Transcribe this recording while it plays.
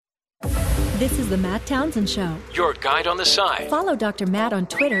This is the Matt Townsend Show. Your guide on the side. Follow Dr. Matt on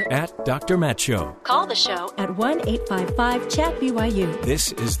Twitter At Dr. Matt Show. Call the show at 1-855-CHAT-BYU.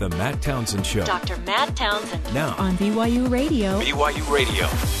 This is the Matt Townsend Show. Dr. Matt Townsend. Now on BYU Radio. BYU Radio.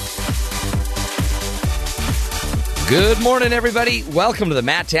 Good morning, everybody. Welcome to the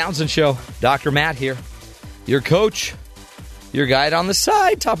Matt Townsend Show. Dr. Matt here, your coach, your guide on the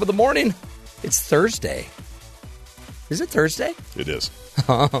side, top of the morning. It's Thursday. Is it Thursday? It is.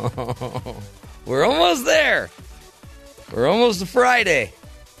 We're almost there. We're almost to Friday.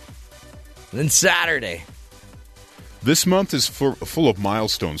 And then Saturday. This month is full of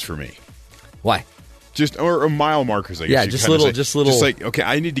milestones for me. Why? Or mile markers, I guess. Yeah, you just kinda little, say. just little. Just like, okay,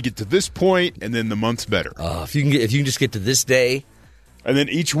 I need to get to this point, and then the month's better. If you can just get to this day. And then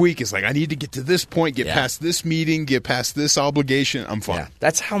each week is like, I need to get to this point, get past this meeting, get past this obligation. I'm fine. Yeah,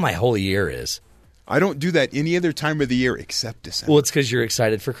 that's how my whole year is. I don't do that any other time of the year except December. Well, it's because you're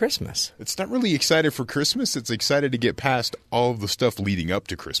excited for Christmas. It's not really excited for Christmas. It's excited to get past all of the stuff leading up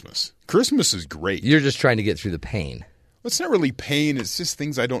to Christmas. Christmas is great. You're just trying to get through the pain. Well, it's not really pain. It's just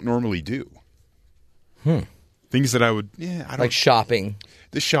things I don't normally do. Things that I would, I don't. Like shopping.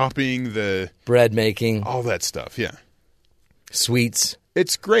 The shopping, the bread making. all that stuff, yeah. Sweets.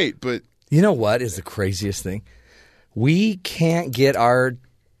 It's great, but You know what is the craziest thing? We can't get our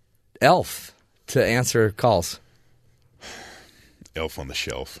elf to answer calls. elf on the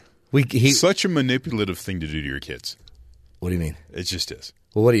shelf. He, Such a manipulative thing to do to your kids. what do you mean? It just is.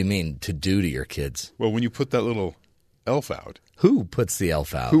 Well, what do you mean to do to your kids? Well, when you put that little elf out, Who puts the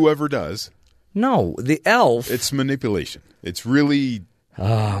elf out? whoever does, No, the elf. it's manipulation. It's really...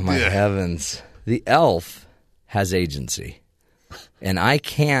 Oh, my heavens. The elf has agency. And I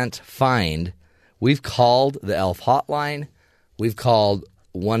can't find... We've called the elf hotline. We've called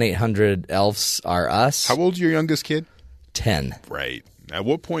 1-800-ELFS-ARE-US. How old's your youngest kid? 10. Right. At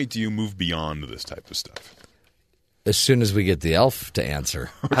what point do you move beyond this type of stuff? As soon as we get the elf to answer.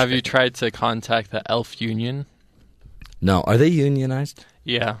 Have you tried to contact the elf union? No. Are they unionized?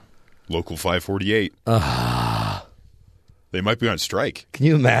 Yeah. Local 548. They might be on strike. Can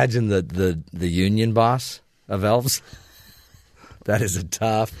you imagine the union boss of elves? That is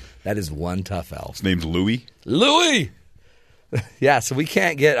one tough elf. His name's Louie. Louie! Yeah, so we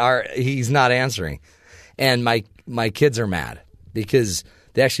can't get he's not answering. And my kids are mad because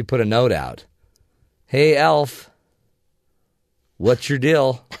they actually put a note out. Hey, elf, what's your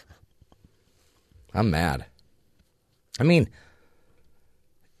deal? I'm mad. I mean,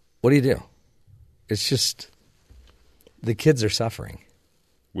 what do you do? It's just the kids are suffering.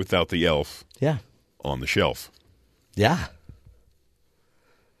 Without the elf Yeah. on the shelf. Yeah.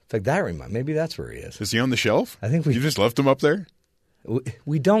 In fact, maybe that's where he is. Is he on the shelf? I think You just left him up there?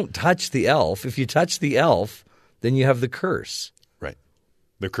 We don't touch the elf. If you touch the elf, then you have the curse. Right.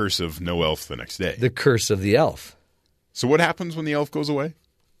 The curse of no elf the next day. The curse of the elf. So what happens when the elf goes away?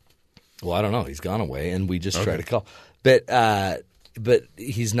 Well, I don't know. He's gone away, and we just try to call. But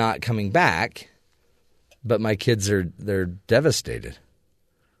he's not coming back. But my kids they're devastated.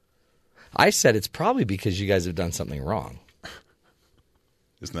 I said it's probably because you guys have done something wrong.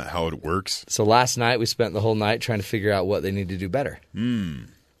 Isn't that how it works? So last night we spent the whole night trying to figure out what they need to do better.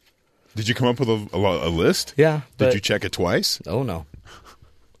 Did you come up with a list? Yeah. Did you check it twice? Oh, no.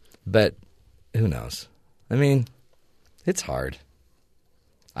 But who knows? I mean, it's hard.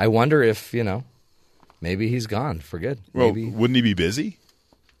 I wonder if, maybe he's gone for good. Well, Maybe. wouldn't he be busy?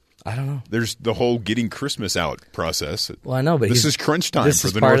 I don't know. There's the whole getting Christmas out process. Well, I know, but this is crunch time This for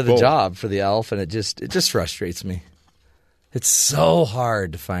is the part North of the Pole. job for the elf, and it just frustrates me. It's so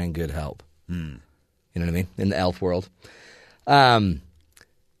hard to find good help. You know what I mean? In the elf world. Did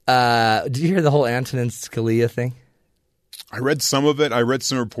you hear the whole Antonin Scalia thing? I read some of it. I read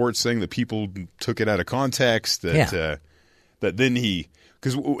some reports saying that people took it out of context. That then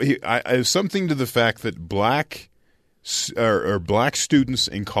because I have something to the fact that black students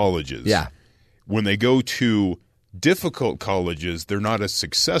in colleges, when they go to difficult colleges, they're not as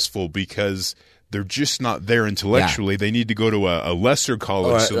successful because they're just not there intellectually. They need to go to a lesser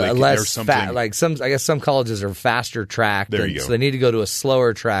college so they can learn something. I guess some colleges are faster tracked. There you go. So they need to go to a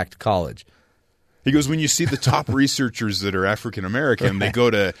slower tracked college. He goes, when you see the top researchers that are African American, they go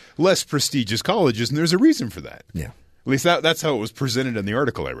to less prestigious colleges, and there's a reason for that. Yeah. At least that's how it was presented in the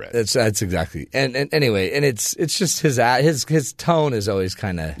article I read. That's exactly. And anyway, and it's just his tone is always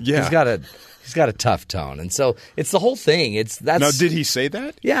kind of He's got a tough tone, and so it's the whole thing. Now, did he say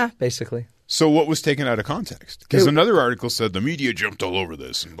that? Yeah, basically. So what was taken out of context? Because another article said the media jumped all over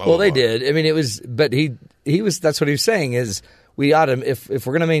this. And blah, Well, blah, they blah. did. I mean, it was, but he was. That's what he was saying is we ought to if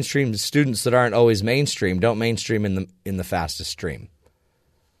we're going to mainstream students that aren't always mainstream, don't mainstream in the fastest stream.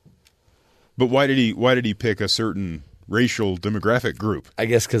 But why did he pick a certain racial demographic group? I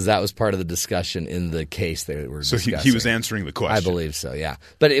guess because that was part of the discussion in the case they were discussing. So he was answering the question. I believe so, yeah.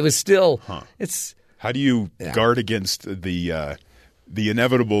 But it was still How do you guard against the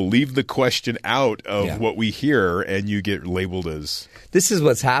inevitable leave the question out of what we hear and you get labeled as... This is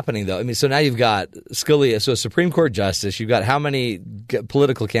what's happening, though. I mean, so now you've got Scalia, so Supreme Court Justice. You've got how many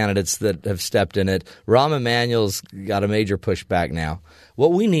political candidates that have stepped in it. Rahm Emanuel's got a major pushback now.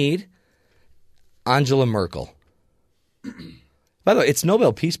 What we need, Angela Merkel. By the way, it's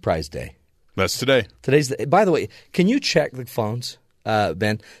Nobel Peace Prize Day. That's today. By the way, can you check the phones, Ben?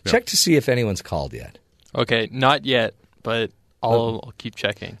 Yeah. Check to see if anyone's called yet. Okay, not yet, but I'll keep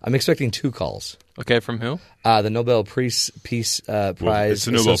checking. I'm expecting 2 calls. Okay, from who? The Nobel Peace Prize it's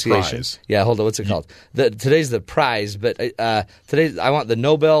the Nobel Association. Prize. Yeah, hold on. What's it called? Today's the prize, but today I want the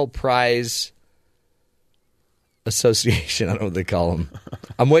Nobel Prize Association. I don't know what they call them.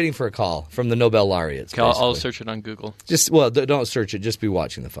 I'm waiting for a call from the Nobel laureates. Okay, I'll search it on Google. Don't search it. Just be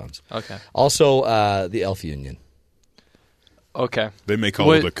watching the phones. Okay. Also, the Elf Union. Okay. They may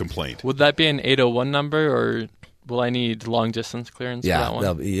call it a complaint. Would that be an 801 number, or will I need long-distance clearance for that one?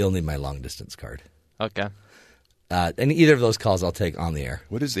 Yeah, you'll need my long-distance card. Okay. And either of those calls I'll take on the air.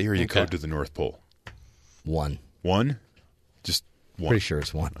 What is the area code to the North Pole? 1. 1? Just 1? Pretty sure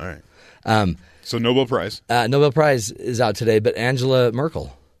it's 1. All right. So Nobel Prize. Nobel Prize is out today, but Angela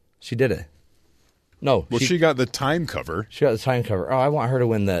Merkel, she did it. No. Well, she got the time cover. She got the time cover. Oh, I want her to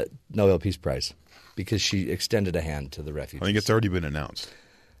win the Nobel Peace Prize because she extended a hand to the refugees. I think it's already been announced.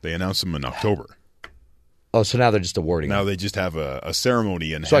 They announced them in October. Oh, so now they're just awarding Now them. they just have a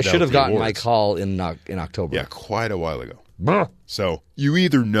ceremony and so I should have gotten awards. my call in October. Yeah, quite a while ago. Brr. So you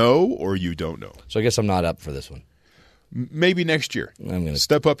either know or you don't know. So I guess I'm not up for this one. Maybe next year. I'm going to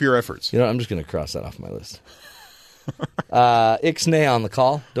step up your efforts. You know, I'm just going to cross that off my list. Ixnay on the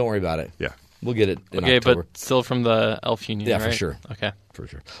call. Don't worry about it. Yeah. We'll get it in Okay, October. but still from the Elf Union, Yeah, right? for sure. Okay. For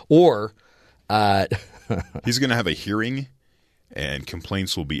sure. Or he's going to have a hearing and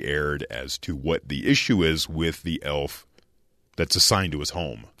complaints will be aired as to what the issue is with the elf that's assigned to his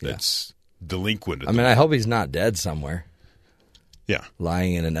home that's delinquent. I mean, I hope he's not dead somewhere. Yeah.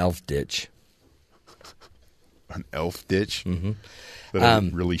 Lying in an elf ditch. An elf ditch? Mm-hmm. That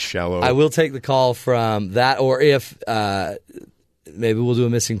are really shallow. I will take the call from that, or if maybe we'll do a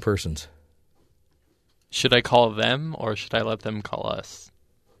missing persons. Should I call them, or should I let them call us?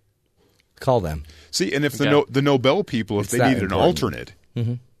 Call them. See, and if the Nobel people, if they needed an alternate,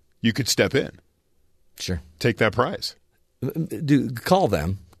 you could step in. Sure. Take that prize. Call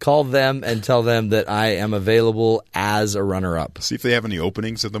them. Call them and tell them that I am available as a runner-up. See if they have any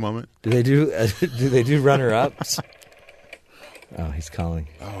openings at the moment. Do they do runner-ups? Oh, he's calling.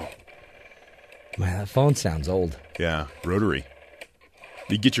 Oh. Man, that phone sounds old. Yeah, rotary.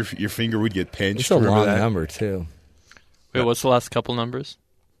 You get your finger would get pinched. It's a long number, too. Wait, what's the last couple numbers?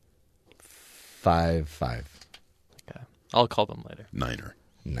 5. Okay. I'll call them later. Niner.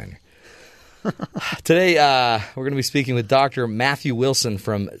 Today, we're going to be speaking with Dr. Matthew Wilson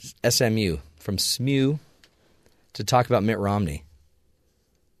from SMU, to talk about Mitt Romney.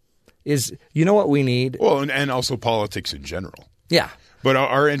 You know what we need? Well, and also politics in general. Yeah. But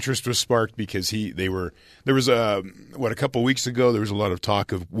our interest was sparked because a couple weeks ago, there was a lot of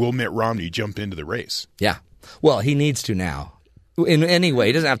talk of, will Mitt Romney jump into the race? Yeah. Well, he needs to now. In any way,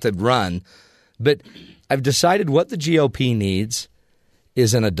 he doesn't have to run. But I've decided what the GOP needs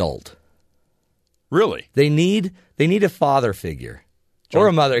is an adult. Really? They need a father figure. Or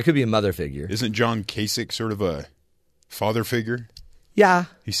a mother. It could be a mother figure. Isn't John Kasich sort of a father figure? Yeah.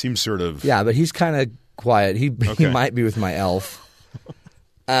 He seems sort of... Yeah, but he's kind of quiet. He might be with my elf.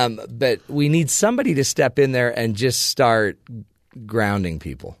 But we need somebody to step in there and just start grounding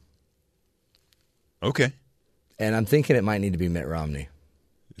people. Okay. And I'm thinking it might need to be Mitt Romney.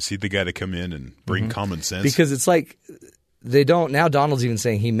 Is he the guy to come in and bring common sense? Because it's like they don't – now Donald's even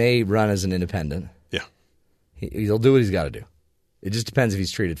saying he may run as an independent. Yeah. He'll do what he's got to do. It just depends if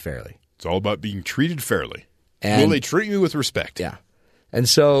he's treated fairly. It's all about being treated fairly. And, will they treat you with respect? Yeah. And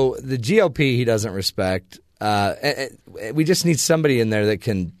so the GOP he doesn't respect. We just need somebody in there that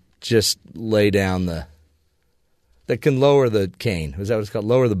can just lay down that can lower the cane. Is that what it's called?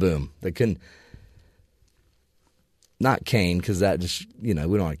 Lower the boom. That can not cane because that just, we don't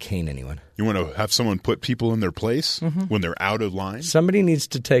want to cane anyone. You want to have someone put people in their place when they're out of line? Somebody needs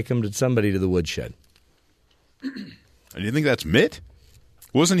to take them to somebody to the woodshed. And you think that's Mitt?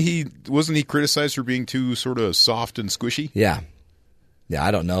 Wasn't he criticized for being too sort of soft and squishy? Yeah. Yeah,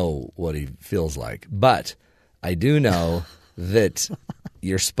 I don't know what he feels like. But I do know that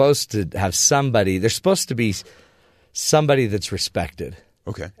you're supposed to have somebody – there's supposed to be somebody that's respected.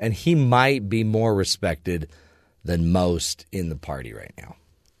 Okay. And he might be more respected than most in the party right now.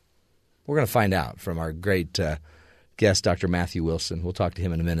 We're going to find out from our great guest, Dr. Matthew Wilson. We'll talk to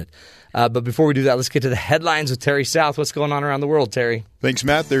him in a minute. But before we do that, let's get to the headlines with Terry South. What's going on around the world, Terry? Thanks,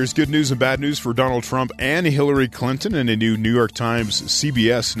 Matt. There's good news and bad news for Donald Trump and Hillary Clinton in a new New York Times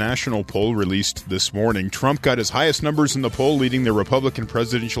CBS national poll released this morning. Trump got his highest numbers in the poll, leading the Republican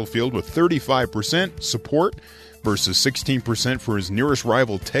presidential field with 35% support versus 16% for his nearest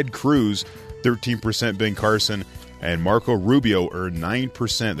rival, Ted Cruz, 13% Ben Carson, and Marco Rubio earned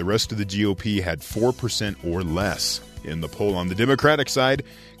 9%. The rest of the GOP had 4% or less in the poll. On the Democratic side,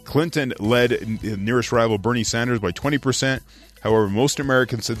 Clinton led nearest rival Bernie Sanders by 20%. However, most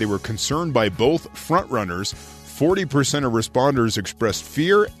Americans said they were concerned by both frontrunners. 40% of responders expressed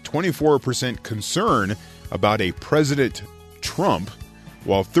fear, 24% concern about a President Trump,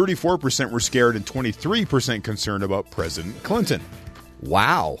 while 34% were scared and 23% concerned about President Clinton.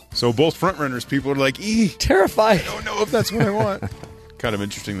 Wow. So both frontrunners, people are like, terrified. I don't know if that's what I want. Kind of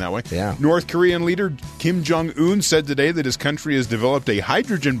interesting that way. Yeah. North Korean leader Kim Jong-un said today that his country has developed a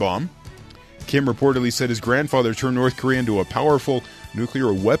hydrogen bomb. Kim reportedly said his grandfather turned North Korea into a powerful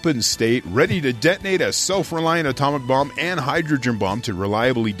nuclear weapons state ready to detonate a self-reliant atomic bomb and hydrogen bomb to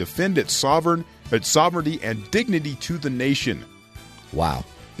reliably defend its sovereignty and dignity to the nation. Wow.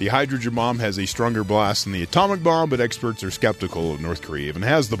 The hydrogen bomb has a stronger blast than the atomic bomb, but experts are skeptical of North Korea even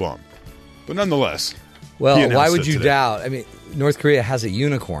has the bomb. But nonetheless, well, why would you doubt? I mean, North Korea has a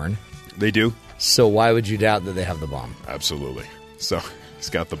unicorn. They do. So why would you doubt that they have the bomb? Absolutely. So he's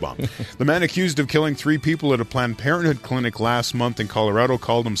got the bomb. The man accused of killing 3 people at a Planned Parenthood clinic last month in Colorado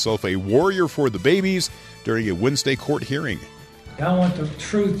called himself a warrior for the babies during a Wednesday court hearing. I want the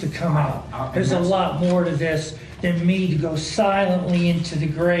truth to come out. There's a lot more to this than me to go silently into the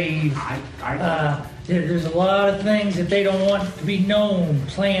grave. There's a lot of things that they don't want to be known.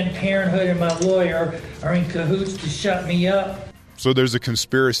 Planned Parenthood and my lawyer are in cahoots to shut me up. So there's a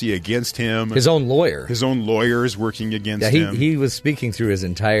conspiracy against him. His own lawyer. His own lawyer is working against him. He was speaking through his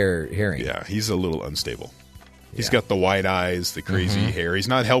entire hearing. Yeah, he's a little unstable. He's got the white eyes, the crazy hair. He's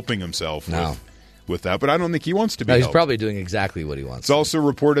not helping himself with that, but I don't think he wants to be. No, he's helped. probably doing exactly what he wants. It's also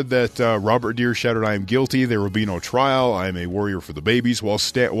reported that Robert Deere shouted, "I am guilty. There will be no trial. I am a warrior for the babies." While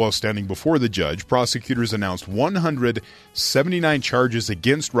standing before the judge, prosecutors announced 179 charges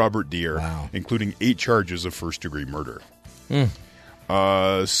against Robert Deere, including 8 charges of first-degree murder. Saeed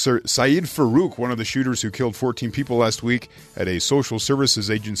Farouk, one of the shooters who killed 14 people last week at a social services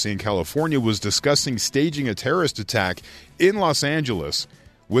agency in California, was discussing staging a terrorist attack in Los Angeles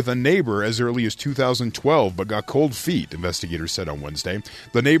with a neighbor as early as 2012, but got cold feet, investigators said on Wednesday.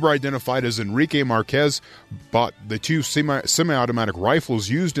 The neighbor, identified as Enrique Marquez, bought the 2 semi-automatic rifles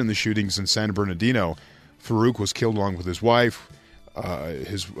used in the shootings in San Bernardino. Farouk was killed along with his wife.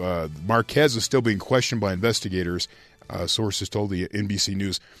 Marquez is still being questioned by investigators. Sources told the NBC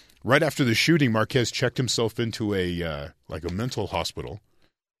News. Right after the shooting, Marquez checked himself into a mental hospital.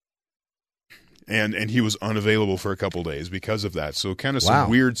 And he was unavailable for a couple days because of that. So kind of some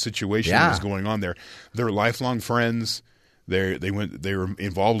weird situation was going on there. They're lifelong friends. They were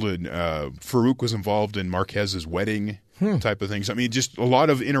involved in Farouk was involved in Marquez's wedding type of things. I mean, just a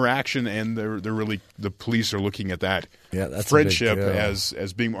lot of interaction, and they're really, the police are looking at that friendship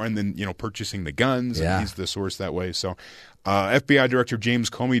as being more, and then purchasing the guns. And he's the source that way. So FBI Director James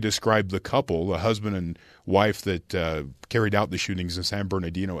Comey described the couple, the husband and wife that carried out the shootings in San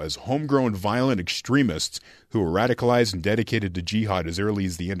Bernardino, as homegrown violent extremists who were radicalized and dedicated to jihad as early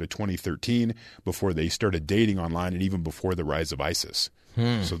as the end of 2013, before they started dating online and even before the rise of ISIS.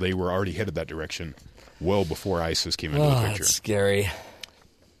 So they were already headed that direction well before ISIS came into the picture. That's scary.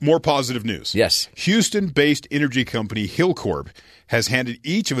 More positive news. Yes. Houston-based energy company Hillcorp has handed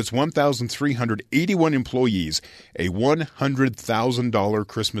each of its 1,381 employees a $100,000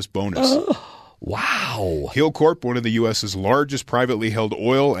 Christmas bonus. Wow. Hillcorp, one of the U.S.'s largest privately held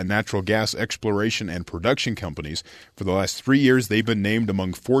oil and natural gas exploration and production companies. For the last 3 years, they've been named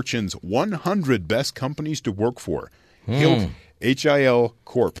among Fortune's 100 best companies to work for. HIL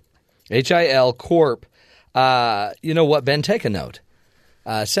Corp. HIL Corp. You know what, Ben? Take a note.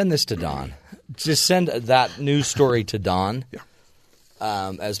 Send this to Don. Just send that news story to Don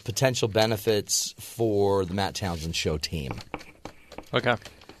as potential benefits for the Matt Townsend Show team. Okay.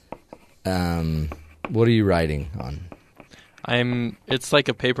 What are you writing on? It's like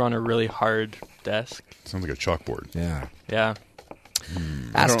a paper on a really hard desk. Sounds like a chalkboard. Yeah.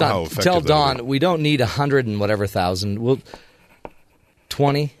 Ask Don. Tell Don we don't need 100 and whatever thousand. We'll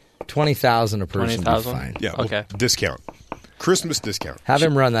 20,000 a person. 20,000. Fine. Yeah. Okay. Discount. Christmas discount. Have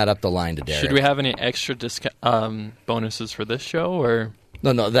him run that up the line to Derek. Should we have any extra bonuses for this show, or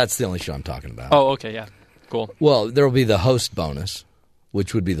No, that's the only show I'm talking about. Oh, okay, yeah. Cool. Well, there will be the host bonus,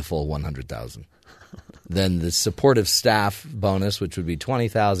 which would be the full $100,000. Then the supportive staff bonus, which would be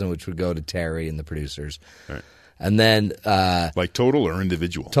 $20,000, which would go to Terry and the producers. Right. And then like total or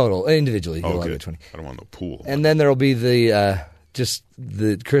individual? Total, individually. Oh, good. 20. I don't want no pool. And then there will be the just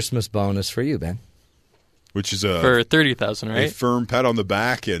the Christmas bonus for you, Ben. Which is for $30,000, right? A firm pat on the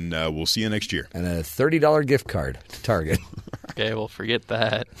back, and we'll see you next year. And a $30 gift card to Target. Okay, well, forget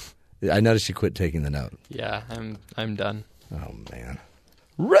that. I noticed you quit taking the note. Yeah, I'm done. Oh, man.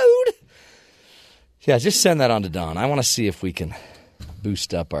 Rude! Yeah, just send that on to Don. I want to see if we can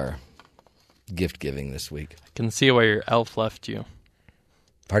boost up our gift giving this week. I can see why your elf left you.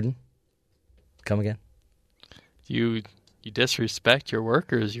 Pardon? Come again? You disrespect your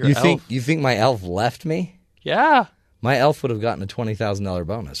workers, your you elf. You think my elf left me? Yeah. My elf would have gotten a $20,000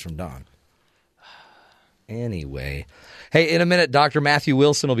 bonus from Don. Anyway. Hey, in a minute, Dr. Matthew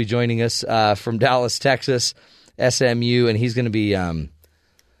Wilson will be joining us from Dallas, Texas, SMU, and he's going to be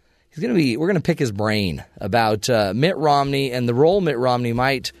we're going to pick his brain about Mitt Romney and the role Mitt Romney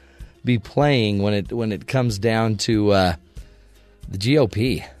might be playing when it comes down to the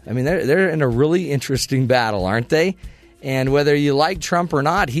GOP. I mean, they're in a really interesting battle, aren't they? And whether you like Trump or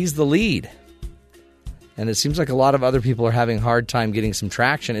not, he's the lead. And it seems like a lot of other people are having a hard time getting some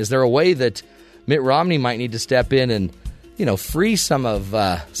traction. Is there a way that Mitt Romney might need to step in and, free some of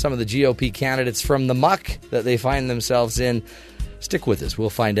the GOP candidates from the muck that they find themselves in? Stick with us.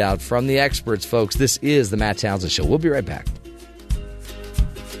 We'll find out from the experts, folks. This is the Matt Townsend Show. We'll be right back.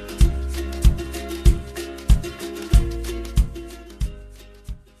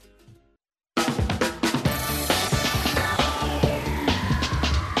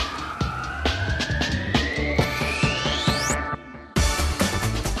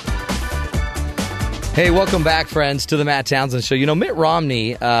 Hey, welcome back, friends, to the Matt Townsend Show. Mitt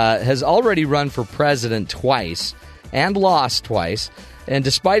Romney has already run for president twice and lost twice. And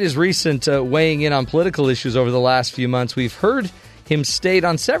despite his recent weighing in on political issues over the last few months, we've heard him state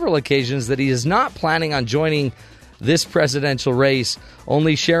on several occasions that he is not planning on joining this presidential race,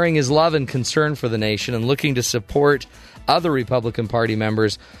 only sharing his love and concern for the nation and looking to support other Republican Party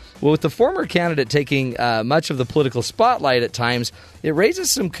members. Well, with the former candidate taking much of the political spotlight at times, it raises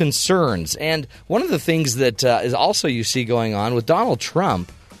some concerns. And one of the things that is also you see going on with Donald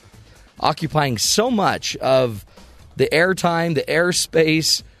Trump occupying so much of the airtime, the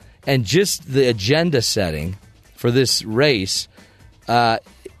airspace, and just the agenda setting for this race,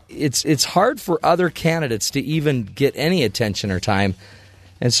 it's hard for other candidates to even get any attention or time.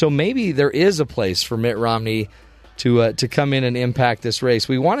 And so maybe there is a place for Mitt Romney to come in and impact this race.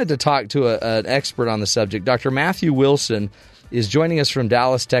 We wanted to talk to an expert on the subject. Dr. Matthew Wilson is joining us from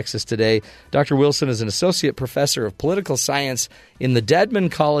Dallas, Texas today. Dr. Wilson is an associate professor of political science in the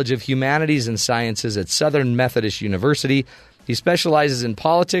Dedman College of Humanities and Sciences at Southern Methodist University. He specializes in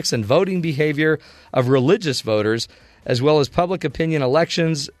politics and voting behavior of religious voters, as well as public opinion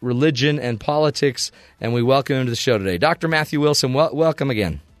elections, religion, and politics. And we welcome him to the show today. Dr. Matthew Wilson, welcome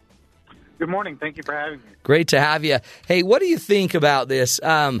again. Good morning. Thank you for having me. Great to have you. Hey, what do you think about this?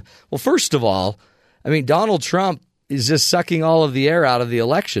 Well, first of all, Donald Trump is just sucking all of the air out of the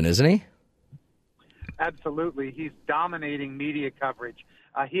election, isn't he? Absolutely. He's dominating media coverage.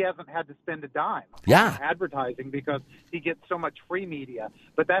 He hasn't had to spend a dime on advertising because he gets so much free media.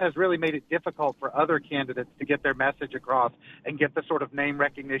 But that has really made it difficult for other candidates to get their message across and get the sort of name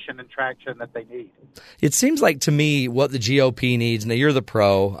recognition and traction that they need. It seems like to me what the GOP needs, now you're the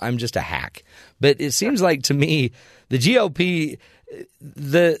pro, I'm just a hack, but it seems like to me the GOP,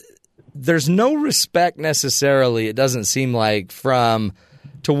 there's no respect necessarily, it doesn't seem like,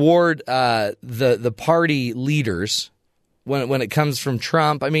 toward the party leaders when it comes from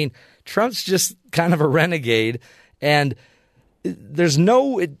Trump. Trump's just kind of a renegade, and there's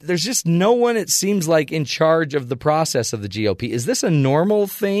just no one, it seems like, in charge of the process of the GOP. Is this a normal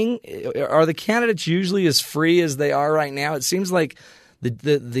thing? Are the candidates usually as free as they are right now? It seems like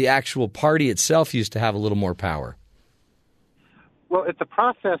the actual party itself used to have a little more power. Well, it's a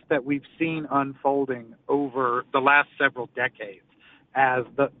process that we've seen unfolding over the last several decades as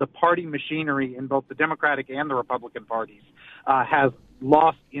the party machinery in both the Democratic and the Republican parties has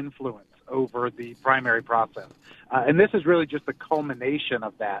lost influence over the primary process. And this is really just the culmination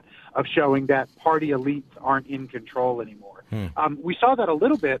of that, of showing that party elites aren't in control anymore. We saw that a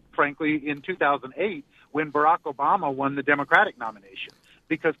little bit, frankly, in 2008 when Barack Obama won the Democratic nomination,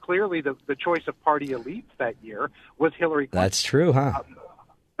 because clearly the choice of party elites that year was Hillary Clinton. That's true, huh?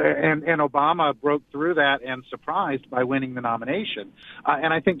 And Obama broke through that and surprised by winning the nomination.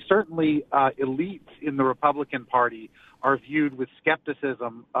 And I think certainly elites in the Republican Party are viewed with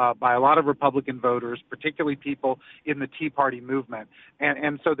skepticism by a lot of Republican voters, particularly people in the Tea Party movement.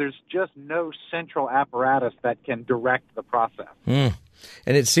 And so there's just no central apparatus that can direct the process. And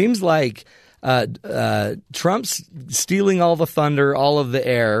it seems like Trump's stealing all the thunder, all of the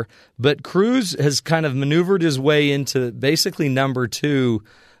air, but Cruz has kind of maneuvered his way into basically number two.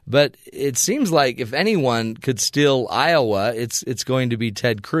 But it seems like if anyone could steal Iowa, it's going to be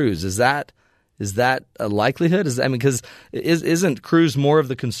Ted Cruz. Is that a likelihood? Because isn't Cruz more of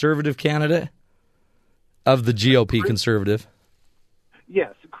the conservative candidate of the GOP conservative?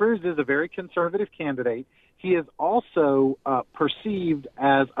 Yes, Cruz is a very conservative candidate. He is also perceived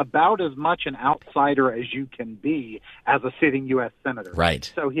as about as much an outsider as you can be as a sitting U.S. senator.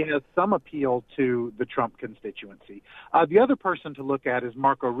 Right. So he has some appeal to the Trump constituency. The other person to look at is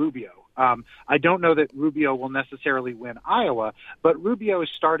Marco Rubio. I don't know that Rubio will necessarily win Iowa, but Rubio is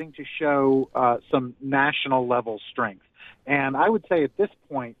starting to show some national level strength. And I would say at this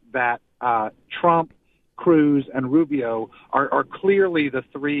point that Trump, Cruz, and Rubio are clearly the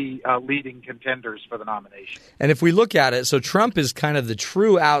three leading contenders for the nomination. And if we look at it, so Trump is kind of the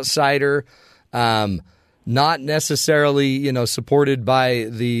true outsider, not necessarily, supported by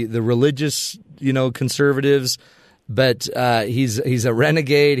the religious, conservatives, but he's a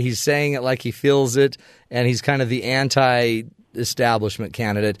renegade. He's saying it like he feels it, and he's kind of the anti-establishment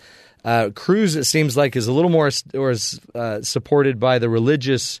candidate. Cruz, it seems like, is a little more supported by the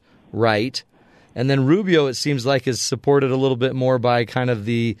religious right. And then Rubio, it seems like, is supported a little bit more by kind of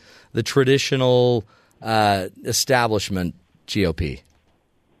the traditional establishment GOP.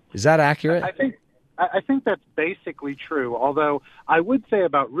 Is that accurate? I think that's basically true, although I would say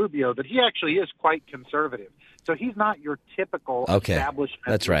about Rubio that he actually is quite conservative. So he's not your typical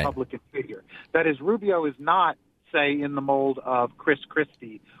establishment Republican figure. That is, Rubio is not, say, in the mold of Chris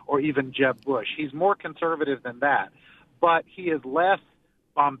Christie or even Jeb Bush. He's more conservative than that. But he is less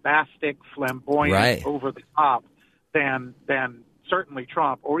bombastic, flamboyant, over the top than certainly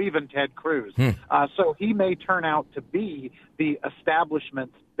Trump or even Ted Cruz. So he may turn out to be the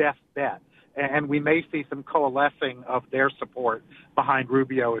establishment's best bet. And we may see some coalescing of their support behind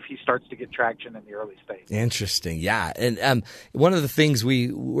Rubio if he starts to get traction in the early stages. Interesting, yeah. And one of the things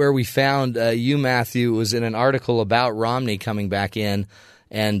where we found you, Matthew, was in an article about Romney coming back in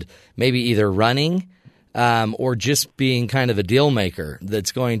and maybe either running or just being kind of a deal maker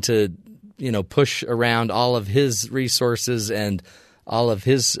that's going to, push around all of his resources and all of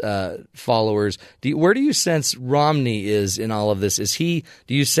his followers. Where do you sense Romney is in all of this? Do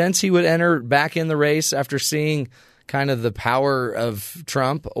you sense he would enter back in the race after seeing kind of the power of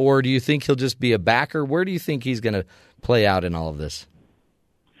Trump, or do you think he'll just be a backer? Where do you think he's going to play out in all of this?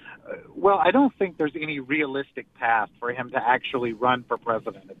 Well, I don't think there's any realistic path for him to actually run for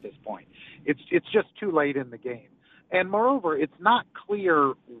president at this point. It's just too late in the game. And moreover, it's not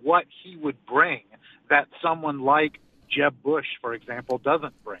clear what he would bring that someone like Jeb Bush, for example,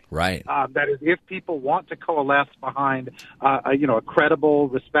 doesn't bring. Right. That is, if people want to coalesce behind, a credible,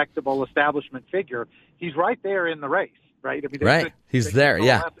 respectable establishment figure, he's right there in the race, right? I mean, He's there,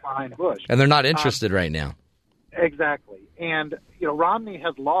 yeah. Behind Bush. And they're not interested right now. Exactly. And, Romney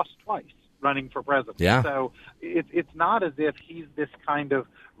has lost twice running for president. Yeah. So it's not as if he's this kind of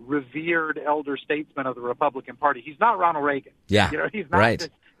revered elder statesman of the Republican Party. He's not Ronald Reagan. Yeah. He's not this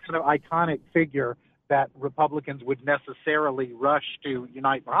kind of iconic figure that Republicans would necessarily rush to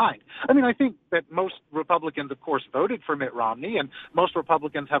unite behind. I mean, I think that most Republicans, of course, voted for Mitt Romney, and most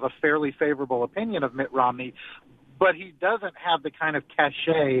Republicans have a fairly favorable opinion of Mitt Romney, but he doesn't have the kind of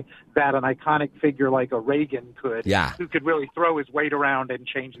cachet that an iconic figure like a Reagan could, who could really throw his weight around and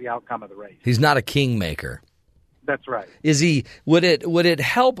change the outcome of the race. He's not a kingmaker. That's right. Is he? Would it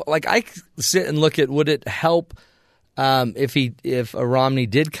help? Like, I sit and look at, would it help if a Romney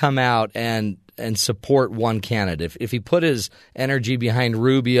did come out and support one candidate? If he put his energy behind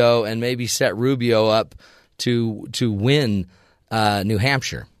Rubio and maybe set Rubio up to win New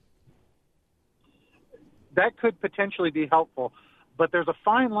Hampshire? That could potentially be helpful, but there's a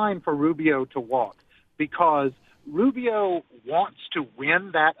fine line for Rubio to walk, because Rubio wants to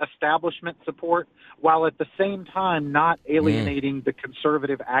win that establishment support while at the same time not alienating the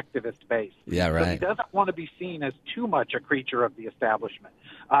conservative activist base. Yeah, right. So he doesn't want to be seen as too much a creature of the establishment.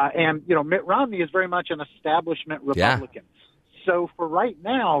 And Mitt Romney is very much an establishment Republican. Yeah. So for right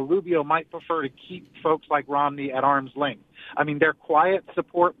now, Rubio might prefer to keep folks like Romney at arm's length. I mean, their quiet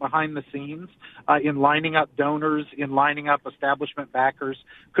support behind the scenes in lining up donors, in lining up establishment backers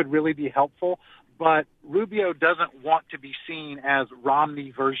could really be helpful. but Rubio doesn't want to be seen as Romney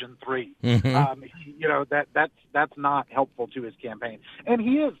version 3. That's not helpful to his campaign. And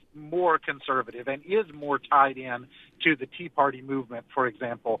he is more conservative and is more tied in to the Tea Party movement, for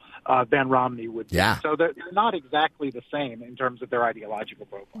example, than Romney would be. Yeah. So they're not exactly the same in terms of their ideological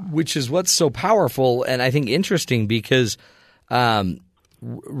profile. Which is what's so powerful and I think interesting because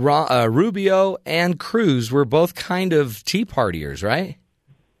Rubio and Cruz were both kind of Tea Partiers, right?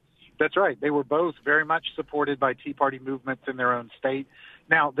 That's right. They were both very much supported by Tea Party movements in their own state.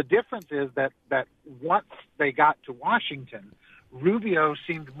 Now, the difference is that once they got to Washington, Rubio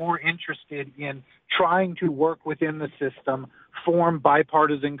seemed more interested in trying to work within the system, form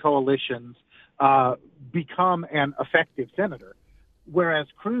bipartisan coalitions, become an effective senator, whereas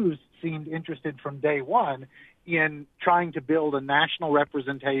Cruz seemed interested from day one in trying to build a national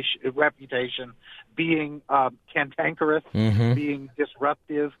reputation, being cantankerous, being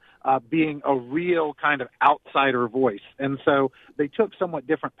disruptive, being a real kind of outsider voice. And so they took somewhat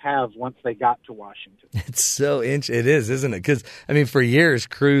different paths once they got to Washington. It's so it is, isn't it? Because, I mean, for years,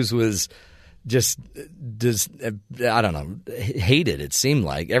 Cruz was just I don't know, hated, it seemed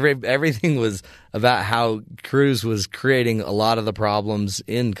like. Everything was about how Cruz was creating a lot of the problems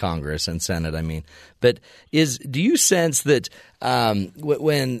in Congress and Senate, I mean. But do you sense that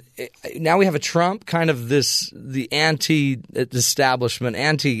when now we have a Trump kind of the anti-establishment,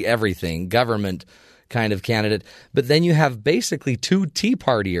 anti-everything, government kind of candidate, but then you have basically two Tea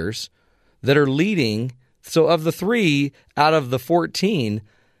Partiers that are leading. So of the 3 out of the 14,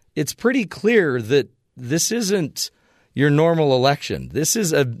 it's pretty clear that this isn't your normal election.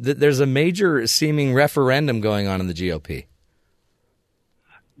 There's a major seeming referendum going on in the GOP.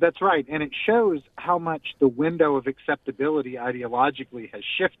 That's right, and it shows how much the window of acceptability ideologically has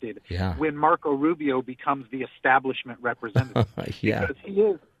shifted when Marco Rubio becomes the establishment representative.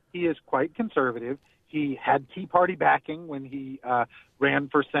 Because he is quite conservative. He had Tea Party backing when he ran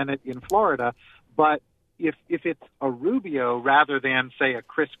for Senate in Florida, but if it's a Rubio rather than, say, a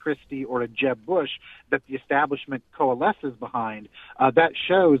Chris Christie or a Jeb Bush that the establishment coalesces behind, that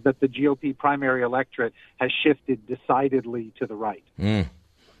shows that the GOP primary electorate has shifted decidedly to the right.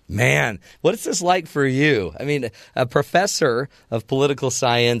 Man, what is this like for you? I mean, a professor of political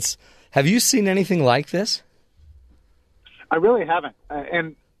science, have you seen anything like this? I really haven't.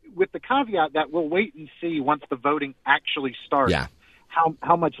 And with the caveat that we'll wait and see once the voting actually starts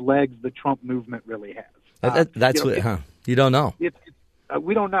how much legs the Trump movement really has. You don't know.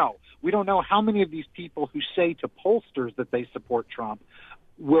 We don't know. We don't know how many of these people who say to pollsters that they support Trump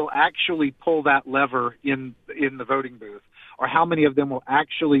will actually pull that lever in the voting booth, or how many of them will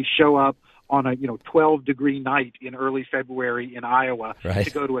actually show up on a 12-degree night in early February in Iowa to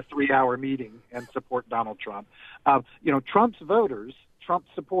go to a 3-hour meeting and support Donald Trump. Trump's voters, Trump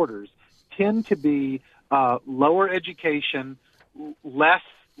supporters, tend to be lower education, less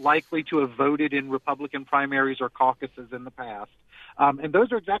likely to have voted in Republican primaries or caucuses in the past. And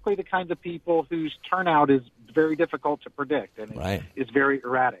those are exactly the kinds of people whose turnout is very difficult to predict and is very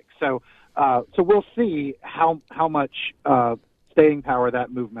erratic. So we'll see how much staying power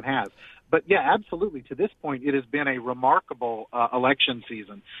that movement has. But yeah, absolutely. To this point, it has been a remarkable election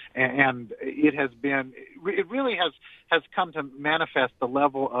season, and it really has come to manifest the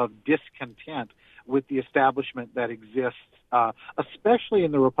level of discontent with the establishment that exists, especially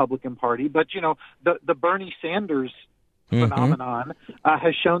in the Republican Party. But the Bernie Sanders phenomenon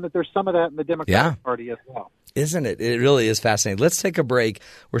has shown that there's some of that in the Democratic Party as well. Isn't it? It really is fascinating. Let's take a break.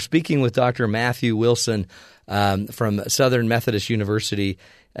 We're speaking with Dr. Matthew Wilson from Southern Methodist University,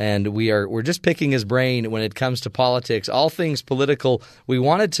 and we're just picking his brain when it comes to politics, all things political. We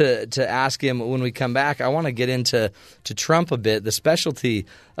wanted to ask him when we come back. I want to get into Trump a bit. The specialty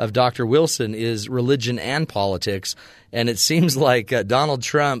of Dr. Wilson is religion and politics, and it seems like Donald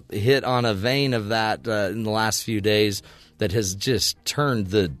Trump hit on a vein of that in the last few days that has just turned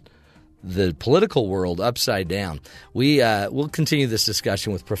the political world upside down. We'll continue this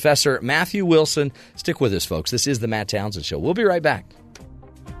discussion with Professor Matthew Wilson. Stick with us, folks. This is the Matt Townsend Show. We'll be right back.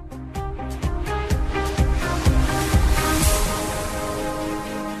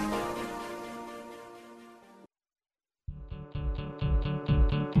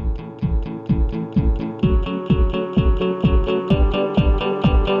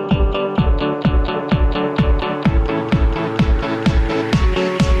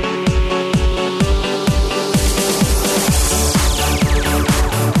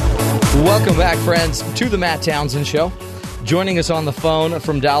 Welcome back, friends, to the Matt Townsend Show. Joining us on the phone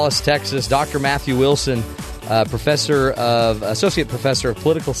from Dallas, Texas, Dr. Matthew Wilson, Associate Professor of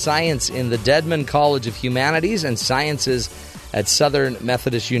Political Science in the Dedman College of Humanities and Sciences at Southern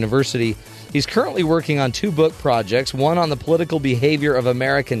Methodist University. He's currently working on 2 book projects, one on the political behavior of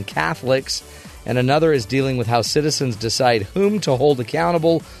American Catholics, and another is dealing with how citizens decide whom to hold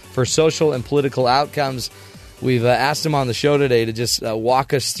accountable for social and political outcomes. We've asked him on the show today to just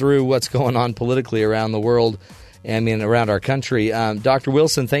walk us through what's going on politically around the world, around our country. Dr.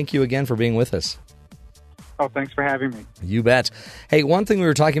 Wilson, thank you again for being with us. Oh, thanks for having me. You bet. Hey, one thing we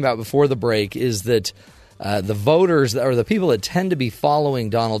were talking about before the break is that the voters, or the people that tend to be following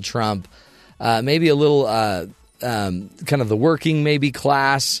Donald Trump, maybe a little kind of the working maybe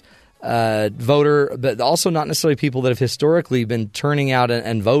class voter, but also not necessarily people that have historically been turning out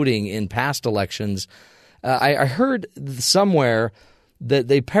and voting in past elections. I heard somewhere that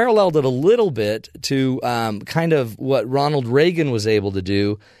they paralleled it a little bit to kind of what Ronald Reagan was able to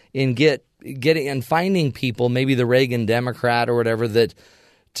do in getting and finding people, maybe the Reagan Democrat or whatever, that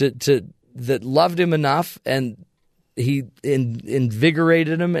that loved him enough, and he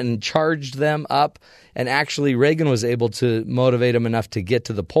invigorated them and charged them up, and actually Reagan was able to motivate them enough to get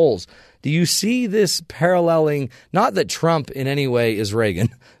to the polls. Do you see this paralleling, not that Trump in any way is Reagan,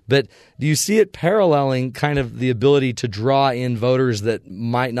 but do you see it paralleling kind of the ability to draw in voters that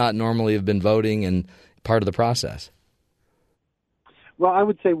might not normally have been voting and part of the process? Well, I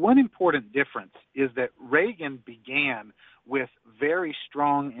would say one important difference is that Reagan began with very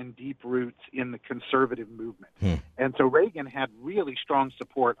strong and deep roots in the conservative movement. And so Reagan had really strong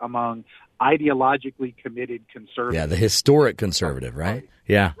support among ideologically committed conservatives. Yeah, the historic conservative, right?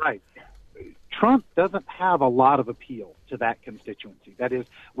 Yeah. Right. Trump doesn't have a lot of appeal to that constituency. That is,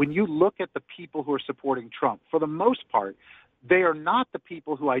 when you look at the people who are supporting Trump, for the most part, they are not the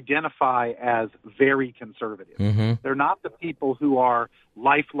people who identify as very conservative. Mm-hmm. They're not the people who are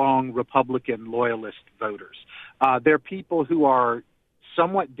lifelong Republican loyalist voters. They're people who are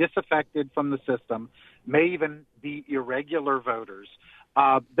somewhat disaffected from the system, may even be irregular voters.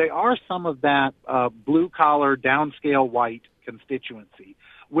 They are some of that blue-collar, downscale white constituency,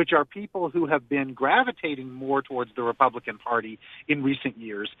 which are people who have been gravitating more towards the Republican Party in recent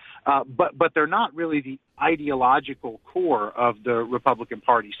years, but they're not really the ideological core of the Republican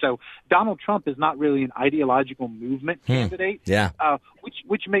Party. So Donald Trump is not really an ideological movement candidate,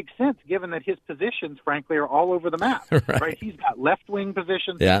 which makes sense given that his positions, frankly, are all over the map. Right? He's got left-wing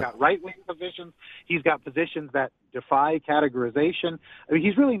positions, he's got right-wing positions, he's got positions that defy categorization. I mean,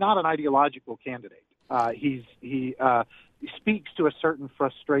 he's really not an ideological candidate. He speaks to a certain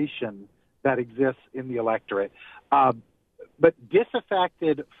frustration that exists in the electorate. But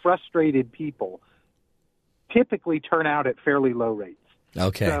disaffected, frustrated people typically turn out at fairly low rates.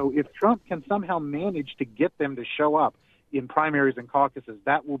 Okay. So if Trump can somehow manage to get them to show up in primaries and caucuses,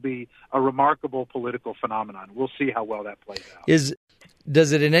 that will be a remarkable political phenomenon. We'll see how well that plays out.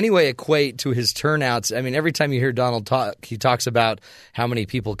 Does it in any way equate to his turnouts? I mean, every time you hear Donald talk, he talks about how many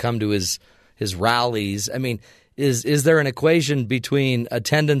people come to his rallies. I mean, is there an equation between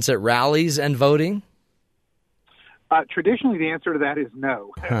attendance at rallies and voting? Traditionally, the answer to that is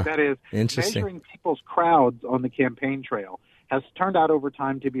no. That is, measuring people's crowds on the campaign trail has turned out over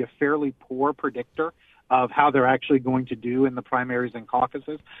time to be a fairly poor predictor of how they're actually going to do in the primaries and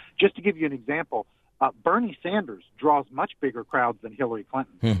caucuses. Just to give you an example, Bernie Sanders draws much bigger crowds than Hillary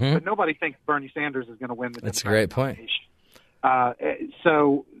Clinton, but nobody thinks Bernie Sanders is going to win the That's a great point.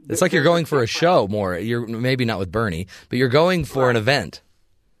 So it's like you're going for a show more. You're maybe not with Bernie, but you're going for an event.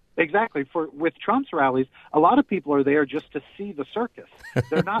 Exactly. With Trump's rallies, a lot of people are there just to see the circus.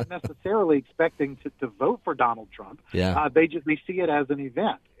 They're not necessarily expecting to vote for Donald Trump. Yeah. They see it as an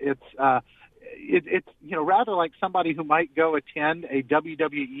event. It's rather like somebody who might go attend a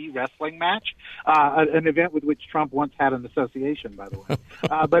WWE wrestling match, an event with which Trump once had an association, by the way.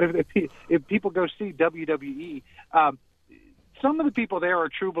 But if people go see WWE, some of the people there are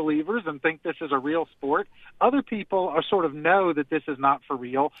true believers and think this is a real sport. Other people are sort of know that this is not for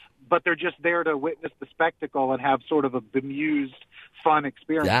real, but they're just there to witness the spectacle and have sort of a bemused, fun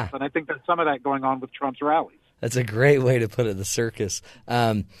experience. Yeah. And I think there's some of that going on with Trump's rallies. That's a great way to put it, the circus.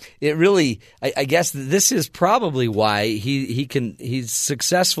 It really, I guess this is probably why he's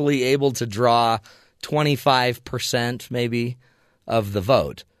successfully able to draw 25% maybe of the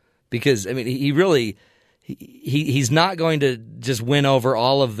vote. Because, I mean, he's not going to just win over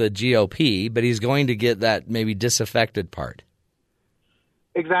all of the GOP, but he's going to get that maybe disaffected part.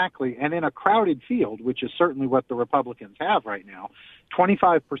 Exactly. And in a crowded field, which is certainly what the Republicans have right now,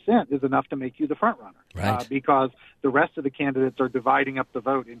 25% is enough to make you the front runner. Right. Because the rest of the candidates are dividing up the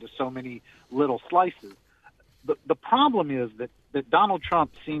vote into so many little slices. The problem is that Donald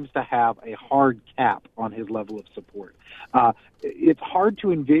Trump seems to have a hard cap on his level of support. It's hard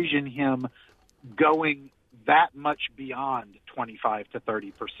to envision him going that much beyond 25 to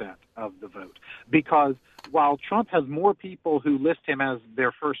 30% of the vote. Because while Trump has more people who list him as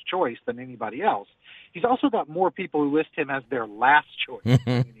their first choice than anybody else, he's also got more people who list him as their last choice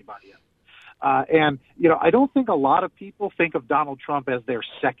than anybody else. And, I don't think a lot of people think of Donald Trump as their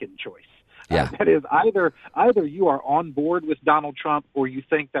second choice. Yeah. That is, either you are on board with Donald Trump or you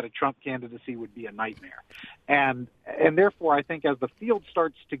think that a Trump candidacy would be a nightmare. And therefore, I think as the field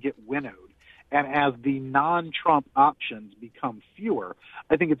starts to get winnowed and as the non-Trump options become fewer,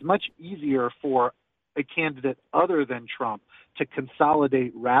 I think it's much easier for a candidate other than Trump to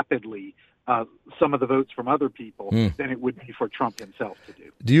consolidate rapidly some of the votes from other people than it would be for Trump himself to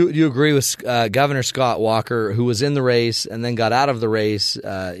do. Do you agree with Governor Scott Walker, who was in the race and then got out of the race?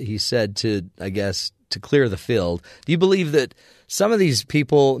 He said to clear the field. Do you believe that some of these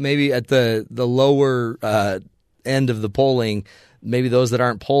people, maybe at the lower end of the polling, maybe those that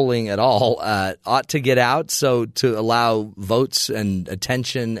aren't polling at all, ought to get out so to allow votes and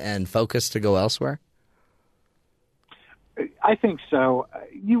attention and focus to go elsewhere? I think so.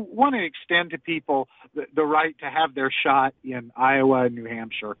 You want to extend to people the right to have their shot in Iowa and New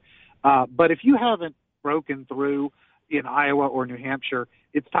Hampshire. But if you haven't broken through in Iowa or New Hampshire,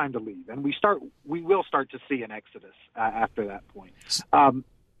 it's time to leave. And we will start to see an exodus after that point.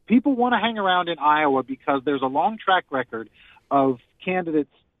 People want to hang around in Iowa because there's a long track record of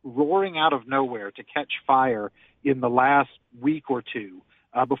candidates roaring out of nowhere to catch fire in the last week or two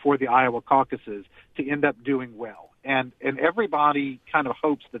before the Iowa caucuses to end up doing well. And everybody kind of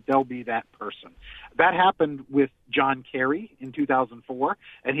hopes that they'll be that person. That happened with John Kerry in 2004,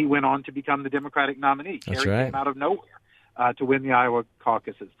 and he went on to become the Democratic nominee. That's Kerry right. came out of nowhere to win the Iowa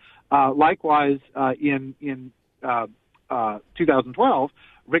caucuses. Likewise, in 2012,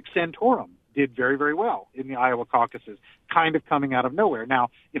 Rick Santorum did very, very well in the Iowa caucuses, kind of coming out of nowhere.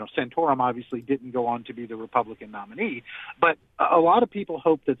 Now, Santorum obviously didn't go on to be the Republican nominee, but a lot of people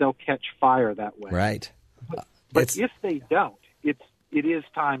hope that they'll catch fire that way. Right. But if they don't, it is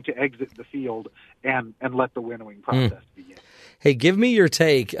time to exit the field and let the winnowing process begin. Hey, give me your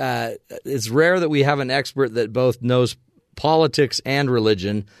take. It's rare that we have an expert that both knows politics and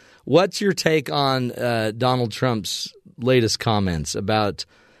religion. What's your take on Donald Trump's latest comments about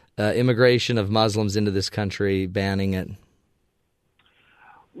immigration of Muslims into this country, banning it?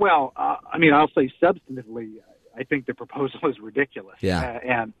 Well, I'll say substantively, I think the proposal is ridiculous. Yeah.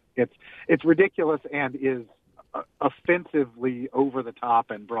 And it's ridiculous and is offensively over the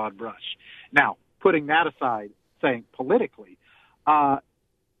top and broad brush. Now, putting that aside, saying politically, I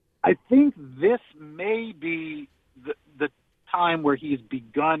think this may be the time where he's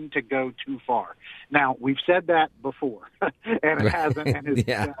begun to go too far. Now, we've said that before, and it hasn't, and his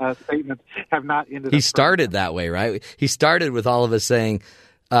statements have not ended up. He started that way, right? He started with all of us saying,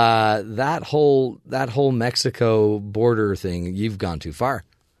 that whole Mexico border thing, you've gone too far.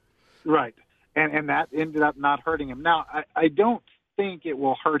 Right. And that ended up not hurting him. Now, I don't think it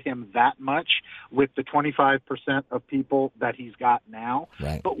will hurt him that much with the 25% of people that he's got now.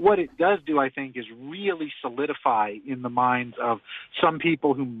 Right. But what it does do, I think, is really solidify in the minds of some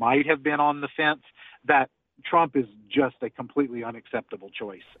people who might have been on the fence that Trump is just a completely unacceptable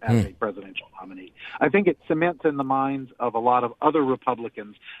choice as a presidential nominee. I think it cements in the minds of a lot of other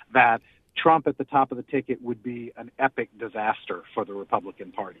Republicans that Trump at the top of the ticket would be an epic disaster for the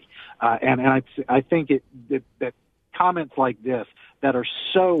Republican Party. And I think that comments like this that are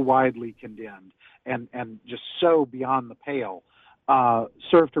so widely condemned and just so beyond the pale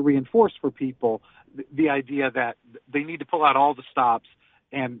serve to reinforce for people the idea that they need to pull out all the stops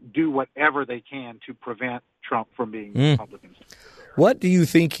and do whatever they can to prevent Trump from being the Republican. What do you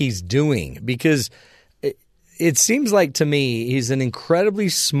think he's doing? Because it seems like to me he's an incredibly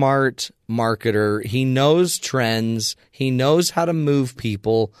smart marketer. He knows trends. He knows how to move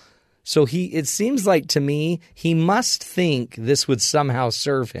people. So it seems like to me he must think this would somehow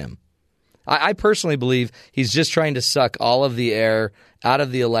serve him. I personally believe he's just trying to suck all of the air out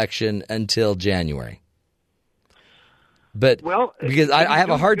of the election until January. But because I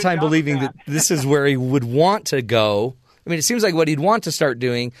have a hard time believing that this is where he would want to go. I mean, it seems like what he'd want to start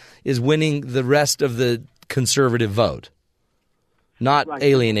doing is winning the rest of the conservative vote, not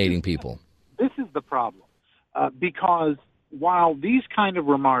alienating people. This is the problem, because while these kind of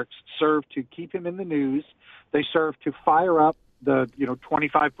remarks serve to keep him in the news, they serve to fire up the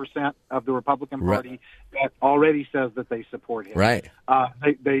 25% of the Republican Party that already says that they support him. Right.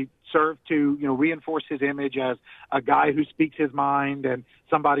 They serve to reinforce his image as a guy who speaks his mind and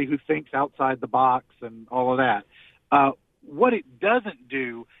somebody who thinks outside the box and all of that. What it doesn't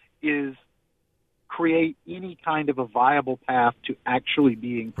do is create any kind of a viable path to actually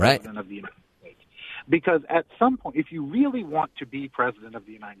being president of the United States. Because at some point, if you really want to be president of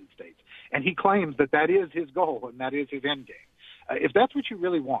the United States, and he claims that that is his goal and that is his end game, if that's what you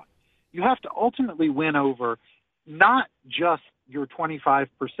really want, you have to ultimately win over not just your 25%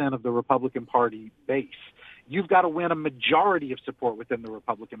 of the Republican Party base. You've got to win a majority of support within the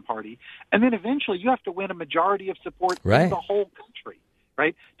Republican Party, and then eventually you have to win a majority of support in the whole country,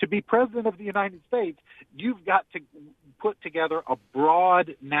 right? To be president of the United States, you've got to put together a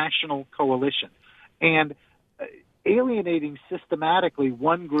broad national coalition. And alienating systematically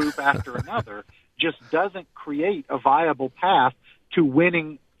one group after another just doesn't create a viable path to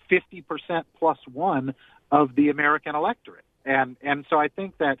winning 50% plus one of the American electorate. And so I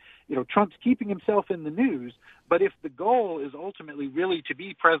think that, Trump's keeping himself in the news, but if the goal is ultimately really to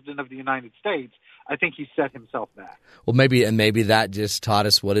be president of the United States, I think he set himself back. Well, maybe that just taught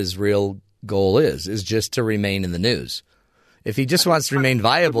us what his real goal is just to remain in the news. If he just wants to remain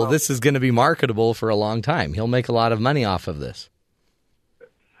viable, this is going to be marketable for a long time. He'll make a lot of money off of this.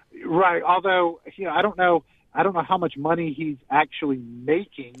 Right. Although, I don't know how much money he's actually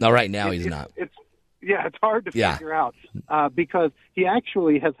making. No, right now he's not. It's hard to figure out because he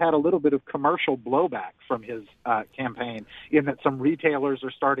actually has had a little bit of commercial blowback from his campaign in that some retailers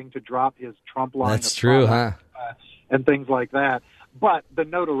are starting to drop his Trump line. That's true, huh? And things like that. But the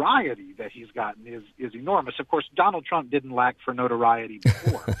notoriety that he's gotten is enormous. Of course, Donald Trump didn't lack for notoriety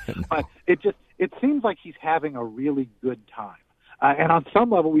before, no. But it seems like he's having a really good time. And on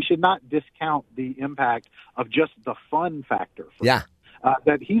some level, we should not discount the impact of just the fun factor for him,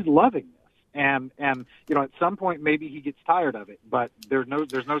 that he's loving this. And at some point maybe he gets tired of it, but there's no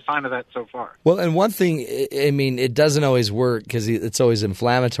sign of that so far. Well, and one thing, it doesn't always work because it's always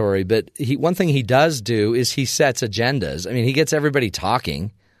inflammatory, but one thing he does do is he sets agendas. He gets everybody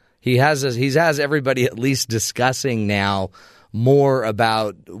talking. He has everybody at least discussing now more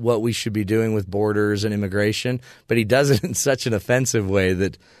about what we should be doing with borders and immigration, but he does it in such an offensive way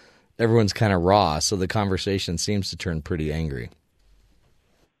that everyone's kind of raw, so the conversation seems to turn pretty angry.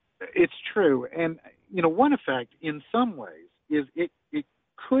 It's true. And, one effect in some ways is it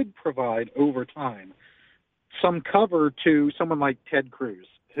could provide over time some cover to someone like Ted Cruz,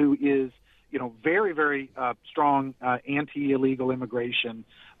 who is, very, very strong anti-illegal immigration,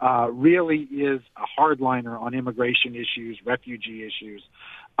 really is a hardliner on immigration issues, refugee issues.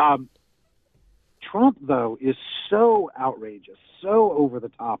 Trump, though, is so outrageous, so over the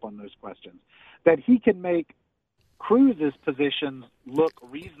top on those questions that he can make Cruz's positions look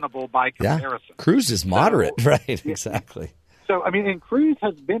reasonable by comparison. Yeah. Cruz is moderate, right? Exactly. So, and Cruz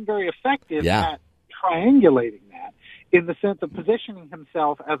has been very effective at triangulating that in the sense of positioning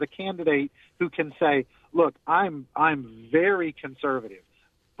himself as a candidate who can say, look, I'm very conservative,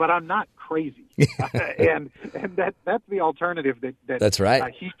 but I'm not crazy. and that's the alternative that's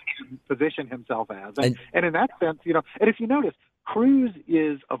right. He can position himself as. And in that sense, and if you notice, Cruz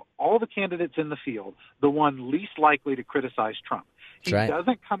is, of all the candidates in the field, the one least likely to criticize Trump. He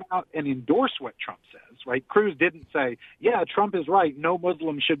doesn't come out and endorse what Trump says, right? Cruz didn't say, Trump is right, no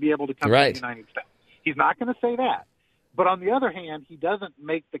Muslims should be able to come to the United States. He's not going to say that. But on the other hand, he doesn't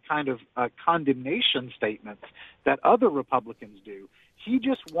make the kind of condemnation statements that other Republicans do. He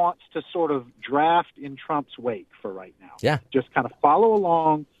just wants to sort of draft in Trump's wake for right now. Yeah. Just kind of follow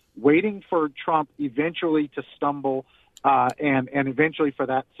along, waiting for Trump eventually to stumble, and eventually for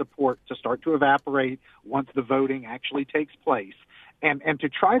that support to start to evaporate once the voting actually takes place, and to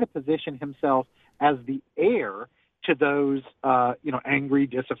try to position himself as the heir to those angry,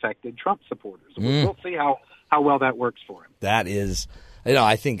 disaffected Trump supporters. We'll see how well that works for him. That is,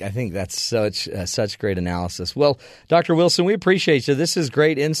 I think that's such great analysis. Well, Dr. Wilson, we appreciate you. This is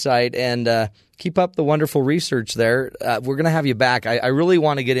great insight, and keep up the wonderful research there. We're going to have you back. I really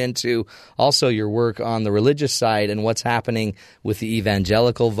want to get into also your work on the religious side and what's happening with the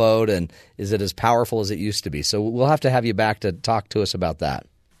evangelical vote, and is it as powerful as it used to be? So we'll have to have you back to talk to us about that.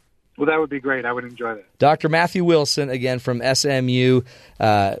 Well, that would be great. I would enjoy that. Dr. Matthew Wilson, again, from SMU,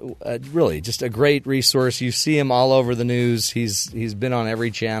 really just a great resource. You see him all over the news. He's been on every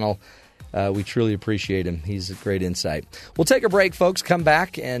channel. We truly appreciate him. He's a great insight. We'll take a break, folks, come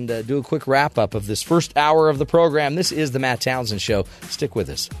back and do a quick wrap-up of this first hour of the program. This is the Matt Townsend Show. Stick with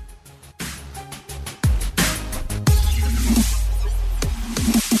us.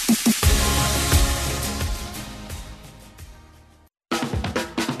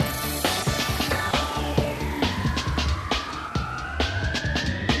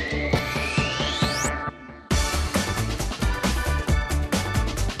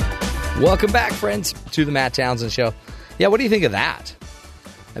 Welcome back, friends, to the Matt Townsend Show. Yeah, what do you think of that?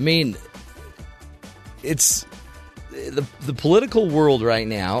 It's the political world right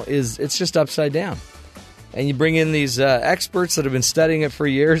now it's just upside down. and you bring in these experts that have been studying it for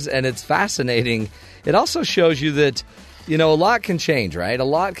years, and it's fascinating. It also shows you that, a lot can change, right? A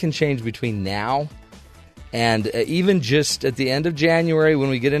lot can change between now and even just at the end of January when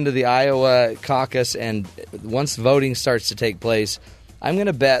we get into the Iowa caucus and once voting starts to take place, I'm going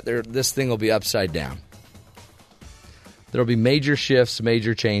to bet this thing will be upside down. There will be major shifts,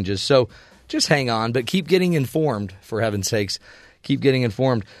 major changes. So just hang on, but keep getting informed, for heaven's sakes. Keep getting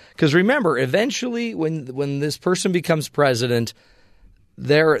informed. Because remember, eventually when this person becomes president,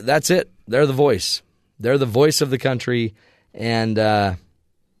 that's it. They're the voice. They're the voice of the country. And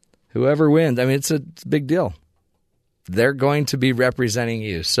whoever wins, it's a big deal. They're going to be representing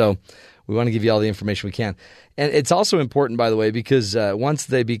you. So we want to give you all the information we can. And it's also important, by the way, because once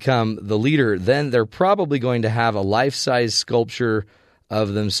they become the leader, then they're probably going to have a life-size sculpture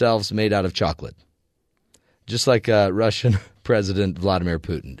of themselves made out of chocolate, just like Russian President Vladimir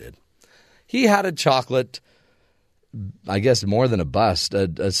Putin did. He had a chocolate, I guess more than a bust,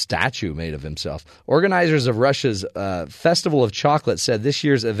 a statue made of himself. Organizers of Russia's Festival of Chocolate said this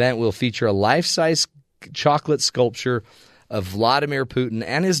year's event will feature a life-size chocolate sculpture of Vladimir Putin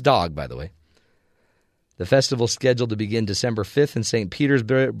and his dog, by the way. The festival, scheduled to begin December 5th in St.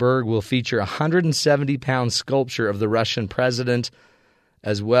 Petersburg, will feature a 170-pound sculpture of the Russian president,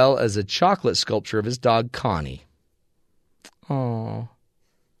 as well as a chocolate sculpture of his dog, Connie. Aww.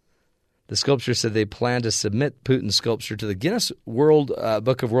 The sculpture said they plan to submit Putin's sculpture to the Guinness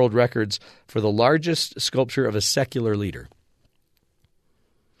Book of World Records for the largest sculpture of a secular leader.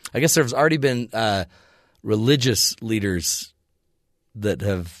 I guess there's already been religious leaders that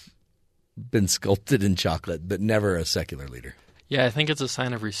have been sculpted in chocolate, but never a secular leader. Yeah, I think it's a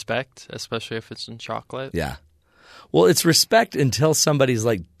sign of respect, especially if it's in chocolate. Yeah. Well, it's respect until somebody's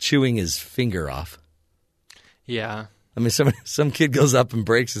like chewing his finger off. Yeah. Some kid goes up and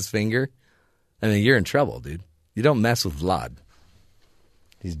breaks his finger. You're in trouble, dude. You don't mess with Vlad.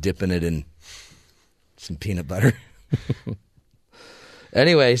 He's dipping it in some peanut butter.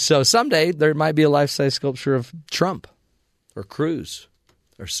 Anyway, so someday there might be a life-size sculpture of Trump or Cruz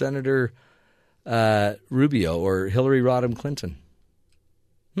or Senator Rubio or Hillary Rodham Clinton.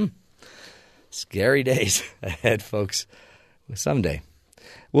 Scary days ahead, folks. Someday.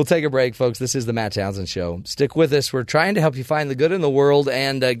 We'll take a break, folks. This is the Matt Townsend Show. Stick with us. We're trying to help you find the good in the world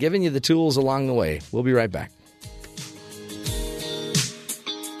and giving you the tools along the way. We'll be right back.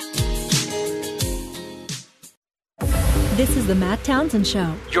 This is the Matt Townsend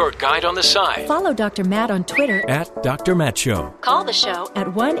Show. Your guide on the side. Follow Dr. Matt on Twitter At Dr. Matt Show. Call the show at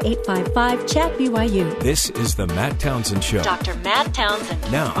 1-855-CHAT-BYU. This is the Matt Townsend Show. Dr. Matt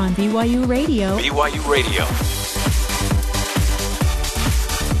Townsend. Now On BYU Radio. BYU Radio.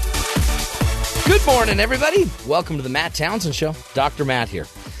 Good morning, everybody. Welcome to the Matt Townsend Show. Dr. Matt here.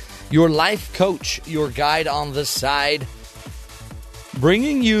 Your life coach, your guide on the side.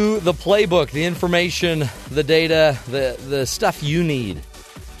 Bringing you the playbook, the information, the data, the stuff you need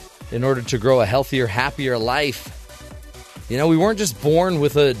in order to grow a healthier, happier life. We weren't just born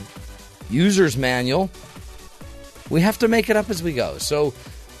with a user's manual. We have to make it up as we go. So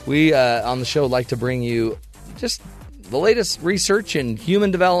we, on the show, like to bring you just the latest research in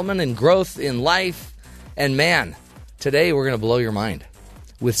human development and growth in life. And man, today we're going to blow your mind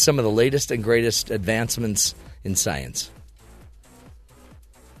with some of the latest and greatest advancements in science.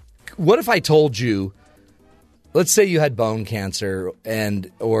 What if I told you, let's say you had bone cancer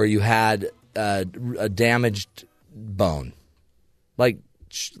or you had a damaged bone, like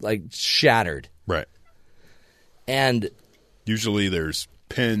shattered. Right. And usually there's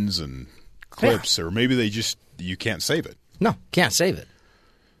pins and clips, or maybe you can't save it. No, can't save it.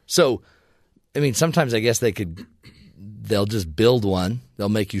 So, sometimes I guess they'll just build one. They'll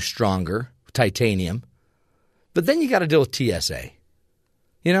make you stronger, titanium. But then you got to deal with TSA.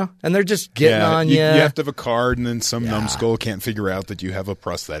 And they're just getting on you. You have to have a card, and then some numbskull can't figure out that you have a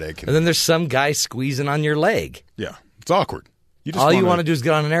prosthetic. And then there's some guy squeezing on your leg. Yeah, it's awkward. You want to do is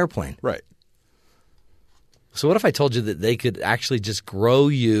get on an airplane. Right. So what if I told you that they could actually just grow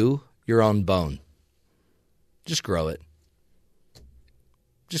you your own bone? Just grow it.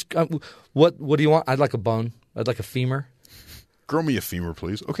 Just what do you want? I'd like a bone. I'd like a femur. Grow me a femur,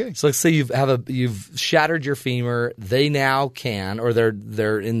 please. Okay. So let's say you've shattered your femur. They now can, or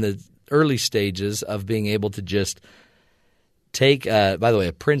they're in the early stages of being able to just take, by the way,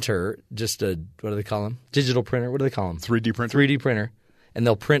 a printer, just what do they call them? Digital printer. What do they call them? 3D printer. 3D printer. And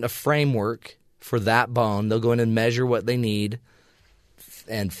they'll print a framework for that bone. They'll go in and measure what they need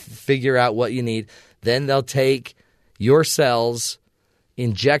and figure out what you need. Then they'll take your cells,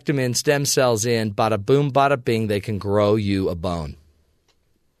 inject them in, stem cells in, bada boom, bada bing, they can grow you a bone.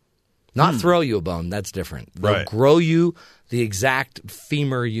 Not throw you a bone. That's different. They'll Right. grow you the exact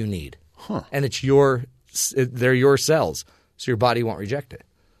femur you need. And they're your cells, so your body won't reject it.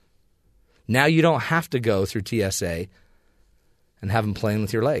 Now you don't have to go through TSA and have them playing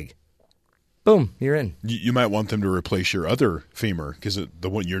with your leg. Boom, you're in. You might want them to replace your other femur because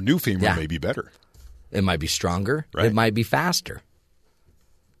your new femur may be better. It might be stronger. Right. It might be faster.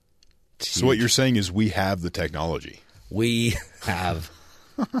 So what you're saying is we have the technology. We have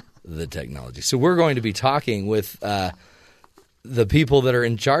the technology. So we're going to be talking with the people that are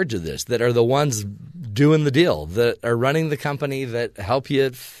in charge of this, that are the ones doing the deal, that are running the company, that help you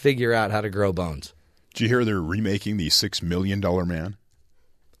figure out how to grow bones. Did you hear they're remaking the $6 Million Man?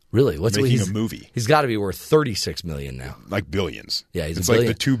 Really? Making a movie. He's got to be worth $36 million now. Like billions. Yeah, it's like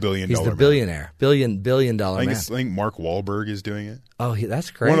the $2 billion He's the man. billionaire. Billion dollar man. I think Mark Wahlberg is doing it. Oh,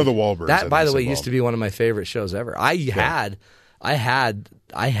 that's great. One of the Wahlbergs. That, by the way, used to be one of my favorite shows ever. I had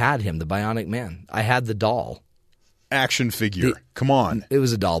him, the Bionic Man. I had the doll. Action figure. Come on. It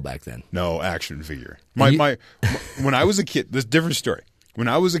was a doll back then. No, action figure. My when I was a kid, this is a different story. When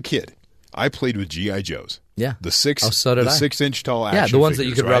I was a kid, I played with G.I. Joes. Yeah. The 6 did I. 6-inch tall action Yeah, the ones that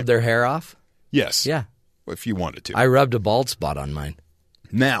figures, you could right? rub their hair off. Yes. Yeah. If you wanted to. I rubbed a bald spot on mine.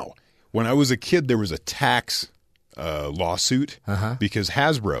 Now, when I was a kid, there was a tax lawsuit because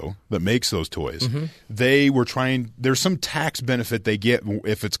Hasbro, that makes those toys, they were trying – there's some tax benefit they get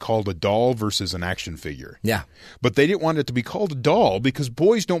if it's called a doll versus an action figure. Yeah. But they didn't want it to be called a doll because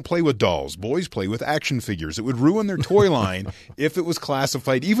boys don't play with dolls. Boys play with action figures. It would ruin their toy line if it was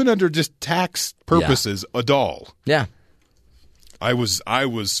classified, even under just tax purposes, a doll. Yeah. I was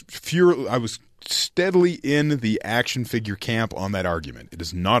steadily in the action figure camp on that argument. It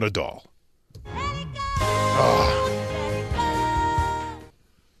is not a doll.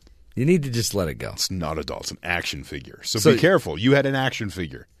 You need to just let it go. It's not a doll. It's an action figure. So be careful. You had an action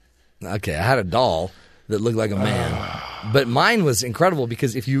figure. Okay, I had a doll that looked like a man. But mine was incredible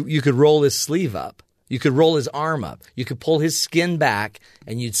because if you could roll his sleeve up. You could roll his arm up. You could pull his skin back,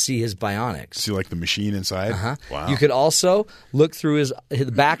 and you'd see his bionics. See, like the machine inside? Wow. You could also look through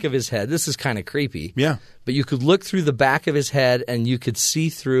the back of his head. This is kind of creepy. Yeah. But you could look through the back of his head, and you could see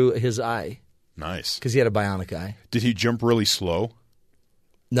through his eye. Nice. Because he had a bionic eye. Did he jump really slow?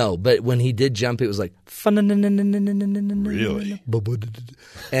 No, but when he did jump, it was like... Really?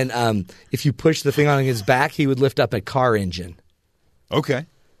 And if you push the thing on his back, he would lift up a car engine. Okay.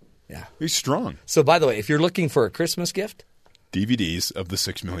 Yeah. He's strong. So, by the way, if you're looking for a Christmas gift... DVDs of the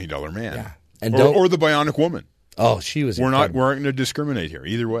 $6 Million Man. Yeah. And or the Bionic Woman. Oh, she was We're incredible. not going to discriminate here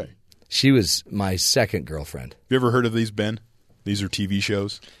either way. She was my second girlfriend. Have you ever heard of these, Ben? These are TV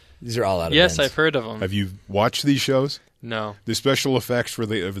shows. These are all out of Yes, Ben's. I've heard of them. Have you watched these shows? No. The special effects for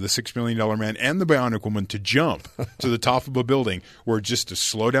the $6 Million Man and the Bionic Woman to jump to the top of a building were just to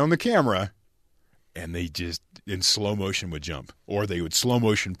slow down the camera, and they just in slow motion would jump, or they would slow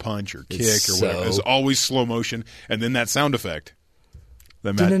motion punch or kick or whatever. It was always slow motion, and then that sound effect.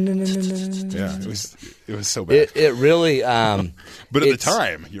 Yeah, it was so bad. It really. But at the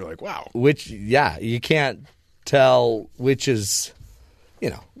time, you're like, wow. You can't tell which is,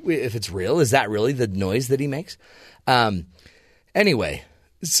 if it's real. Is that really the noise that he makes? Anyway,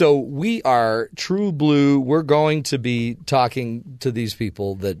 so we are True Blue. We're going to be talking to these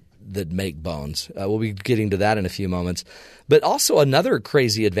people that make bones. We'll be getting to that in a few moments. But also another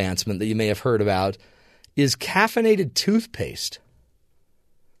crazy advancement that you may have heard about is caffeinated toothpaste,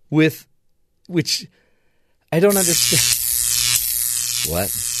 which I don't understand. What?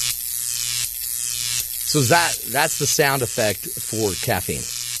 So that's the sound effect for caffeine.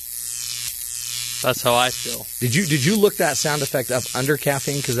 That's how I feel. Did you look that sound effect up under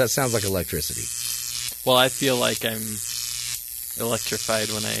caffeine? Because that sounds like electricity. Well, I feel like I'm electrified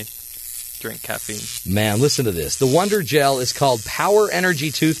when I drink caffeine. Man, listen to this. The Wonder Gel is called Power Energy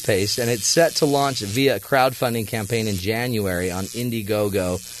Toothpaste, and it's set to launch via a crowdfunding campaign in January on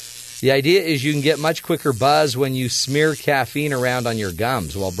Indiegogo. The idea is you can get much quicker buzz when you smear caffeine around on your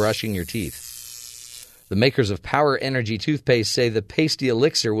gums while brushing your teeth. The makers of Power Energy Toothpaste say the pasty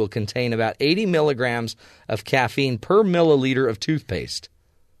elixir will contain about 80 milligrams of caffeine per milliliter of toothpaste.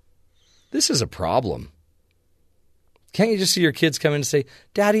 This is a problem. Can't you just see your kids come in and say,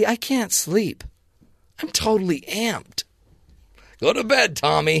 "Daddy, I can't sleep. I'm totally amped." Go to bed,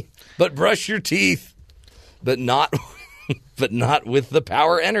 Tommy, but brush your teeth. But not with the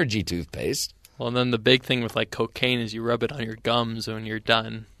Power Energy toothpaste. Well, and then the big thing with like cocaine is you rub it on your gums when you're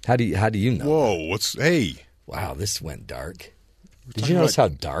done. How do you know? Whoa, hey. Wow, this went dark. Did you notice how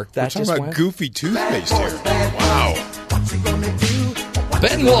dark that just went? went? We're talking about goofy toothpaste here. Wow.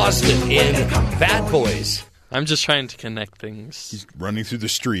 Ben lost it in Bad Boys. I'm just trying to connect things. He's running through the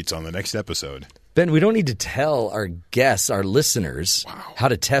streets on the next episode. Ben, we don't need to tell our guests, our listeners, how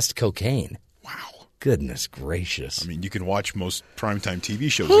to test cocaine. Wow. Goodness gracious. I mean, you can watch most primetime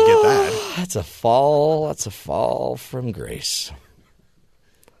TV shows to get that. That's a fall from grace.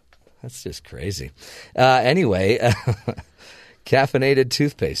 That's just crazy. Anyway, caffeinated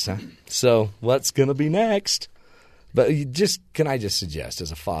toothpaste, huh? So what's going to be next? But can I just suggest,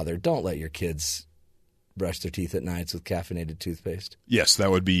 as a father, don't let your kids brush their teeth at nights with caffeinated toothpaste? Yes,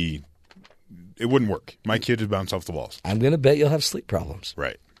 that would be – it wouldn't work. My kid would bounce off the walls. I'm going to bet you'll have sleep problems.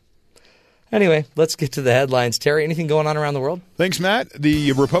 Right. Anyway, let's get to the headlines. Terry, anything going on around the world? Thanks, Matt.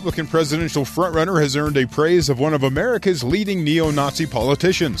 The Republican presidential frontrunner has earned a praise of one of America's leading neo-Nazi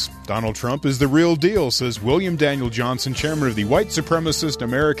politicians. Donald Trump is the real deal, says William Daniel Johnson, chairman of the white supremacist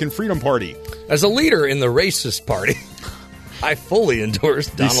American Freedom Party. As a leader in the racist party, I fully endorse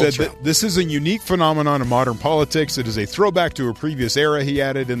Donald Trump. He said that this is a unique phenomenon of modern politics. It is a throwback to a previous era, he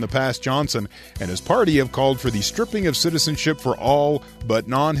added. In the past, Johnson and his party have called for the stripping of citizenship for all but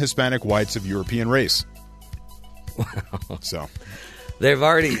non-Hispanic whites of European race. Wow. So they've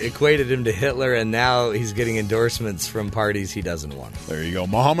already equated him to Hitler, and now he's getting endorsements from parties he doesn't want. There you go.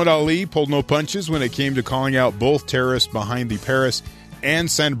 Muhammad Ali pulled no punches when it came to calling out both terrorists behind the Paris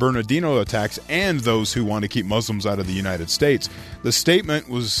and San Bernardino attacks and those who want to keep Muslims out of the United States. The statement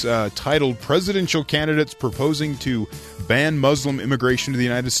was titled Presidential Candidates Proposing to Ban Muslim Immigration to the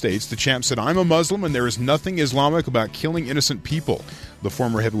United States. The champ said, "I'm a Muslim and there is nothing Islamic about killing innocent people." The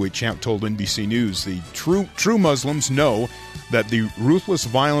former heavyweight champ told NBC News, "The true Muslims know that the ruthless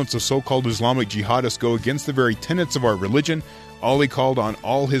violence of so-called Islamic jihadists go against the very tenets of our religion." Ali called on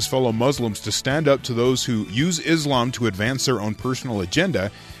all his fellow Muslims to stand up to those who use Islam to advance their own personal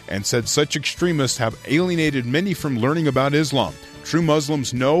agenda and said such extremists have alienated many from learning about Islam. True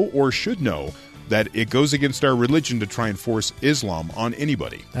Muslims know or should know that it goes against our religion to try and force Islam on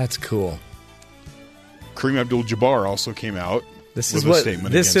anybody. That's cool. Kareem Abdul-Jabbar also came out with a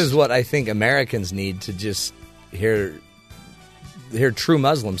statement. This is what I think Americans need to just hear true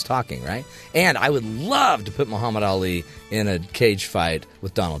Muslims talking, right? And I would love to put Muhammad Ali in a cage fight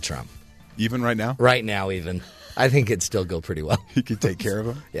with Donald Trump. Even right now? Right now, even. I think it'd still go pretty well. He could take care of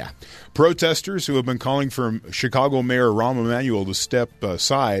him? Yeah. Protesters who have been calling for Chicago Mayor Rahm Emanuel to step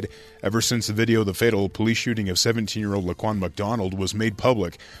aside ever since the video of the fatal police shooting of 17-year-old Laquan McDonald was made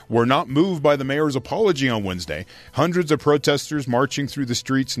public were not moved by the mayor's apology on Wednesday. Hundreds of protesters marching through the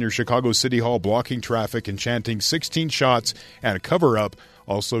streets near Chicago City Hall, blocking traffic and chanting 16 shots and a cover-up,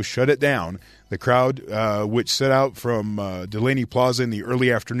 also shut it down. The crowd, which set out from Delaney Plaza in the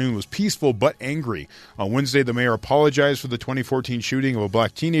early afternoon, was peaceful but angry. On Wednesday, the mayor apologized for the 2014 shooting of a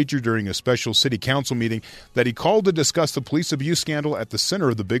black teenager during a special city council meeting that he called to discuss the police abuse scandal at the center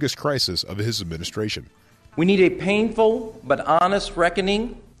of the biggest crisis of his administration. We need a painful but honest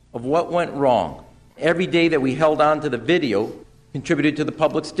reckoning of what went wrong. Every day that we held on to the video contributed to the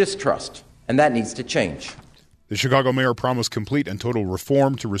public's distrust, and that needs to change. The Chicago mayor promised complete and total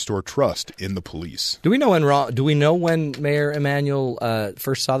reform to restore trust in the police. Do we know when Mayor Emanuel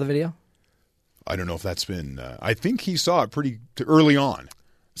first saw the video? I don't know if that's been. I think he saw it pretty early on,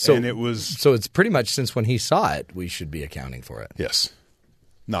 so it's pretty much since when he saw it. We should be accounting for it. Yes,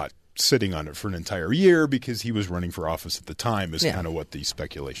 not sitting on it for an entire year because he was running for office at the time. Is kind of what the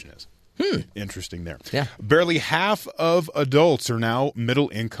speculation is. Interesting there. Yeah. Barely half of adults are now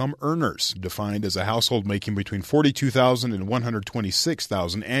middle-income earners, defined as a household making between $42,000 and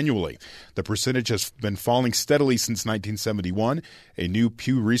 $126,000 annually. The percentage has been falling steadily since 1971. A new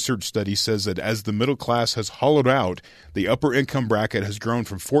Pew Research study says that as the middle class has hollowed out, the upper income bracket has grown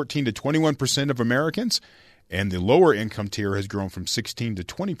from 14 to 21% of Americans, and the lower income tier has grown from 16 to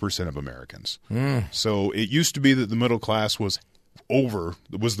 20% of Americans. So it used to be that the middle class was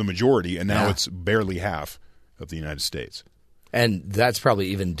the majority, and now it's barely half of the United States. And that's probably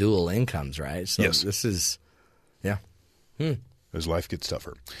even dual incomes, right? So yes. This is, As life gets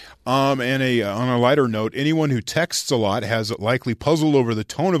tougher. On a lighter note, anyone who texts a lot has likely puzzled over the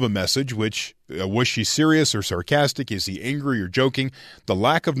tone of a message, which, was she serious or sarcastic? Is he angry or joking? The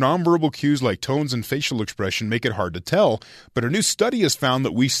lack of nonverbal cues like tones and facial expression make it hard to tell, but a new study has found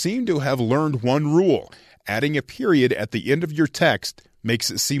that we seem to have learned one rule. Adding a period at the end of your text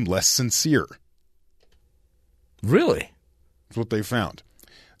makes it seem less sincere. Really? That's what they found.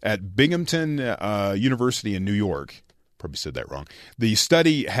 At Binghamton University in New York, probably said that wrong, the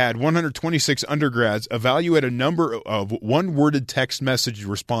study had 126 undergrads evaluate a number of one-worded text message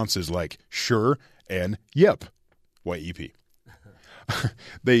responses like sure and yep, Y-E-P.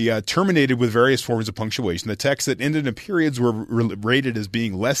 They terminated with various forms of punctuation. The texts that ended in periods were rated as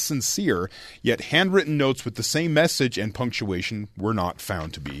being less sincere, yet handwritten notes with the same message and punctuation were not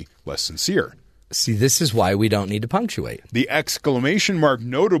found to be less sincere. See, this is why we don't need to punctuate. The exclamation mark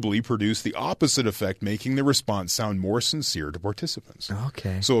notably produced the opposite effect, making the response sound more sincere to participants.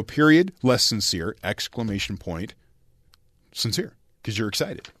 Okay. So a period, less sincere, exclamation point, sincere, because you're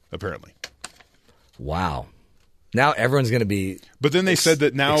excited, apparently. Wow. Now everyone's going to be But then they said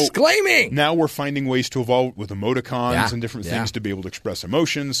that now exclaiming. Now we're finding ways to evolve with emoticons and different things to be able to express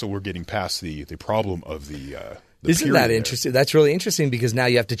emotion, so we're getting past the problem of the Isn't that interesting? That's really interesting because now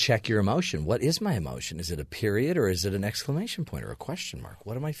you have to check your emotion. What is my emotion? Is it a period or is it an exclamation point or a question mark?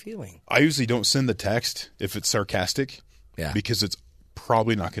 What am I feeling? I usually don't send the text if it's sarcastic because it's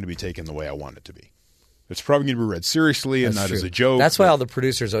probably not going to be taken the way I want it to be. It's probably going to be read seriously and not as a joke. That's why all the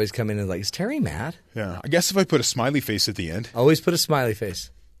producers always come in and like, is Terry mad? Yeah. I guess if I put a smiley face at the end. Always put a smiley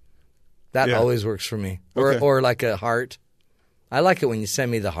face. That always works for me. Or like a heart. I like it when you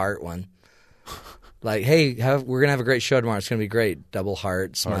send me the heart one. Like, hey, we're going to have a great show tomorrow. It's going to be great. Double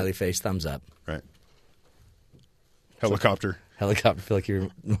heart, smiley face, thumbs up. Right. Helicopter. Helicopter. Feel like you're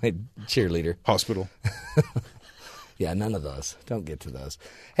my cheerleader. Hospital. Yeah, none of those. Don't get to those.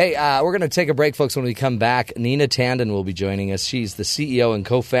 Hey, we're going to take a break, folks. When we come back, Nina Tandon will be joining us. She's the CEO and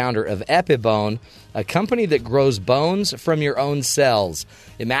co-founder of Epibone, a company that grows bones from your own cells.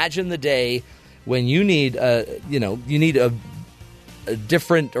 Imagine the day when you need, a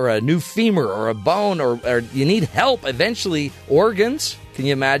different or a new femur or a bone or you need help, eventually organs. Can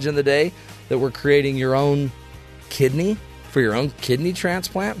you imagine the day that we're creating your own kidney for your own kidney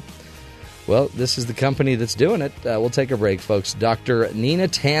transplant? Well, this is the company that's doing it. We'll take a break, folks. Dr. Nina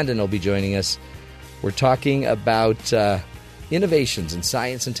Tandon will be joining us. We're talking about innovations in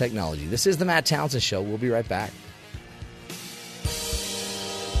science and technology. This is the Matt Townsend Show. We'll be right back.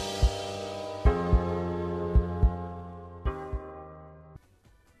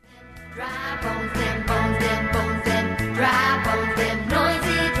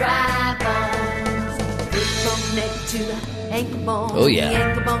 Oh,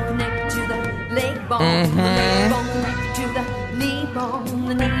 yeah.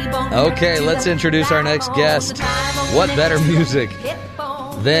 Okay, let's introduce our next guest. What better music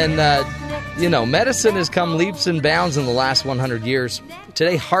than, medicine has come leaps and bounds in the last 100 years.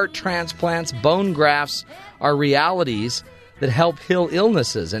 Today, heart transplants, bone grafts are realities that help heal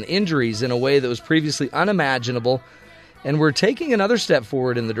illnesses and injuries in a way that was previously unimaginable. And we're taking another step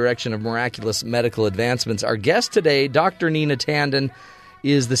forward in the direction of miraculous medical advancements. Our guest today, Dr. Nina Tandon,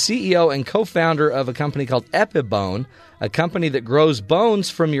 is the CEO and co-founder of a company called Epibone, a company that grows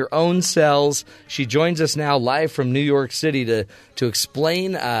bones from your own cells. She joins us now live from New York City to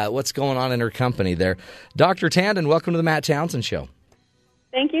explain what's going on in her company there. Dr. Tandon, welcome to the Matt Townsend Show.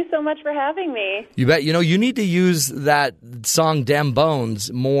 Thank you so much for having me. You bet. You need to use that song Dem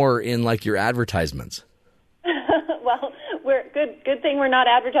Bones more in like your advertisements. Well, we're good thing we're not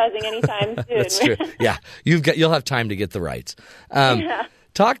advertising anytime soon. That's true. Yeah, you'll have time to get the rights.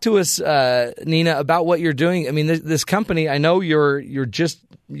 Talk to us, Nina, about what you're doing. I mean, this company. I know you're just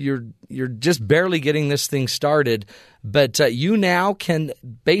barely getting this thing started, but you now can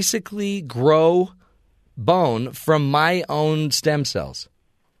basically grow bone from my own stem cells.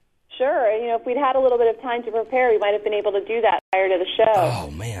 Sure. If we'd had a little bit of time to prepare, we might have been able to do that prior to the show.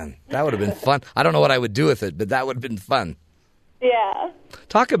 Oh, man. That would have been fun. I don't know what I would do with it, but that would have been fun. Yeah.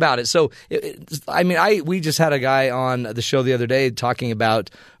 Talk about it. So, we just had a guy on the show the other day talking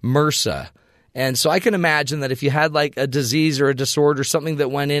about MRSA. And so I can imagine that if you had like a disease or a disorder, something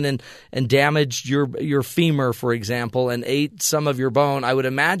that went in and damaged your femur, for example, and ate some of your bone, I would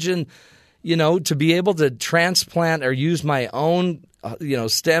imagine, to be able to transplant or use my own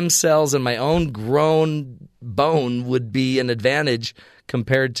stem cells and my own grown bone would be an advantage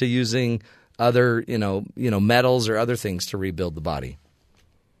compared to using other, metals or other things to rebuild the body.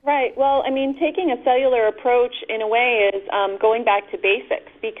 Right. Well, taking a cellular approach in a way is going back to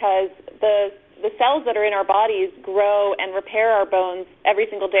basics because the cells that are in our bodies grow and repair our bones every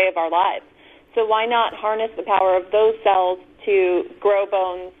single day of our lives. So why not harness the power of those cells to grow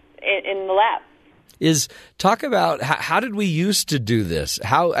bones in the lab? Talk about how did we used to do this?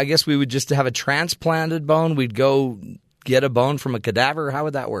 I guess we would just have a transplanted bone. We'd go get a bone from a cadaver. How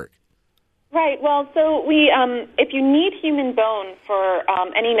would that work? Right. Well, so if you need human bone for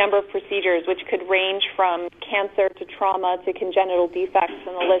any number of procedures, which could range from cancer to trauma to congenital defects,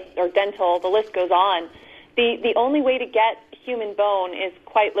 and the list, or dental, the list goes on. The only way to get human bone is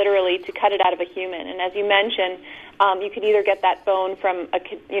quite literally to cut it out of a human. And as you mentioned, you could either get that bone from a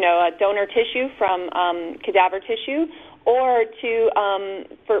donor tissue from cadaver tissue, or to,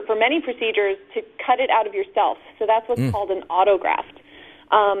 for many procedures, to cut it out of yourself. So that's what's called an autograft.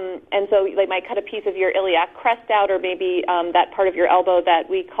 And so they might cut a piece of your iliac crest out, or maybe that part of your elbow that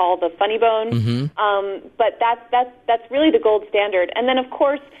we call the funny bone. But that's really the gold standard. And then, of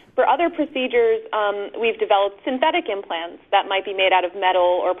course, for other procedures, we've developed synthetic implants that might be made out of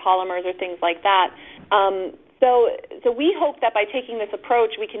metal or polymers or things like that. So we hope that by taking this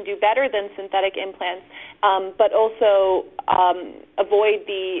approach, we can do better than synthetic implants, but also avoid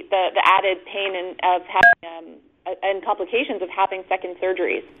the added pain of having and complications of having second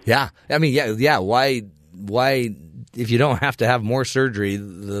surgeries. Yeah, I mean, yeah. Why? If you don't have to have more surgery,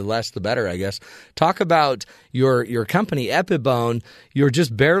 the less the better, I guess. Talk about your company, Epibone. You're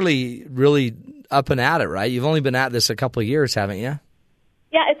just barely really up and at it, right? You've only been at this a couple of years, haven't you?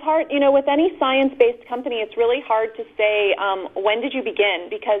 Yeah, it's hard. With any science-based company, it's really hard to say when did you begin,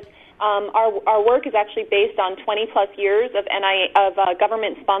 because our work is actually based on 20-plus years of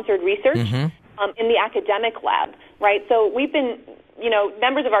government-sponsored research in the academic lab, right? So we've been,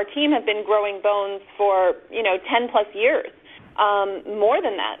 members of our team have been growing bones for, 10-plus years, more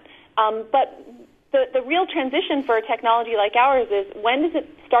than that. But the real transition for a technology like ours is, when does it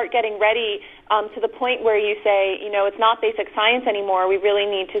start getting ready to the point where you say, it's not basic science anymore. We really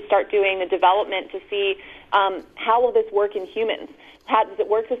need to start doing the development to see how will this work in humans. How does it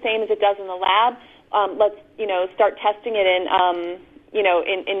work the same as it does in the lab? Let's start testing it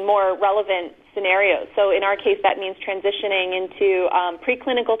in more relevant scenarios. So in our case, that means transitioning into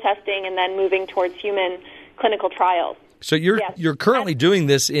preclinical testing and then moving towards human clinical trials. So you're currently doing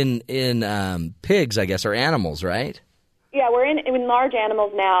this in pigs, I guess, or animals, right? Yeah, we're in large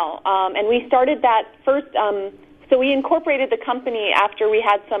animals now, and we started that first. So we incorporated the company after we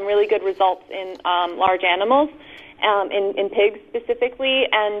had some really good results in large animals, in pigs specifically,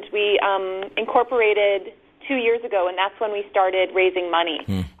 and we incorporated 2 years ago, and that's when we started raising money.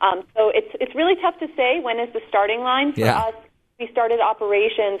 So it's really tough to say when is the starting line for us. We started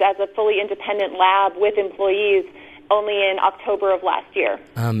operations as a fully independent lab with employees only in October of last year.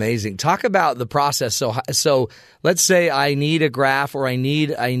 Amazing. Talk about the process. So let's say I need a graft, or I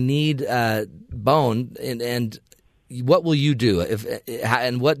need bone, and what will you do?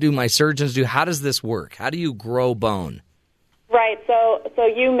 And what do my surgeons do? How does this work? How do you grow bone? Right. So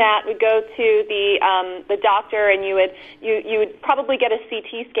you, Matt, would go to the doctor, and you would probably get a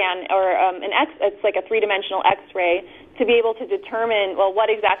CT scan or it's like a 3-dimensional X-ray to be able to determine, well, what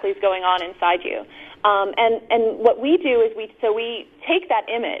exactly is going on inside you. And what we do is we take that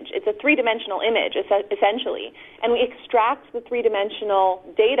image. It's a 3-dimensional image, essentially, and we extract the 3-dimensional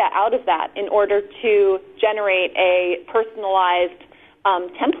data out of that in order to generate a personalized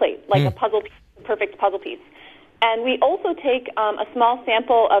template, like a puzzle piece, a perfect puzzle piece. And we also take a small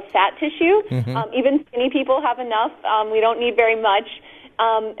sample of fat tissue. Even skinny people have enough. We don't need very much.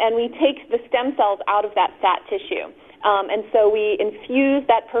 And we take the stem cells out of that fat tissue. And so we infuse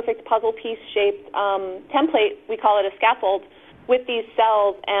that perfect puzzle piece-shaped template, we call it a scaffold, with these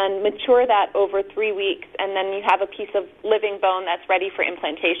cells and mature that over 3 weeks. And then you have a piece of living bone that's ready for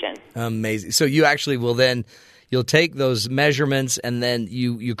implantation. Amazing. So you actually will then you'll take those measurements, and then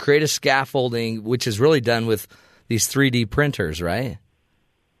you create a scaffolding, which is really done with these 3D printers, right?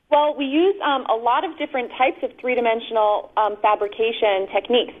 Well, we use a lot of different types of 3-dimensional fabrication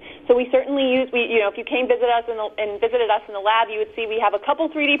techniques. So we certainly use, if you came visit us and visited us in the lab, you would see we have a couple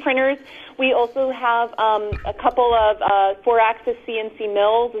 3D printers. We also have a couple of 4-axis CNC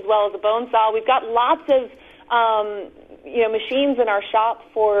mills, as well as a bone saw. We've got lots of machines in our shop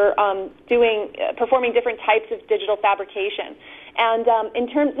for performing different types of digital fabrication. And in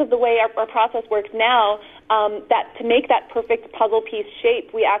terms of the way our process works now, that to make that perfect puzzle piece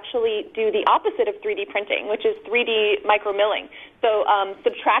shape, we actually do the opposite of 3D printing, which is 3D micromilling. So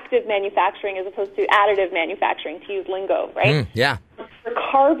subtractive manufacturing as opposed to additive manufacturing, to use lingo, right? Yeah. We're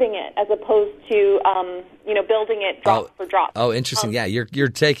carving it as opposed to building it drop for drop. Oh, interesting. Yeah, you're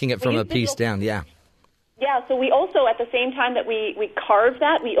taking it from a piece down. Yeah. Yeah. So we also, at the same time that we carve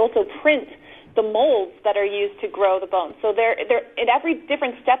that, we also print the molds that are used to grow the bone. So there, in every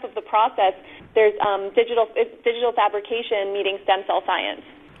different step of the process, there's digital fabrication meeting stem cell science.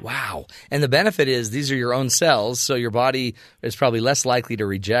 Wow. And the benefit is these are your own cells, so your body is probably less likely to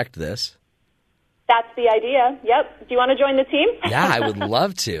reject this. That's the idea. Yep. Do you want to join the team? Yeah, I would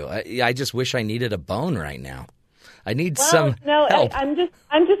love to. I just wish I needed a bone right now. I need some help. I'm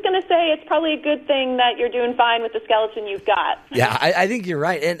just going to say it's probably a good thing that you're doing fine with the skeleton you've got. Yeah, I think you're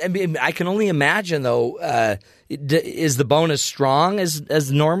right. And I mean, I can only imagine, though, is the bone as strong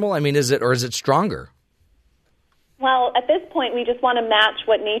as normal? I mean, is it stronger? Well, at this point, we just want to match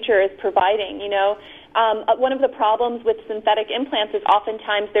what nature is providing. one of the problems with synthetic implants is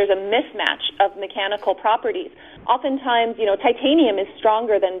oftentimes there's a mismatch of mechanical properties. Oftentimes, titanium is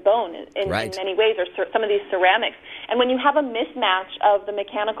stronger than bone in many ways, or some of these ceramics. And when you have a mismatch of the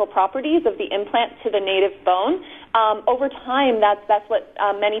mechanical properties of the implant to the native bone, over time, that's what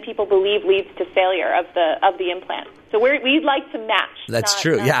many people believe leads to failure of the implant. So we'd like to match. That's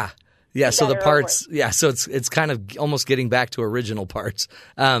true. Yeah. Yeah, so the parts, so it's kind of almost getting back to original parts.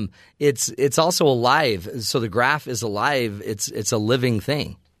 It's also alive, so the graft is alive. It's a living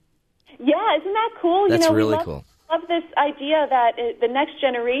thing. Yeah, isn't that cool? That's really cool. Love this idea that the next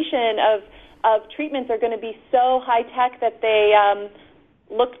generation of treatments are going to be so high tech that they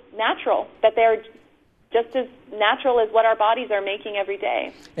look natural, that they're just as natural as what our bodies are making every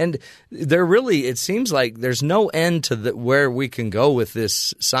day. And there really, it seems like there's no end to where we can go with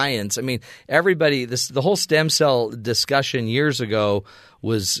this science. I mean, the whole stem cell discussion years ago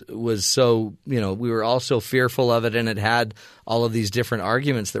was so, we were all so fearful of it, and it had all of these different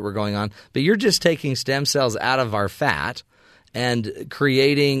arguments that were going on. But you're just taking stem cells out of our fat and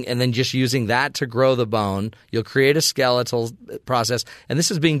creating, and then just using that to grow the bone. You'll create a skeletal process, and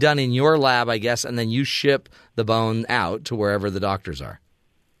this is being done in your lab, I guess, and then you ship the bone out to wherever the doctors are.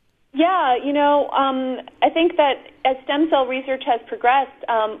 Yeah, I think that as stem cell research has progressed,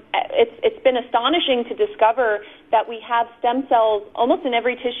 it's been astonishing to discover that we have stem cells almost in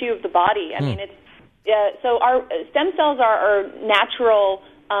every tissue of the body. I mean, so our stem cells are natural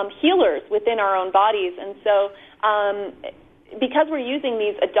healers within our own bodies, and so because we're using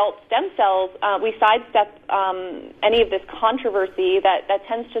these adult stem cells, we sidestep any of this controversy that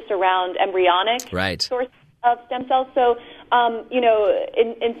tends to surround embryonic sources of stem cells. So,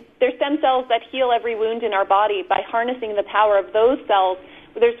 there's stem cells that heal every wound in our body. By harnessing the power of those cells,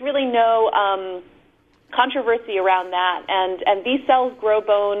 there's really no controversy around that. And these cells grow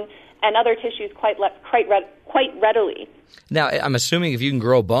bone and other tissues quite readily. Now, I'm assuming if you can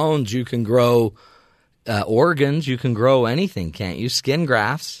grow bones, you can grow organs, you can grow anything, can't you? Skin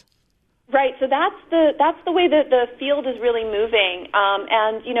grafts. Right. So that's the way that the field is really moving.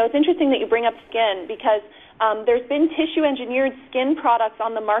 And it's interesting that you bring up skin, because there's been tissue-engineered skin products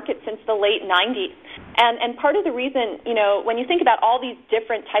on the market since the late 90s. And part of the reason, when you think about all these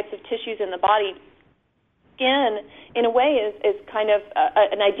different types of tissues in the body, skin, in a way, is kind of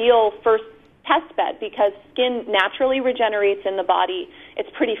an ideal first test bed, because skin naturally regenerates in the body. It's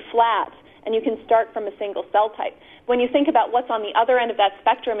pretty flat, and you can start from a single cell type. When you think about what's on the other end of that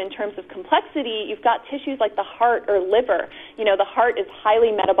spectrum in terms of complexity, you've got tissues like the heart or liver. The heart is highly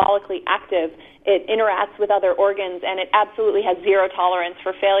metabolically active. It interacts with other organs, and it absolutely has zero tolerance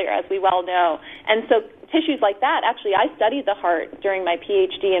for failure, as we well know. And so tissues like that, actually, I studied the heart during my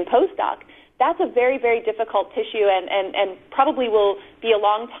PhD and postdoc. That's a very, very difficult tissue, and probably will be a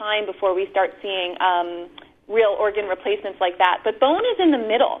long time before we start seeing real organ replacements like that. But bone is in the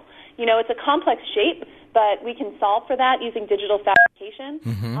middle. It's a complex shape, but we can solve for that using digital fabrication.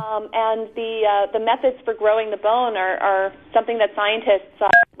 Mm-hmm. And the methods for growing the bone are something that scientists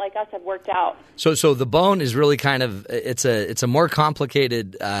like us have worked out. So the bone is really kind of it's a more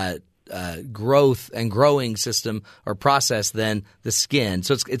complicated growth and growing system or process than the skin.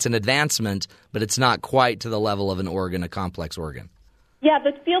 So it's an advancement, but it's not quite to the level of an organ, a complex organ. Yeah,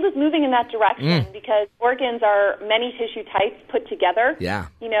 the field is moving in that direction because organs are many tissue types put together. Yeah.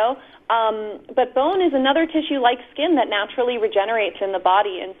 But bone is another tissue like skin that naturally regenerates in the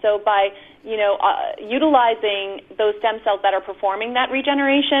body. And so by, utilizing those stem cells that are performing that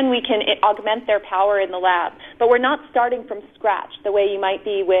regeneration, we can augment their power in the lab. But we're not starting from scratch the way you might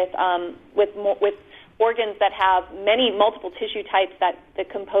be with organs that have multiple tissue types that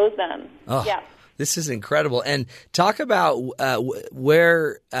compose them. Oh. Yeah. This is incredible. And talk about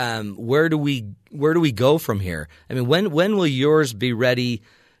where do we go from here? I mean, when will yours be ready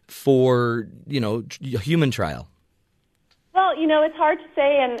for human trial? Well, it's hard to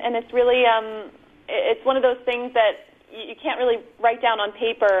say, and it's really it's one of those things that you can't really write down on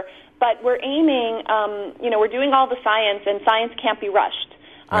paper. But we're aiming, we're doing all the science, and science can't be rushed.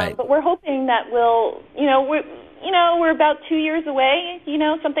 Right. But we're hoping that we're about 2 years away,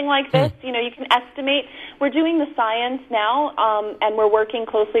 something like this. You can estimate. We're doing the science now, and we're working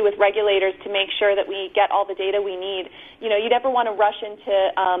closely with regulators to make sure that we get all the data we need. You never want to rush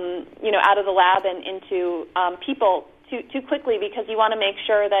into, out of the lab and into people too quickly, because you want to make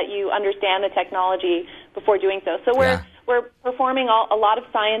sure that you understand the technology before doing so. So we're performing a lot of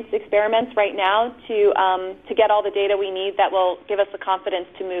science experiments right now to get all the data we need that will give us the confidence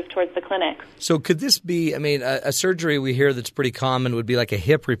to move towards the clinic. So could this be, a surgery we hear that's pretty common would be like a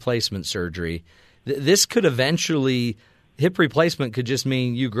hip replacement surgery. This could eventually, hip replacement could just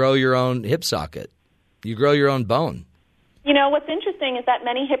mean you grow your own hip socket. You grow your own bone. You know, what's interesting is that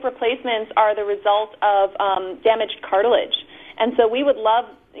many hip replacements are the result of damaged cartilage. And so we would love,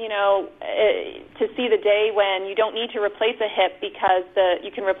 to see the day when you don't need to replace a hip because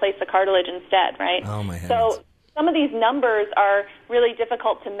you can replace the cartilage instead, right? Oh, my heavens. So some of these numbers are really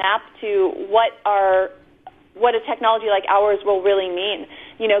difficult to map to what a technology like ours will really mean.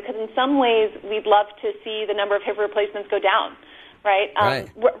 Because in some ways we'd love to see the number of hip replacements go down, right?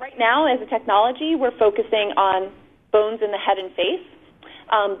 Right now, as a technology, we're focusing on bones in the head and face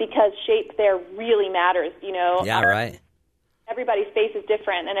because shape there really matters. Yeah, right. Everybody's face is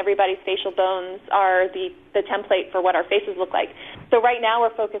different, and everybody's facial bones are the template for what our faces look like. So right now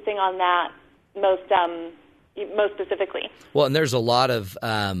we're focusing on that most specifically. Well, and there's a lot of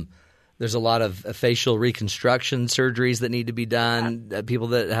facial reconstruction surgeries that need to be done. People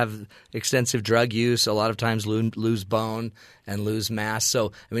that have extensive drug use a lot of times lose bone and lose mass.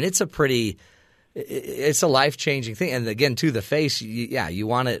 So I mean, it's a life-changing thing. And again, too, the face, you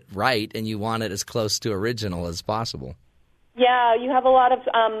want it right, and you want it as close to original as possible. Yeah, you have a lot of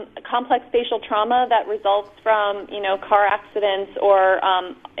complex facial trauma that results from, car accidents or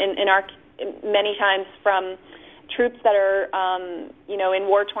many times from troops that are, in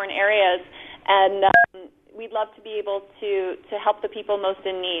war-torn areas. And we'd love to be able to help the people most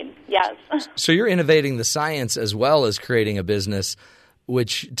in need, yes. So you're innovating the science as well as creating a business,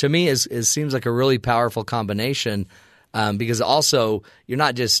 which to me seems like a really powerful combination. Because also you're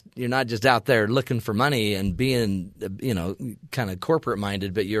not just out there looking for money and being kind of corporate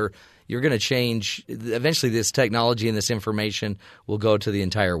minded, but you're going to change. Eventually, this technology and this information will go to the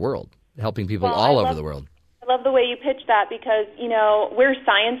entire world, helping people all over the world. I love the way you pitch that because we're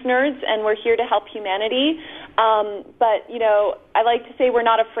science nerds and we're here to help humanity. But I like to say we're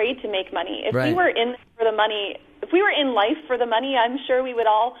not afraid to make money. If we were in for the money. If we were in life for the money, I'm sure we would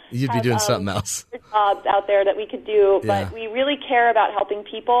all You'd be doing something else. Jobs out there that we could do, but we really care about helping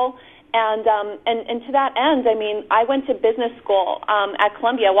people. And to that end, I mean, I went to business school at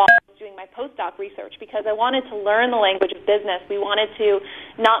Columbia while I was doing my postdoc research because I wanted to learn the language of business. We wanted to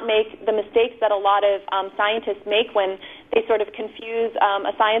not make the mistakes that a lot of scientists make when they sort of confuse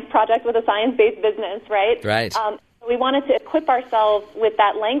a science project with a science-based business, right? Right. We wanted to equip ourselves with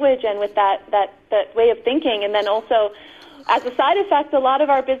that language and with that way of thinking. And then also, as a side effect, a lot of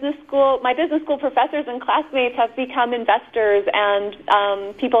my business school professors and classmates have become investors and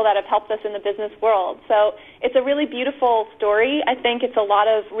people that have helped us in the business world. So it's a really beautiful story. I think it's a lot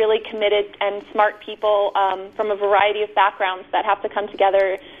of really committed and smart people from a variety of backgrounds that have to come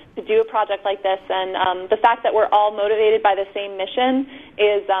together to do a project like this, and the fact that we're all motivated by the same mission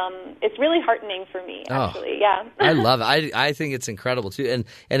is it's really heartening for me, actually. Yeah. I love it. I think it's incredible too,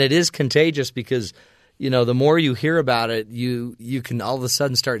 and it is contagious because the more you hear about it, you can all of a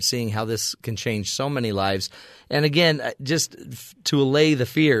sudden start seeing how this can change so many lives. And again, just to allay the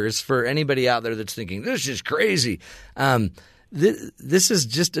fears for anybody out there that's thinking this is crazy. This is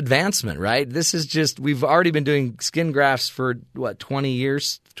just advancement, right? This is just – we've already been doing skin grafts for, 20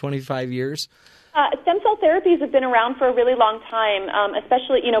 years, 25 years? Stem cell therapies have been around for a really long time,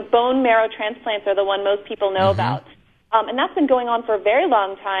 especially, bone marrow transplants are the one most people know about. And that's been going on for a very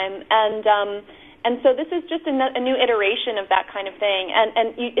long time. And so this is just a new iteration of that kind of thing.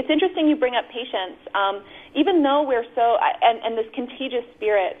 And it's interesting you bring up patients. Even though we're so and this contagious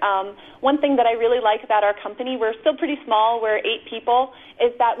spirit, one thing that I really like about our company, we're still pretty small, we're 8 people,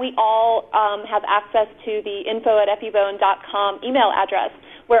 is that we all have access to the info@epibone.com email address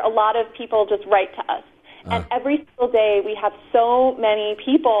where a lot of people just write to us. And every single day we have so many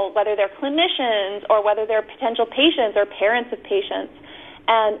people, whether they're clinicians or whether they're potential patients or parents of patients,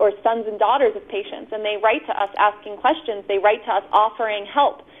 or sons and daughters of patients, and they write to us asking questions. They write to us offering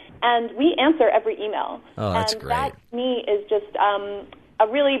help, and we answer every email. Oh, that's and great. That, to me, is just a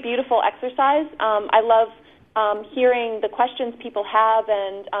really beautiful exercise. I love hearing the questions people have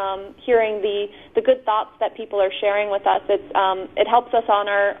and hearing the good thoughts that people are sharing with us. It helps us on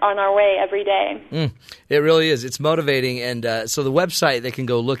our way every day. It really is. It's motivating, and so the website they can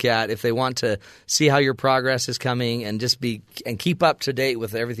go look at if they want to see how your progress is coming and just keep up to date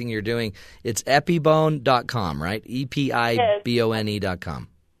with everything you're doing. It's epibone.com, right? EPIBONE.com.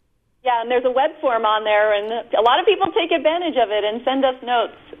 Yeah, and there's a web form on there, and a lot of people take advantage of it and send us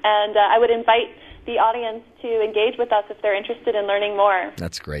notes. And I would invite the audience to engage with us if they're interested in learning more.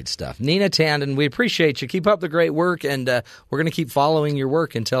 That's great stuff. Nina Tandon, we appreciate you. Keep up the great work, and we're going to keep following your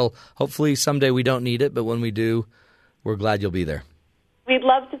work until hopefully someday we don't need it, but when we do, we're glad you'll be there. We'd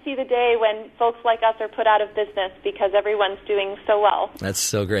love to see the day when folks like us are put out of business because everyone's doing so well. That's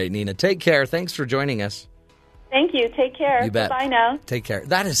so great, Nina. Take care. Thanks for joining us. Thank you. Take care. You bet. Bye now. Take care.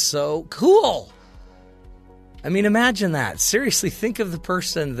 That is so cool. I mean, imagine that. Seriously, think of the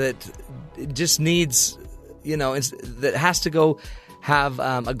person that just needs, that has to go have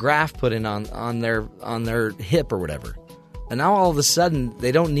a graft put in on their hip or whatever. And now all of a sudden,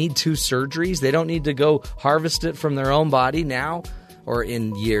 they don't need 2 surgeries. They don't need to go harvest it from their own body now, or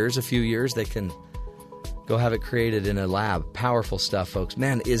in a few years, they can go have it created in a lab. Powerful stuff, folks.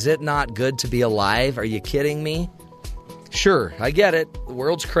 Man, is it not good to be alive? Are you kidding me? Sure, I get it. The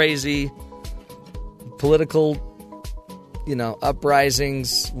world's crazy. Political,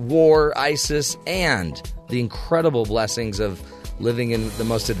 uprisings, war, ISIS, and the incredible blessings of living in the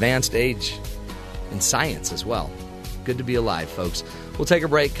most advanced age in science as well. Good to be alive, folks. We'll take a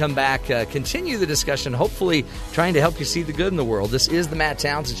break, come back, continue the discussion, hopefully trying to help you see the good in the world. This is the Matt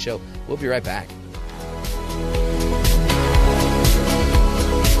Townsend Show. We'll be right back.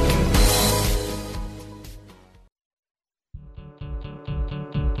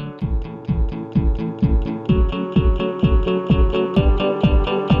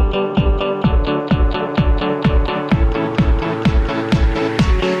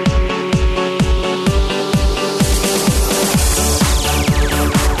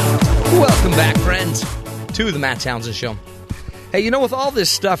 To the Matt Townsend Show. Hey, with all this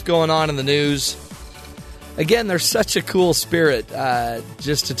stuff going on in the news, again, there's such a cool spirit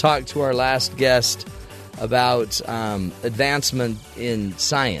just to talk to our last guest about advancement in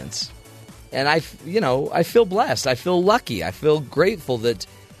science. And I feel blessed. I feel lucky. I feel grateful that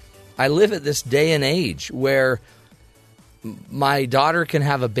I live at this day and age where my daughter can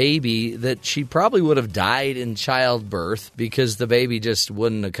have a baby that she probably would have died in childbirth because the baby just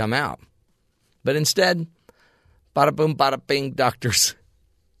wouldn't have come out. But instead, bada boom, bada bing, doctors.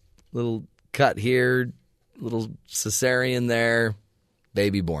 Little cut here, little cesarean there,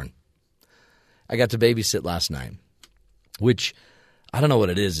 baby born. I got to babysit last night, which I don't know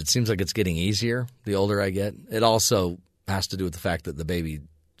what it is. It seems like it's getting easier the older I get. It also has to do with the fact that the baby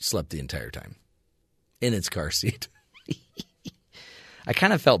slept the entire time in its car seat. I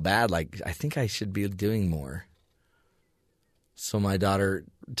kind of felt bad, like I think I should be doing more. So my daughter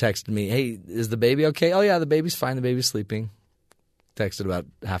texted me, "Hey, is the baby okay?" "Oh, yeah, the baby's fine. The baby's sleeping." Texted about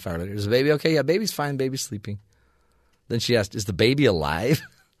a half hour later, "Is the baby okay?" "Yeah, baby's fine. Baby's sleeping." Then she asked, "Is the baby alive?"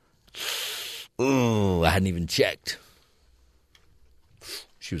 Oh, I hadn't even checked.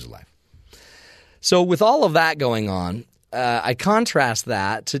 She was alive. So with all of that going on, I contrast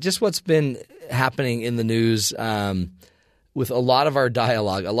that to just what's been happening in the news with a lot of our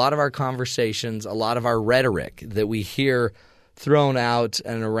dialogue, a lot of our conversations, a lot of our rhetoric that we hear thrown out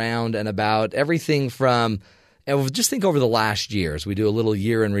and around and about everything from, and we'll just think over the last year as we do a little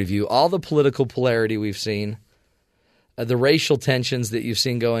year in review, all the political polarity we've seen, the racial tensions that you've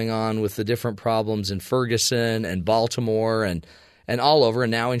seen going on with the different problems in Ferguson and Baltimore and all over,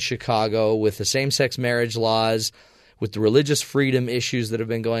 and now in Chicago with the same-sex marriage laws, with the religious freedom issues that have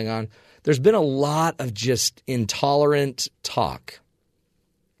been going on. There's been a lot of just intolerant talk.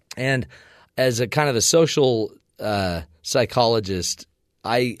 And as a kind of a social psychologist,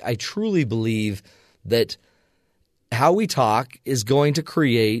 I truly believe that how we talk is going to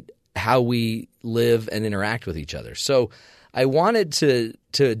create how we live and interact with each other. So I wanted to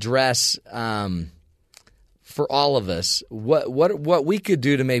address for all of us what we could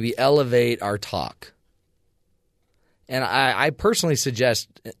do to maybe elevate our talk. And I personally suggest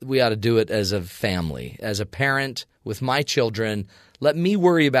we ought to do it as a family, as a parent with my children. Let me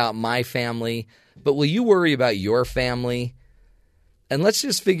worry about my family, but will you worry about your family? And let's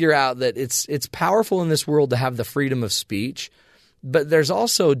just figure out that it's powerful in this world to have the freedom of speech, but there's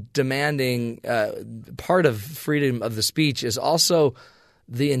also demanding part of freedom of the speech is also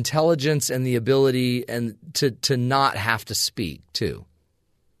the intelligence and the ability and to not have to speak too.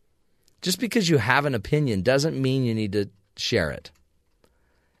 Just because you have an opinion doesn't mean you need to share it.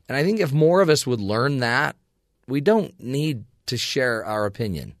 And I think if more of us would learn that, we don't need to share our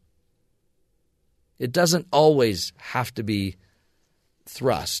opinion. It doesn't always have to be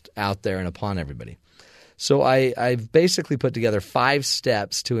thrust out there and upon everybody. So I've basically put together 5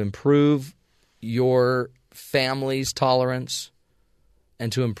 steps to improve your family's tolerance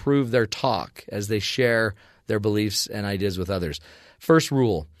and to improve their talk as they share their beliefs and ideas with others. First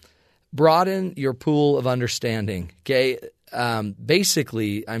rule. Broaden your pool of understanding, okay?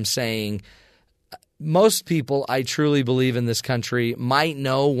 Basically, I'm saying most people, I truly believe in this country, might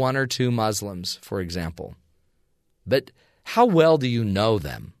know 1 or 2 Muslims, for example. But how well do you know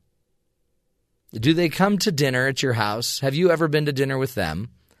them? Do they come to dinner at your house? Have you ever been to dinner with them?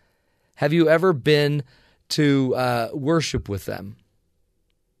 Have you ever been to worship with them?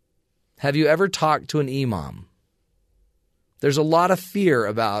 Have you ever talked to an imam? There's a lot of fear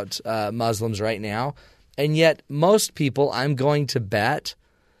about Muslims right now And yet most people, I'm going to bet,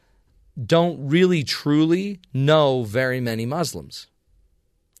 don't really truly know very many Muslims.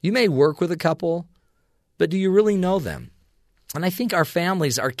 You may work with a couple, but do you really know them? And I think our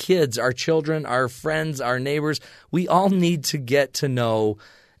families, our kids, our children, our friends, our neighbors, we all need to get to know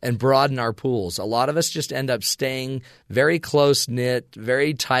and broaden our pools. A lot of us just end up staying very close-knit,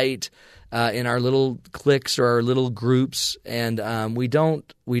 very tight in our little cliques or our little groups, and we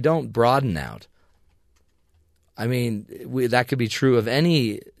don't broaden out. I mean, that could be true of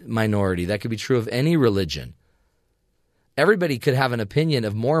any minority. That could be true of any religion. Everybody could have an opinion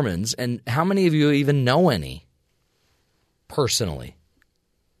of Mormons, and how many of you even know any personally?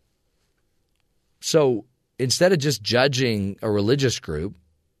 So instead of just judging a religious group,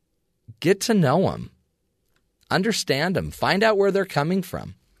 get to know them, understand them, find out where they're coming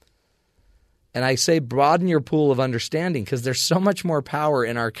from. And I say broaden your pool of understanding because there's so much more power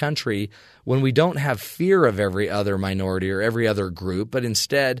in our country when we don't have fear of every other minority or every other group, but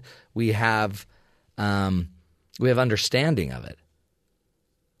instead we have understanding of it.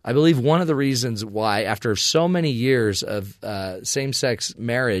 I believe one of the reasons why, after so many years of same-sex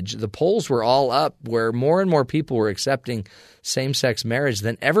marriage, the polls were all up where more and more people were accepting same-sex marriage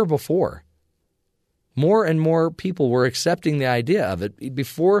than ever before. More and more people were accepting the idea of it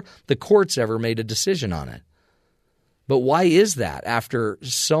before the courts ever made a decision on it. But why is that after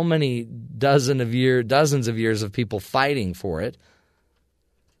so many dozens of years of people fighting for it?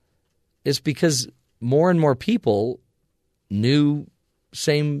 It's because more and more people knew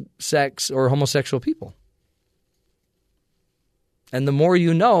same-sex or homosexual people. And the more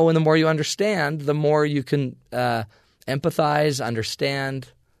you know and the more you understand, the more you can empathize,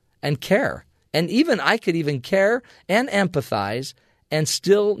 understand, and care. And I could even care and empathize and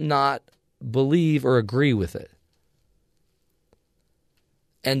still not believe or agree with it.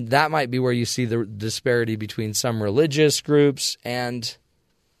 And that might be where you see the disparity between some religious groups and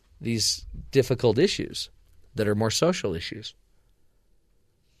these difficult issues that are more social issues.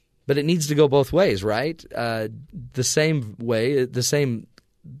 But it needs to go both ways, right? The same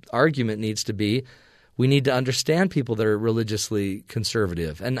argument needs to be, we need to understand people that are religiously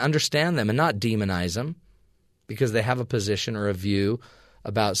conservative and understand them and not demonize them because they have a position or a view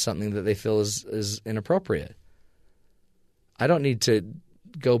about something that they feel is inappropriate. I don't need to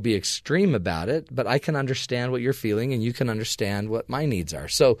go be extreme about it, but I can understand what you're feeling and you can understand what my needs are.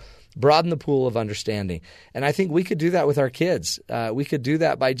 So broaden the pool of understanding. And I think we could do that with our kids. We could do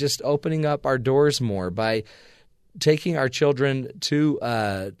that by just opening up our doors more, by taking our children to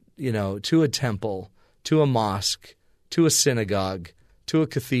a temple, to a mosque, to a synagogue, to a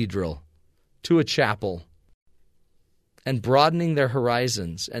cathedral, to a chapel, and broadening their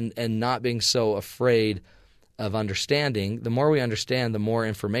horizons and not being so afraid of understanding. The more we understand, the more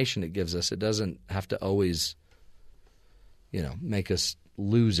information it gives us. It doesn't have to always, make us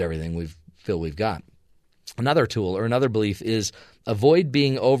lose everything we've got. Another tool or another belief is avoid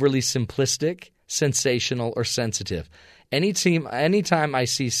being overly simplistic, sensational, or sensitive. Anytime I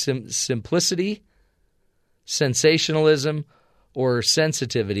see simplicity, sensationalism, or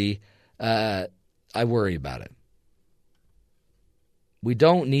sensitivity, I worry about it. We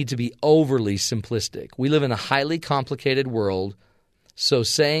don't need to be overly simplistic. We live in a highly complicated world, so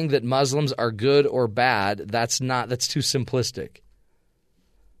saying that Muslims are good or bad, that's too simplistic.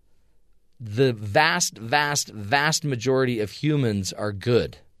 The vast, vast, vast majority of humans are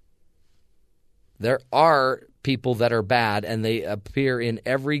good. There are people that are bad, and they appear in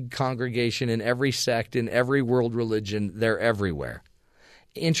every congregation, in every sect, in every world religion. They're everywhere.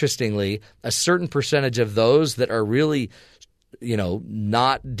 Interestingly, a certain percentage of those that are really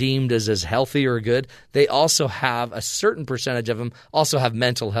not deemed as healthy or good, they also have a certain percentage of them also have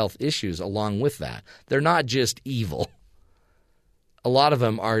mental health issues along with that. They're not just evil. A lot of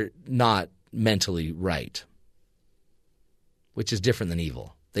them are not mentally right, which is different than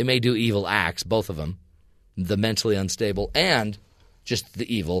evil. They may do evil acts, both of them, the mentally unstable and just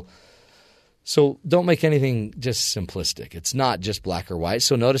the evil. So don't make anything just simplistic. It's not just black or white.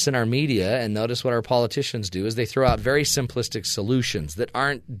 So notice in our media and notice what our politicians do is they throw out very simplistic solutions that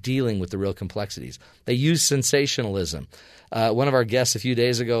aren't dealing with the real complexities. They use sensationalism. One of our guests a few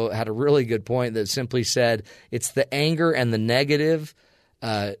days ago had a really good point that simply said it's the anger and the negative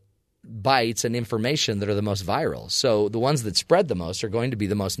bites and information that are the most viral. So the ones that spread the most are going to be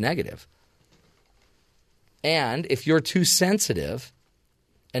the most negative. And if you're too sensitive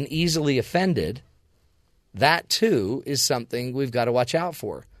and easily offended, that too is something we've got to watch out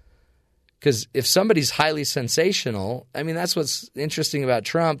for. Because if somebody's highly sensational, that's what's interesting about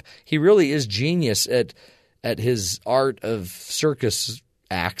Trump. He really is genius at his art of circus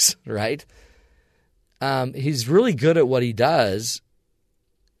acts, right? He's really good at what he does,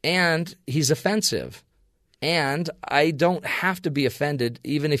 and he's offensive. And I don't have to be offended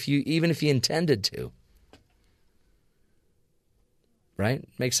even if you intended to. Right?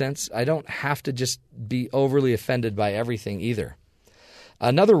 Makes sense? I don't have to just be overly offended by everything either.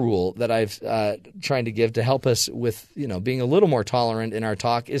 Another rule that I've trying to give to help us with, being a little more tolerant in our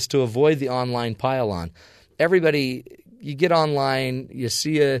talk is to avoid the online pile-on. Everybody, you get online, you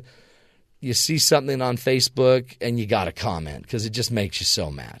see something on Facebook, and you got to comment because it just makes you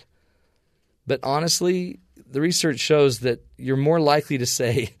so mad. But honestly, the research shows that you're more likely to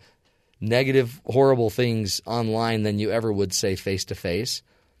say negative, horrible things online than you ever would say face-to-face.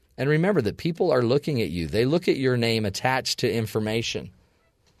 And remember that people are looking at you. They look at your name attached to information.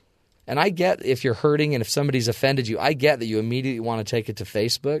 And I get if you're hurting and if somebody's offended you, I get that you immediately want to take it to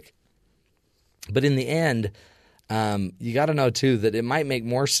Facebook. But in the end, you got to know too that it might make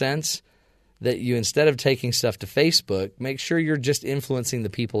more sense that you, instead of taking stuff to Facebook, make sure you're just influencing the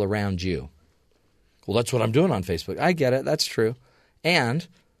people around you. Well, that's what I'm doing on Facebook. I get it. That's true. And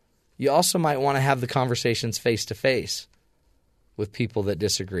you also might want to have the conversations face-to-face with people that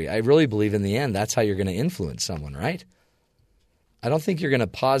disagree. I really believe in the end that's how you're going to influence someone, right? I don't think you're going to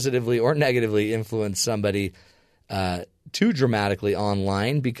positively or negatively influence somebody too dramatically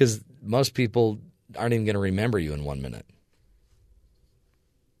online because most people aren't even going to remember you in 1 minute.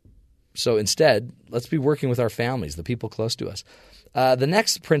 So instead, let's be working with our families, the people close to us. The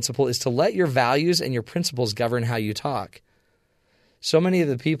next principle is to let your values and your principles govern how you talk. So many of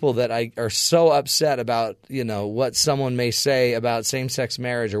the people that are so upset about, what someone may say about same-sex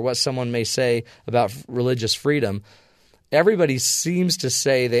marriage or what someone may say about religious freedom, everybody seems to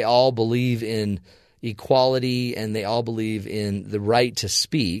say they all believe in equality and they all believe in the right to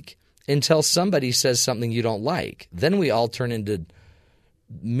speak until somebody says something you don't like. Then we all turn into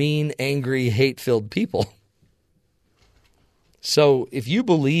mean, angry, hate-filled people. So if you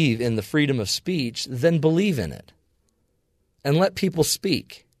believe in the freedom of speech, then believe in it. And let people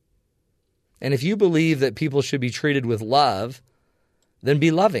speak. And if you believe that people should be treated with love, then be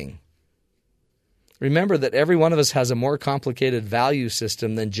loving. Remember that every one of us has a more complicated value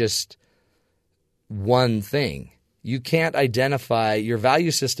system than just one thing. You can't identify – your value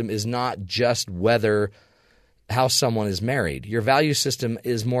system is not just how someone is married. Your value system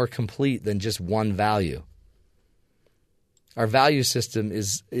is more complete than just one value. Our value system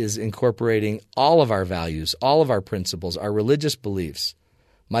is incorporating all of our values, all of our principles, our religious beliefs,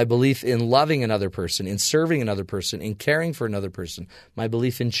 my belief in loving another person, in serving another person, in caring for another person, my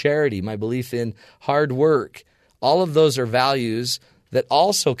belief in charity, my belief in hard work. All of those are values that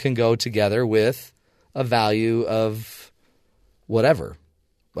also can go together with a value of whatever,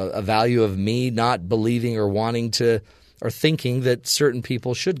 a value of me not believing or wanting to or thinking that certain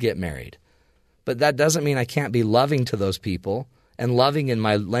people should get married. But that doesn't mean I can't be loving to those people and loving in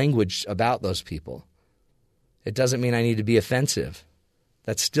my language about those people. It doesn't mean I need to be offensive.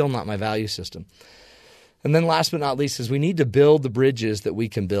 That's still not my value system. And then last but not least is we need to build the bridges that we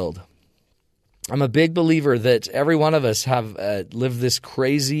can build. I'm a big believer that every one of us have lived this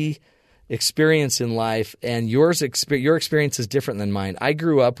crazy experience in life, and your experience is different than mine. I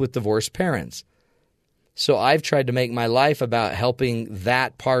grew up with divorced parents. So I've tried to make my life about helping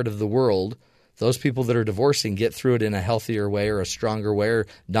that part of the world, those people that are divorcing, get through it in a healthier way or a stronger way or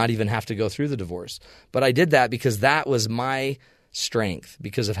not even have to go through the divorce. But I did that because that was my strength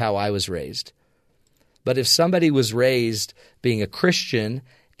because of how I was raised. But if somebody was raised being a Christian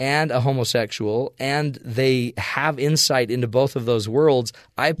and a homosexual and they have insight into both of those worlds,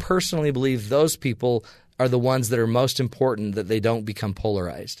 I personally believe those people are the ones that are most important, that they don't become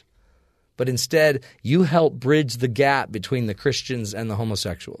polarized. But instead, you help bridge the gap between the Christians and the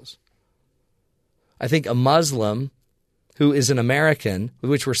homosexuals. I think a Muslim who is an American,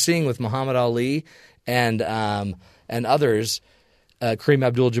 which we're seeing with Muhammad Ali and others, Kareem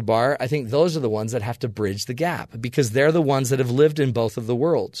Abdul-Jabbar, I think those are the ones that have to bridge the gap because they're the ones that have lived in both of the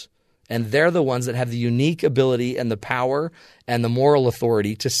worlds. And they're the ones that have the unique ability and the power and the moral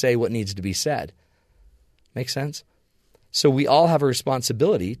authority to say what needs to be said. Make sense? So we all have a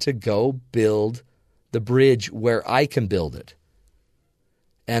responsibility to go build the bridge where I can build it.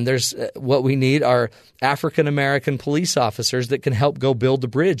 And there's what we need are African-American police officers that can help go build the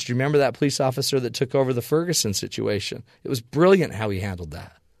bridge. Do you remember that police officer that took over the Ferguson situation? It was brilliant how he handled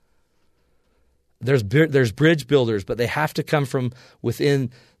that. There's bridge builders, but they have to come from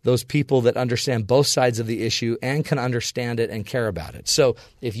within those people that understand both sides of the issue and can understand it and care about it. So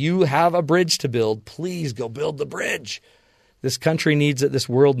if you have a bridge to build, please go build the bridge. This country needs it. This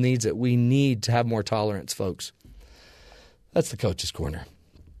world needs it. We need to have more tolerance, folks. That's the Coach's Corner.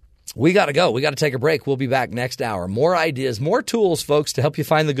 We got to go. We got to take a break. We'll be back next hour. More ideas, more tools, folks, to help you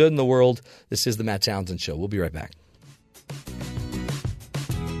find the good in the world. This is the Matt Townsend Show. We'll be right back.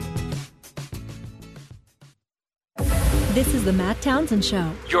 This is the Matt Townsend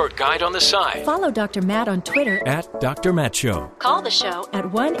Show. Your guide on the side. Follow Dr. Matt on Twitter At Dr. Matt Show. Call the show at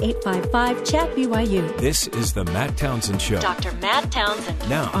 1-855-CHAT-BYU. This is the Matt Townsend Show. Dr. Matt Townsend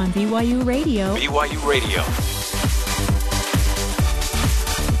Now on BYU Radio. BYU Radio.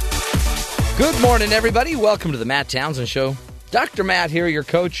 Good morning, everybody. Welcome to the Matt Townsend Show. Dr. Matt here, your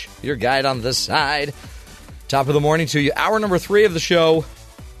coach, your guide on the side. Top of the morning to you. Hour number 3 of the show.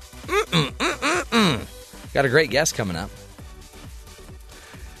 Got a great guest coming up.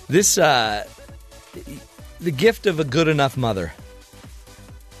 This, the gift of a good enough mother.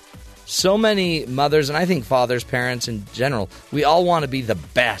 So many mothers, and I think fathers, parents in general, we all want to be the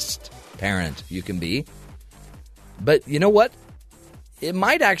best parent you can be. But you know what? It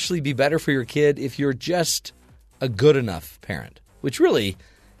might actually be better for your kid if you're just a good enough parent, which really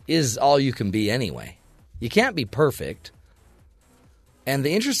is all you can be anyway. You can't be perfect. And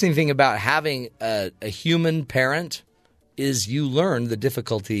the interesting thing about having a human parent is you learn the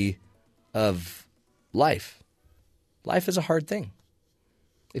difficulty of life. Life is a hard thing.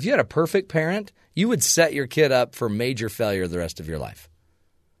 If you had a perfect parent, you would set your kid up for major failure the rest of your life.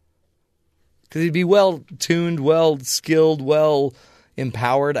 Because he'd be well-tuned, well-skilled,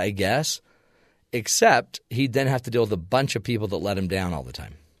 well-empowered, I guess, except he'd then have to deal with a bunch of people that let him down all the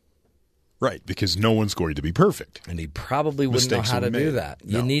time. Right, because no one's going to be perfect. And he probably wouldn't know how to do that.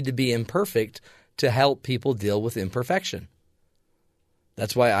 No. You need to be imperfect to help people deal with imperfection.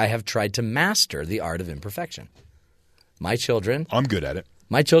 That's why I have tried to master the art of imperfection. My children... I'm good at it.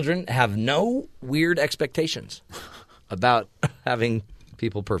 My children have no weird expectations about having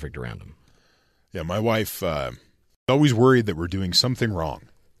people perfect around them. Yeah, my wife is always worried that we're doing something wrong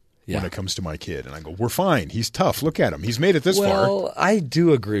when Yeah. it comes to my kid. And I go, we're fine. He's tough. Look at him. He's made it this far. Well, I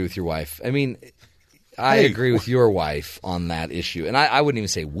do agree with your wife. I mean, I agree with your wife on that issue. And I wouldn't even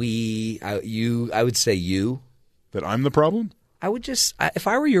say we, I would say you. That I'm the problem? I would just, if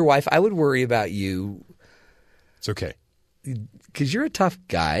I were your wife, I would worry about you. It's okay. Because you're a tough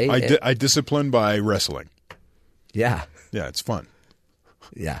guy. I discipline by wrestling. Yeah. Yeah, it's fun.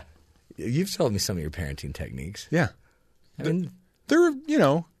 Yeah. You've told me some of your parenting techniques. Yeah. I mean, they're,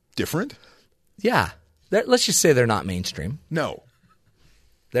 different. Yeah. Let's just say they're not mainstream. No.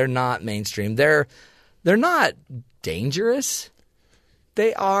 They're not mainstream. They're not dangerous.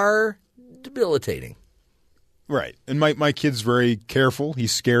 They are debilitating. Right. And my kid's very careful.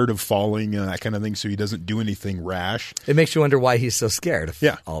 He's scared of falling and that kind of thing, so he doesn't do anything rash. It makes you wonder why he's so scared of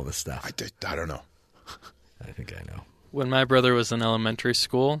all this stuff. I don't know. I think I know. When my brother was in elementary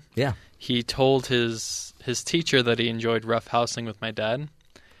school, he told his teacher that he enjoyed roughhousing with my dad.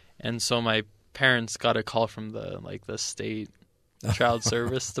 And so my parents got a call from the state child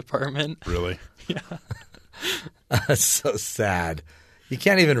service department. Really? Yeah. That's so sad. You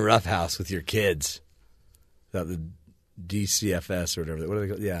can't even roughhouse with your kids. The DCFS or whatever. What are they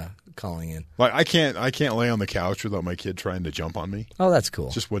called? Yeah, calling in. Like I can't lay on the couch without my kid trying to jump on me. Oh, that's cool.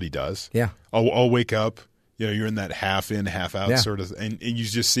 It's just what he does. Yeah. I'll wake up. You're in that half in, half out sort of, and you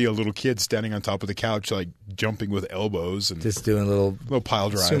just see a little kid standing on top of the couch, like jumping with elbows and just doing a little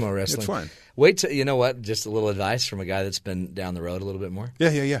pile drive. Sumo wrestling. It's fun. Wait till you know what? Just a little advice from a guy that's been down the road a little bit more.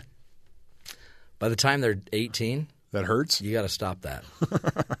 Yeah. By the time they're 18, that hurts. You got to stop that.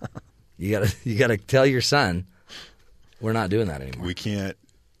 you got to tell your son, we're not doing that anymore. We can't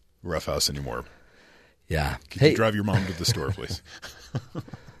roughhouse anymore. Yeah. Can you drive your mom to the store, please?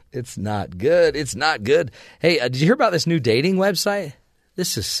 It's not good. It's not good. Hey, did you hear about this new dating website?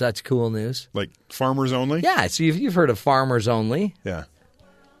 This is such cool news. Like Farmers Only? Yeah. So you've heard of Farmers Only. Yeah.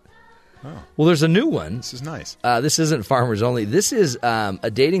 Oh. Well, there's a new one. This is nice. This isn't Farmers Only. This is a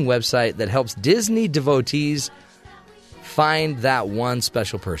dating website that helps Disney devotees find that one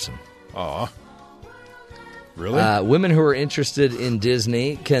special person. Aw. Really? Women who are interested in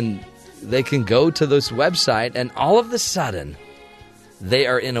Disney can go to this website, and all of a sudden, they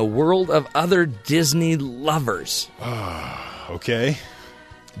are in a world of other Disney lovers. Okay.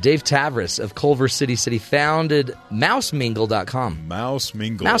 Dave Tavris of Culver City founded mousemingle.com.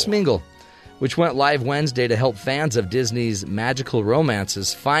 Mousemingle, which went live Wednesday to help fans of Disney's magical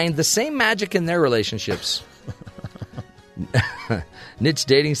romances find the same magic in their relationships. Niche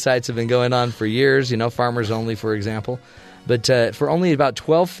dating sites have been going on for years, Farmers Only, for example. But for only about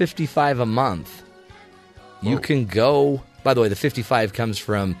 $12.55 a month, you can go... By the way, the 55 comes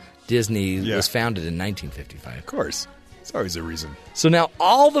from Disney. Was founded in 1955. Of course. It's always a reason. So now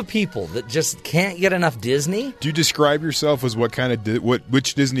all the people that just can't get enough Disney. Do you describe yourself as what kind of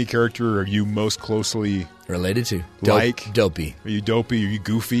which Disney character are you most closely related to? Dopey. Are you Dopey? Are you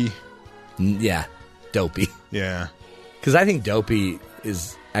Goofy? Yeah, Dopey. Yeah. Because I think Dopey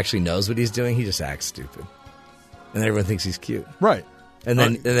actually knows what he's doing. He just acts stupid, and everyone thinks he's cute. Right. And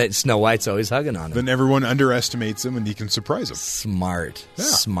then Snow White's always hugging on him. Then everyone underestimates him, and he can surprise them. Smart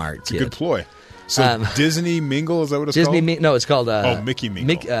It's a good ploy. So Disney Mingle, is that what it's called? No, it's called Mickey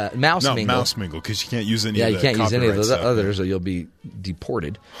Mingle. Mouse Mingle. Mouse Mingle, because you can't use any of the you can't use any of those stuff, others or you'll be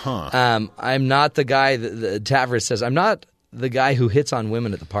deported. Huh. I'm not the guy, Tavris says, I'm not the guy who hits on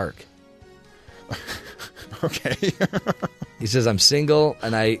women at the park. Okay. He says, I'm single,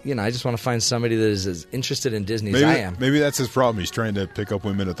 and I just want to find somebody that is as interested in Disney as I am. Maybe that's his problem. He's trying to pick up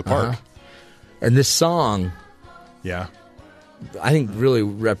women at the park. And this song... Yeah. I think really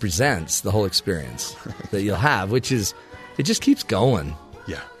represents the whole experience that you'll have, which is, it just keeps going.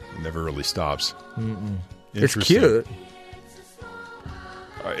 Yeah, it never really stops. It's cute.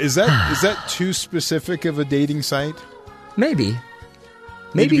 Is that too specific of a dating site? Maybe.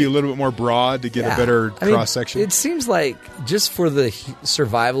 Maybe be a little bit more broad to get a better cross-section? It seems like just for the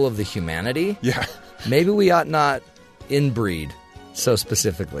survival of the humanity, maybe we ought not inbreed so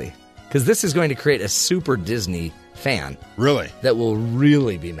specifically. Because this is going to create a super Disney fan. Really? That will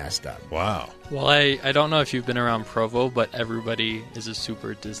really be messed up. Wow. Well, I don't know if you've been around Provo, but everybody is a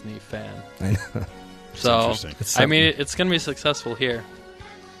super Disney fan. I know. So, I mean, it's going to be successful here.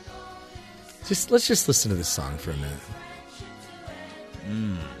 Let's just listen to this song for a minute.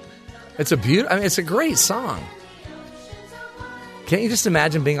 It's it's a great song. Can't you just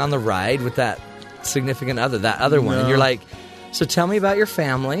imagine being on the ride with that significant other, that other one, and you're like, so tell me about your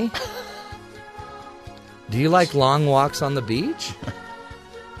family. Do you like long walks on the beach?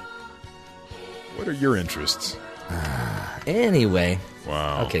 What are your interests? Anyway.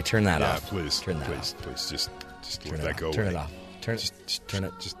 Wow. Okay, turn that off. Please. Turn that off. Please, just let that go Turn away. it off. Turn it. Turn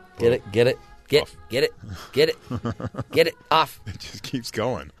it. Just get it. Get it. Get it off. It just keeps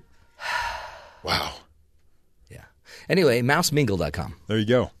going. Wow. Yeah. Anyway, mousemingle.com. There you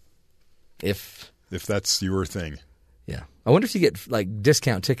go. If that's your thing. Yeah. I wonder if you get like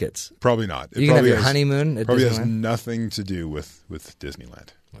discount tickets. Probably not. You can have your honeymoon at probably Disneyland? has nothing to do with Disneyland.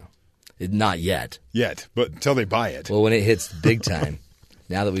 Well, not yet. But until they buy it. Well, when it hits big time,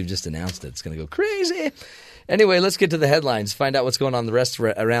 now that we've just announced it, it's going to go crazy. Anyway, let's get to the headlines. Find out what's going on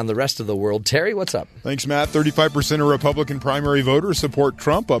around the rest of the world. Terry, what's up? Thanks, Matt. 35% of Republican primary voters support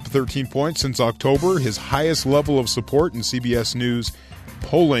Trump, up 13 points since October, his highest level of support in CBS News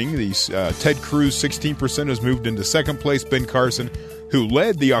polling. Ted Cruz, 16%, has moved into second place. Ben Carson, who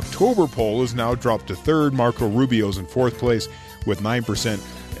led the October poll, has now dropped to third. Marco Rubio's in fourth place with 9%.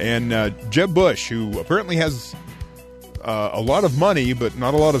 And Jeb Bush, who apparently has a lot of money but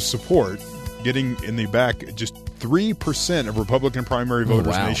not a lot of support, getting in the back just 3% of Republican primary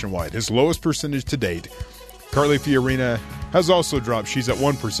voters nationwide, his lowest percentage to date. Carly Fiorina has also dropped. She's at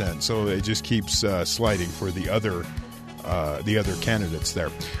 1%, so it just keeps sliding for the other candidates there.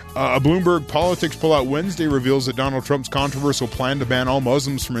 A Bloomberg Politics pullout Wednesday reveals that Donald Trump's controversial plan to ban all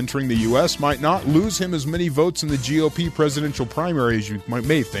Muslims from entering the U.S. might not lose him as many votes in the GOP presidential primary as you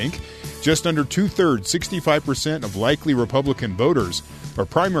may think. Just under two-thirds, 65% of likely Republican voters or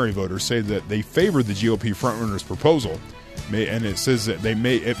primary voters say that they favor the GOP frontrunner's proposal. And it says that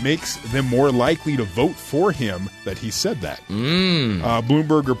it makes them more likely to vote for him that he said that.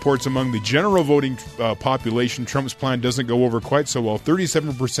 Bloomberg reports among the general voting population, Trump's plan doesn't go over quite so well.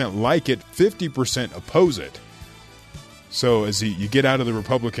 37% like it, 50% oppose it. So as you get out of the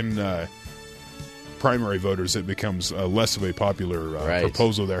Republican primary voters, it becomes less of a popular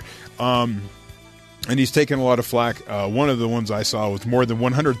proposal there. And he's taken a lot of flack. One of the ones I saw was more than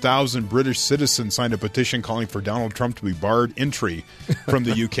 100,000 British citizens signed a petition calling for Donald Trump to be barred entry from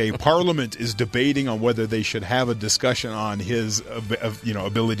the UK. Parliament is debating on whether they should have a discussion on his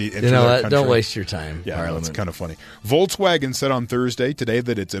ability to enter their country. Don't waste your time, yeah, Parliament. That's kind of funny. Volkswagen said on Thursday today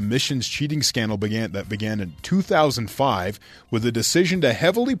that its emissions cheating scandal began in 2005 with a decision to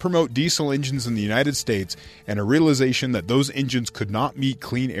heavily promote diesel engines in the United States and a realization that those engines could not meet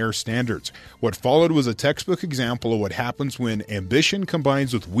clean air standards. What followed was a textbook example of what happens when ambition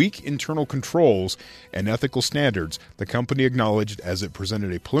combines with weak internal controls and ethical standards, the company acknowledged as it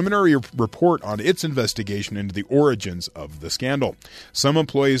presented a preliminary report on its investigation into the origins of the scandal. Some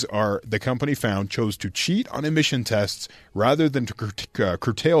employees the company found chose to cheat on emission tests rather than to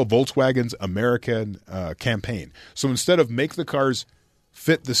curtail Volkswagen's American campaign. So instead of make the cars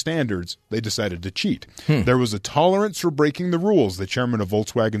fit the standards, they decided to cheat. There was a tolerance for breaking the rules, the chairman of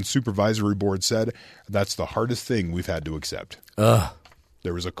Volkswagen's supervisory board said. That's the hardest thing we've had to accept.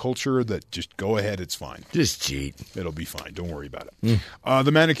 There was a culture that just go ahead, it's fine. Just cheat. It'll be fine. Don't worry about it.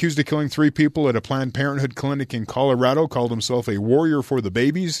 The man accused of killing 3 people at a Planned Parenthood clinic in Colorado called himself a warrior for the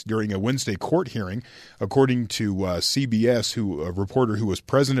babies during a Wednesday court hearing. According to CBS, a reporter who was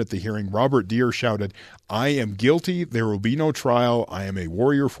present at the hearing, Robert Deere shouted, "I am guilty. There will be no trial. I am a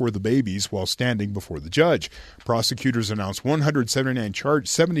warrior for the babies," while standing before the judge. Prosecutors announced 79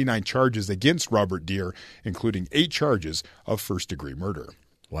 charges against Robert Deere, including 8 charges of first-degree murder.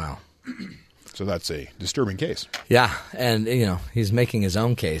 Wow. So that's a disturbing case. Yeah, and he's making his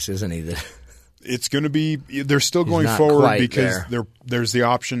own case, isn't he? It's going to be. They're still going forward because there's the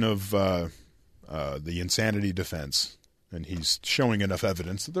option of the insanity defense, and he's showing enough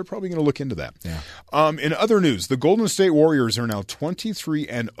evidence that they're probably going to look into that. Yeah. In other news, the Golden State Warriors are now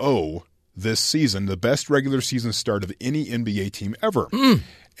 23-0 this season, the best regular season start of any NBA team ever.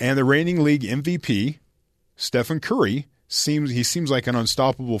 And the reigning league MVP, Stephen Curry, seems like an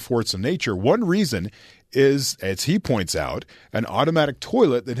unstoppable force of nature. One reason is, as he points out, an automatic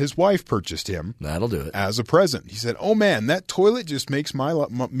toilet that his wife purchased him. That'll do it. As a present. He said, "Oh man, that toilet just makes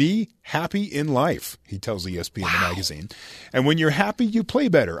me happy in life," he tells ESPN the magazine. "And when you're happy, you play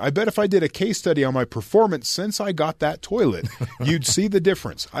better. I bet if I did a case study on my performance since I got that toilet, you'd see the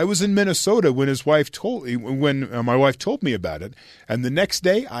difference. I was in Minnesota when my wife told me about it, and the next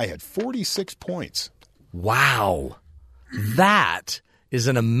day I had 46 points." Wow. That is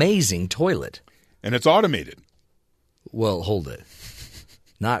an amazing toilet. And it's automated. Well, hold it.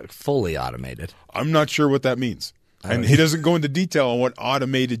 Not fully automated. I'm not sure what that means. And he doesn't go into detail on what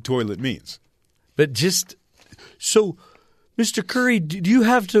automated toilet means. But so, Mr. Curry, do you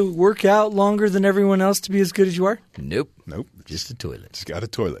have to work out longer than everyone else to be as good as you are? Nope. Just a toilet. He's got a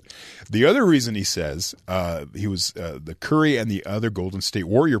toilet. The other reason he says the Curry and the other Golden State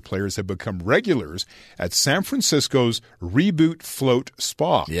Warrior players have become regulars at San Francisco's Reboot Float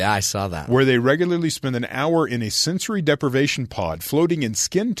Spa. Yeah, I saw that. Where they regularly spend an hour in a sensory deprivation pod floating in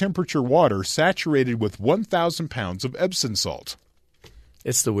skin temperature water saturated with 1,000 pounds of Epsom salt.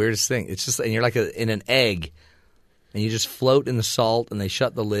 It's the weirdest thing. It's just, and you're like in an egg, and you just float in the salt, and they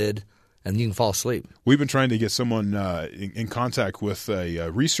shut the lid, and you can fall asleep. We've been trying to get someone in contact with a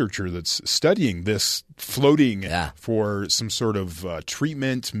researcher that's studying this floating for some sort of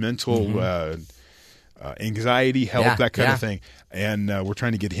treatment, mental anxiety help, that kind of thing. And we're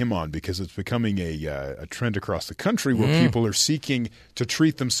trying to get him on because it's becoming a trend across the country where people are seeking to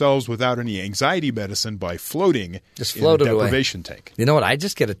treat themselves without any anxiety medicine by floating in a deprivation tank. You know what? I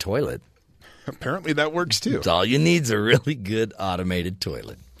just get a toilet. Apparently that works too. It's all you need is a really good automated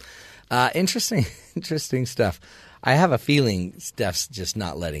toilet. Interesting stuff. I have a feeling Steph's just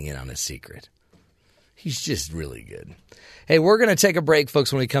not letting in on a secret. He's just really good. Hey, we're going to take a break,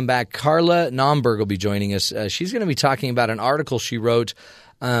 folks. When we come back, Carla Naumburg will be joining us. She's going to be talking about an article she wrote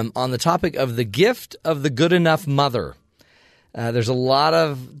on the topic of the gift of the good enough mother. There's a lot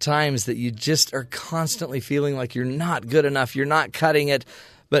of times that you just are constantly feeling like you're not good enough, you're not cutting it.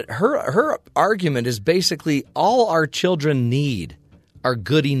 But her argument is basically all our children need are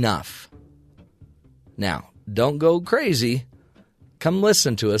good enough. Now, don't go crazy. Come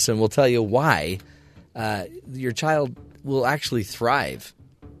listen to us, and we'll tell you why your child will actually thrive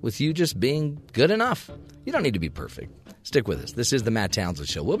with you just being good enough. You don't need to be perfect. Stick with us. This is the Matt Townsend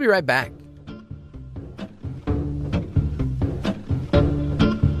Show. We'll be right back.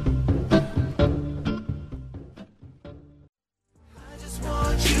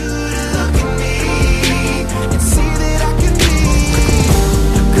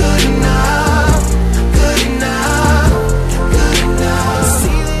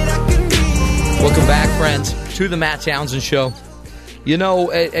 Welcome back, friends, to the Matt Townsend Show. You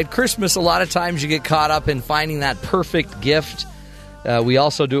know, at Christmas, a lot of times you get caught up in finding that perfect gift. We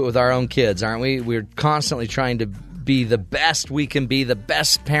also do it with our own kids, aren't we? We're constantly trying to be the best we can be, the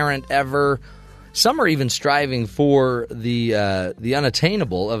best parent ever. Some are even striving for the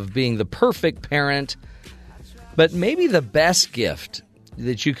unattainable of being the perfect parent. But maybe the best gift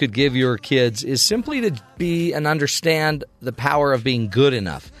that you could give your kids is simply to be and understand the power of being good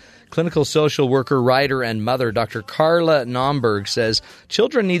enough. Clinical social worker, writer, and mother Dr. Carla Naumburg says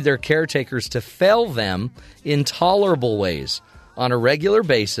children need their caretakers to fail them in tolerable ways on a regular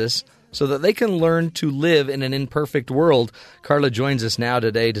basis so that they can learn to live in an imperfect world. Carla joins us now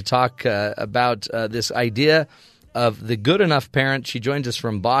today to talk about this idea of the good enough parent. She joins us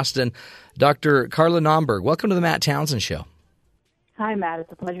from Boston. Dr. Carla Naumburg, welcome to the Matt Townsend Show. Hi, Matt.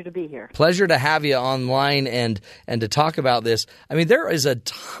 It's a pleasure to be here. Pleasure to have you online and to talk about this. I mean, there is a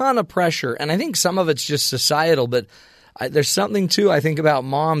ton of pressure, and I think some of it's just societal, but there's something, too, I think, about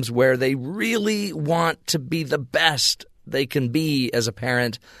moms where they really want to be the best they can be as a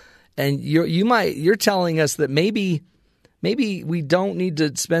parent. And you're telling us that maybe we don't need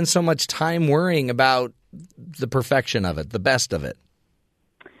to spend so much time worrying about the perfection of it, the best of it.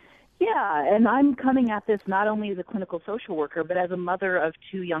 Yeah, and I'm coming at this not only as a clinical social worker, but as a mother of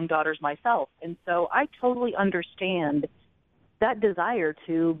 2 young daughters myself. And so I totally understand that desire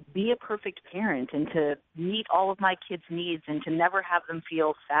to be a perfect parent and to meet all of my kids' needs and to never have them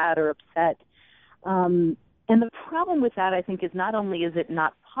feel sad or upset. And the problem with that, I think, is not only is it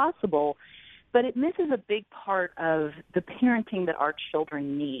not possible, but it misses a big part of the parenting that our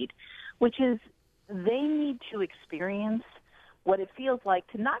children need, which is they need to experience what it feels like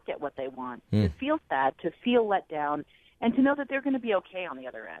to not get what they want, to feel sad, to feel let down, and to know that they're going to be okay on the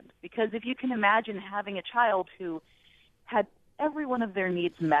other end. Because if you can imagine having a child who had every one of their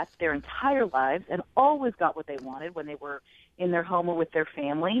needs met their entire lives and always got what they wanted when they were in their home or with their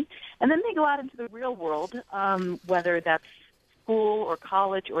family, and then they go out into the real world, whether that's school or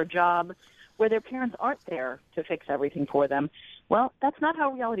college or job, where their parents aren't there to fix everything for them. Well, that's not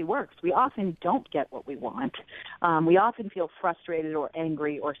how reality works. We often don't get what we want. We often feel frustrated or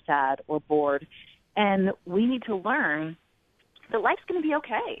angry or sad or bored. And we need to learn that life's going to be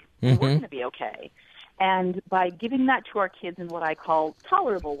okay. And we're going to be okay. And by giving that to our kids in what I call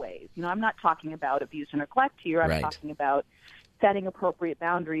tolerable ways, I'm not talking about abuse and neglect here. I'm talking about setting appropriate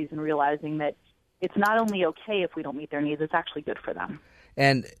boundaries and realizing that it's not only okay if we don't meet their needs, it's actually good for them.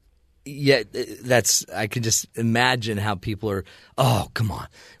 And yet I can just imagine how people are, oh, come on.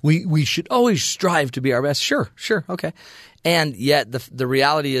 We should always strive to be our best. Sure, okay. And yet the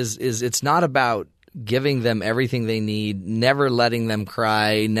reality is it's not about giving them everything they need, never letting them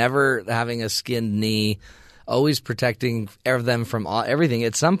cry, never having a skinned knee, always protecting them from everything.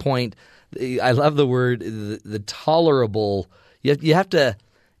 At some point, I love the word, the tolerable. You have to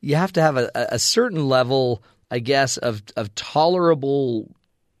have a certain level, I guess, of tolerable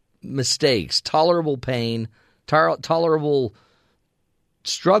mistakes, tolerable pain, tolerable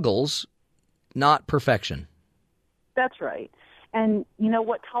struggles, not perfection. That's right. And,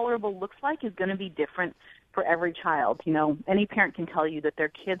 what tolerable looks like is going to be different for every child. Any parent can tell you that their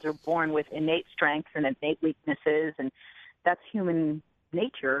kids are born with innate strengths and innate weaknesses, and that's human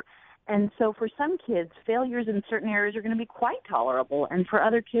nature. And so for some kids, failures in certain areas are going to be quite tolerable, and for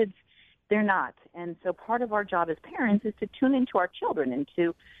other kids, they're not. And so part of our job as parents is to tune into our children and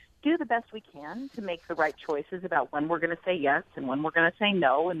to do the best we can to make the right choices about when we're going to say yes and when we're going to say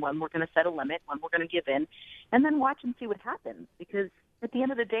no and when we're going to set a limit, when we're going to give in, and then watch and see what happens. Because at the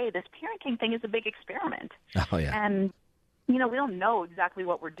end of the day, this parenting thing is a big experiment. Oh, yeah. And, we don't know exactly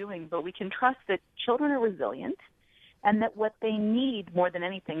what we're doing, but we can trust that children are resilient and that what they need more than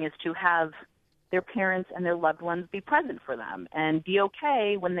anything is to have their parents and their loved ones be present for them and be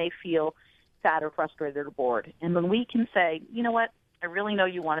okay when they feel sad or frustrated or bored. And when we can say, you know what, I really know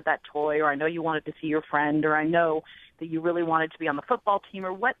you wanted that toy, or I know you wanted to see your friend, or I know that you really wanted to be on the football team,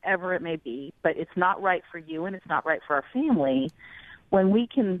 or whatever it may be, but it's not right for you and it's not right for our family, when we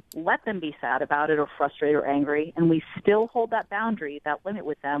can let them be sad about it or frustrated or angry, and we still hold that boundary, that limit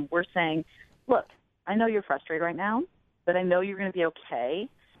with them, we're saying, look, I know you're frustrated right now, but I know you're going to be okay,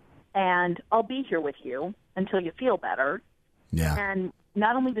 and I'll be here with you until you feel better. Yeah. And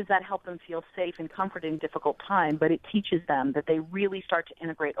not only does that help them feel safe and comforted in difficult time, but it teaches them that they really start to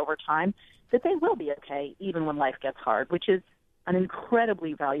integrate over time that they will be okay even when life gets hard, which is an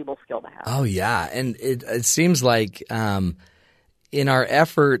incredibly valuable skill to have. Oh, yeah. And it seems like in our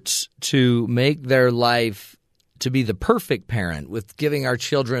efforts to make their life to be the perfect parent, with giving our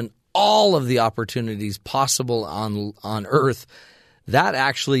children all of the opportunities possible on earth, that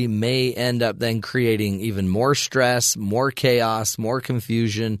actually may end up then creating even more stress, more chaos, more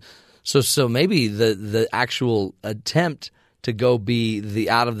confusion. So maybe the actual attempt to go be the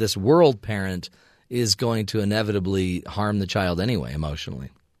out of this world parent is going to inevitably harm the child anyway, emotionally.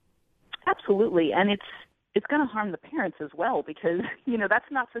 Absolutely. And it's going to harm the parents as well, because,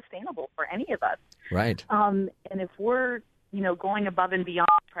 that's not sustainable for any of us. Right. And if we're going above and beyond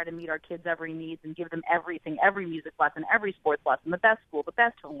to try to meet our kids' every needs and give them everything, every music lesson, every sports lesson, the best school, the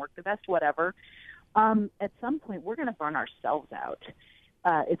best homework, the best whatever, at some point we're going to burn ourselves out.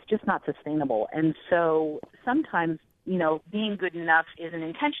 It's just not sustainable. And so sometimes, being good enough is an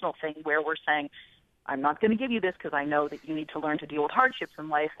intentional thing where we're saying, I'm not going to give you this because I know that you need to learn to deal with hardships in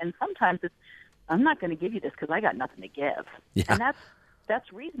life. And sometimes it's, I'm not going to give you this because I got nothing to give. Yeah. And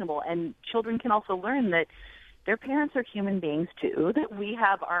that's reasonable. And children can also learn that, their parents are human beings too, that we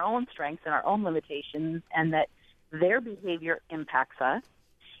have our own strengths and our own limitations, and that their behavior impacts us,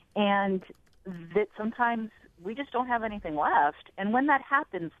 and that sometimes we just don't have anything left. And when that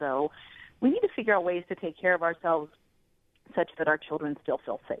happens, though, we need to figure out ways to take care of ourselves such that our children still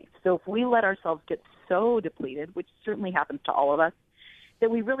feel safe. So if we let ourselves get so depleted, which certainly happens to all of us, that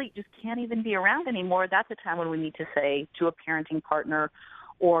we really just can't even be around anymore, that's a time when we need to say to a parenting partner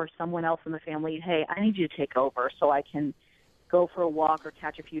or someone else in the family, hey, I need you to take over so I can go for a walk or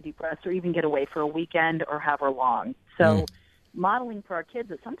catch a few deep breaths or even get away for a weekend or however long. So modeling for our kids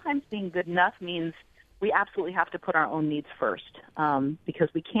that sometimes being good enough means we absolutely have to put our own needs first, because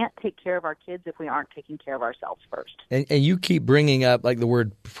we can't take care of our kids if we aren't taking care of ourselves first. And you keep bringing up like the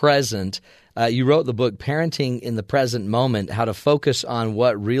word present. You wrote the book Parenting in the Present Moment, How to Focus on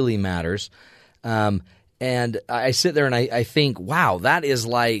What Really Matters. And I sit there and I think, wow, that is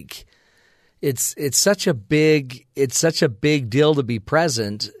like it's such a big deal to be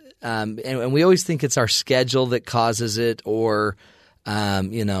present. And we always think it's our schedule that causes it, or our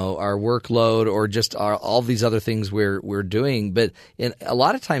workload, or just all these other things we're doing. But a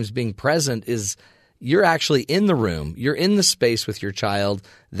lot of times being present is you're actually in the room. You're in the space with your child.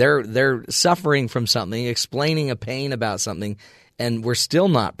 They're suffering from something, explaining a pain about something, and we're still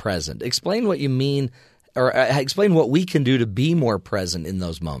not present. Explain what you mean, or explain what we can do to be more present in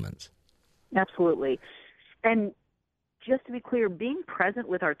those moments. Absolutely. And just to be clear, being present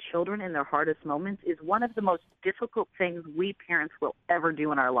with our children in their hardest moments is one of the most difficult things we parents will ever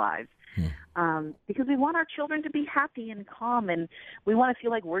do in our lives. Because we want our children to be happy and calm, and we want to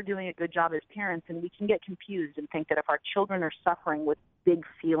feel like we're doing a good job as parents, and we can get confused and think that if our children are suffering with big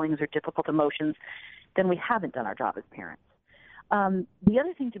feelings or difficult emotions, then we haven't done our job as parents. The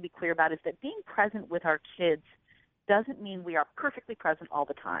other thing to be clear about is that being present with our kids doesn't mean we are perfectly present all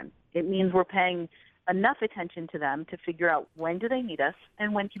the time. It means we're paying enough attention to them to figure out when do they need us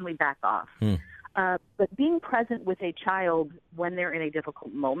and when can we back off. But being present with a child when they're in a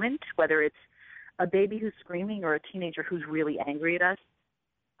difficult moment, whether it's a baby who's screaming or a teenager who's really angry at us,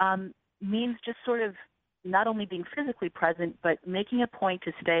 means just sort of not only being physically present, but making a point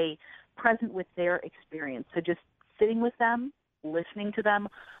to stay present with their experience. So just sitting with them, listening to them,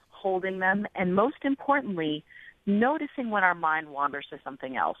 holding them, and most importantly, noticing when our mind wanders to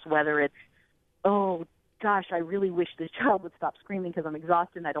something else, whether it's, oh, gosh, I really wish this child would stop screaming because I'm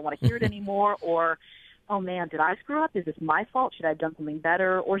exhausted and I don't want to hear it anymore, or, oh, man, did I screw up? Is this my fault? Should I have done something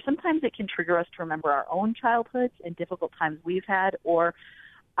better? Or sometimes it can trigger us to remember our own childhoods and difficult times we've had, or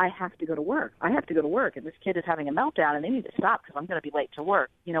I have to go to work. I have to go to work, and this kid is having a meltdown, and they need to stop because I'm going to be late to work.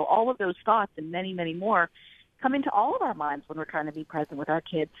 You know, all of those thoughts and many, many more come into all of our minds when we're trying to be present with our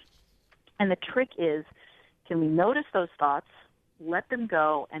kids. And the trick is, can we notice those thoughts, let them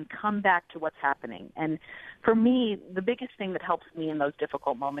go, and come back to what's happening? And for me, the biggest thing that helps me in those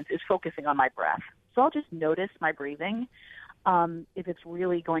difficult moments is focusing on my breath. So I'll just notice my breathing. If it's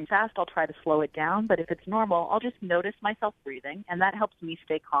really going fast, I'll try to slow it down. But if it's normal, I'll just notice myself breathing, and that helps me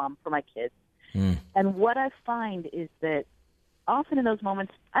stay calm for my kids. And what I find is that often in those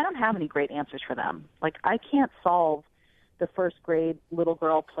moments, I don't have any great answers for them. Like, I can't solve the first grade little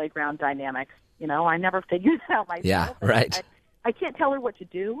girl playground dynamics. You know, I never figured it out myself. Yeah, right. I can't tell her what to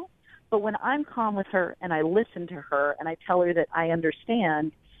do, but when I'm calm with her and I listen to her and I tell her that I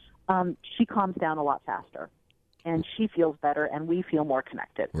understand, she calms down a lot faster, and she feels better, and we feel more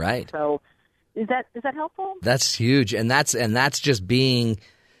connected. Right. So, is that helpful? That's huge, and that's just being.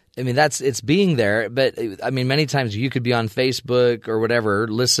 I mean, it's being there, but I mean, many times you could be on Facebook or whatever,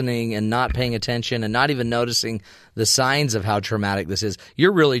 listening and not paying attention and not even noticing the signs of how traumatic this is.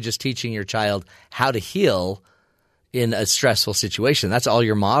 You're really just teaching your child how to heal in a stressful situation. That's all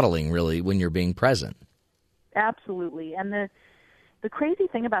you're modeling, really, when you're being present. Absolutely. And the crazy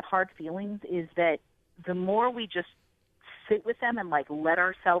thing about hard feelings is that the more we just sit with them and let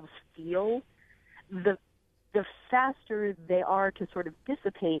ourselves feel, the faster they are to sort of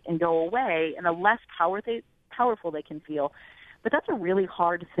dissipate and go away, and the less powerful they can feel. But that's a really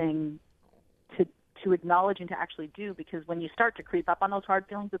hard thing to acknowledge and to actually do, because when you start to creep up on those hard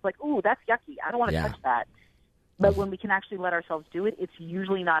feelings, it's like, ooh, that's yucky. I don't want to touch that. But when we can actually let ourselves do it, it's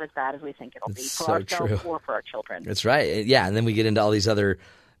usually not as bad as we think it'll be for ourselves or for our children. That's right. Yeah, and then we get into all these other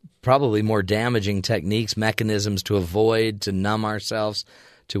probably more damaging techniques, mechanisms to avoid, to numb ourselves,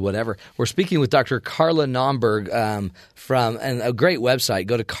 to whatever. We're speaking with Dr. Carla Naumburg from a great website.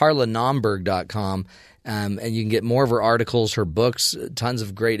 Go to carlanaumburg.com, and you can get more of her articles, her books, tons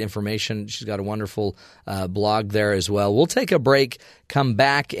of great information. She's got a wonderful blog there as well. We'll take a break, come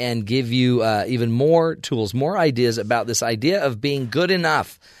back, and give you even more tools, more ideas about this idea of being good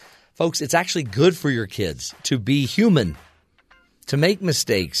enough. folks, it's actually good for your kids to be human, to make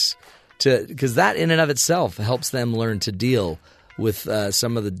mistakes, because that in and of itself helps them learn to deal with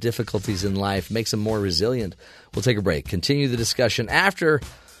some of the difficulties in life, makes them more resilient. We'll take a break. Continue the discussion after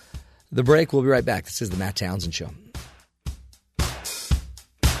the break. We'll be right back. This is the Matt Townsend Show.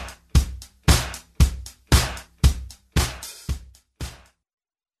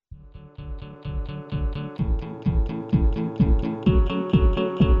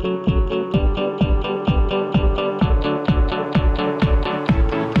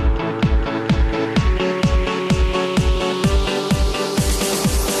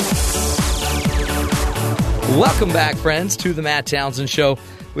 Welcome back, friends, to the Matt Townsend Show.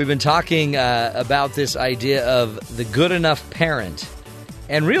 We've been talking about this idea of the good enough parent.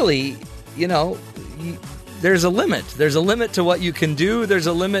 And really, you know, there's a limit. There's a limit to what you can do. There's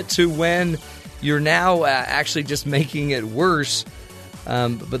a limit to when you're now actually just making it worse.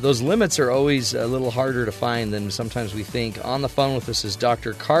 But those limits are always a little harder to find than sometimes we think. On the phone with us is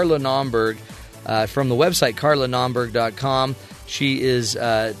Dr. Carla Naumburg from the website carlanaumburg.com. She is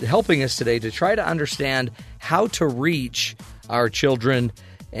helping us today to try to understand how to reach our children.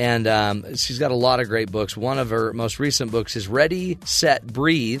 And she's got a lot of great books. One of her most recent books is Ready, Set,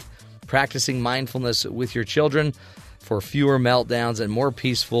 Breathe, Practicing Mindfulness with Your Children for Fewer Meltdowns and More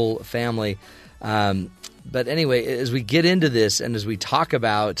Peaceful Family. But anyway, as we get into this and as we talk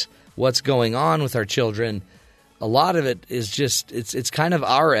about what's going on with our children, a lot of it is just, it's kind of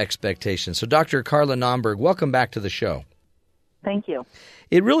our expectations. So Dr. Carla Naumburg, welcome back to the show. Thank you.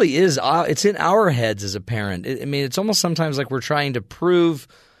 It really is. It's in our heads as a parent. I mean, it's almost sometimes like we're trying to prove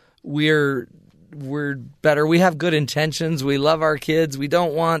we're better. We have good intentions. We love our kids. We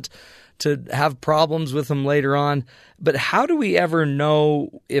don't want to have problems with them later on. But how do we ever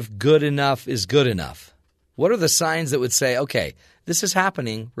know if good enough is good enough? What are the signs that would say, okay, this is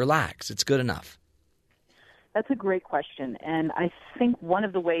happening, relax, it's good enough? That's a great question. And I think one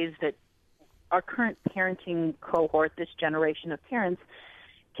of the ways that our current parenting cohort, this generation of parents,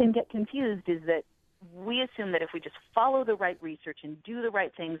 can get confused is that we assume that if we just follow the right research and do the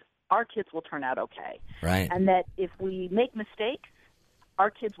right things, our kids will turn out okay. Right. And that if we make mistakes, our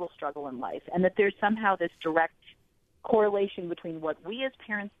kids will struggle in life. And that there's somehow this direct correlation between what we as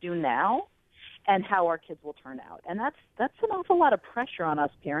parents do now and how our kids will turn out. And that's an awful lot of pressure on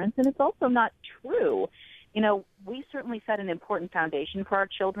us parents, and it's also not true. You know, we certainly set an important foundation for our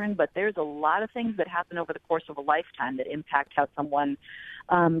children, but there's a lot of things that happen over the course of a lifetime that impact how someone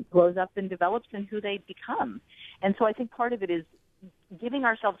grows up and develops and who they become. And so I think part of it is giving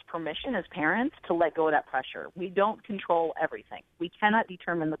ourselves permission as parents to let go of that pressure. We don't control everything. We cannot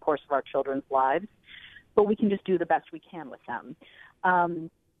determine the course of our children's lives, but we can just do the best we can with them.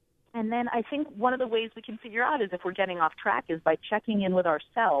 And then I think one of the ways we can figure out is if we're getting off track is by checking in with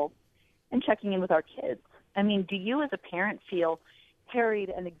ourselves and checking in with our kids. I mean, do you as a parent feel harried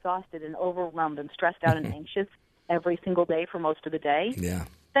and exhausted and overwhelmed and stressed out and anxious every single day for most of the day? Yeah.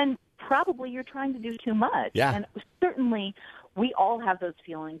 Then probably you're trying to do too much. Yeah. And certainly we all have those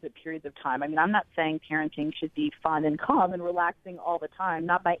feelings at periods of time. I mean, I'm not saying parenting should be fun and calm and relaxing all the time,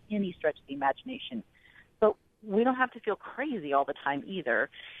 not by any stretch of the imagination. But we don't have to feel crazy all the time either.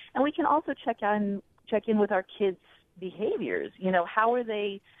 And we can also check in with our kids' behaviors. You know, how are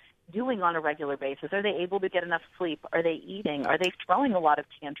they doing on a regular basis? Are they able to get enough sleep? Are they eating? Are they throwing a lot of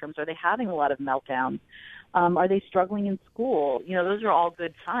tantrums? Are they having a lot of meltdowns? Are they struggling in school? You know, those are all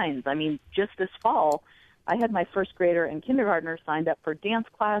good signs. I mean, just this fall, I had my first grader and kindergartner signed up for dance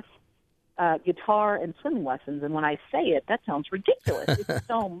class, guitar, and swimming lessons. And when I say it, that sounds ridiculous. It's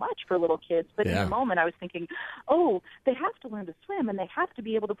so much for little kids. But in the moment, I was thinking, oh, they have to learn to swim and they have to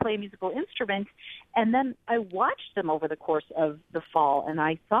be able to play a musical instrument. And then I watched them over the course of the fall, and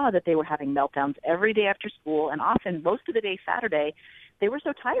I saw that they were having meltdowns every day after school, and often most of the day Saturday, they were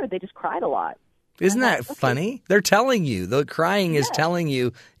so tired they just cried a lot. Isn't that funny? They're telling you. The crying is telling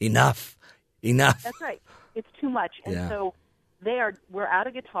you, enough. That's right. It's too much. And so we're out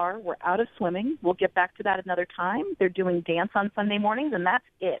of guitar, we're out of swimming. We'll get back to that another time. They're doing dance on Sunday mornings, and that's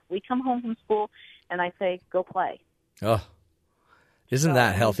it. We come home from school, and I say, go play. Oh, isn't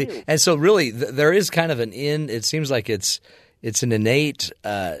that healthy? And so really, there is kind of it seems like it's an innate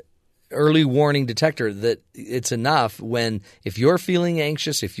early warning detector that it's enough if you're feeling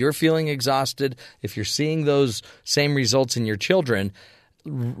anxious, if you're feeling exhausted, if you're seeing those same results in your children,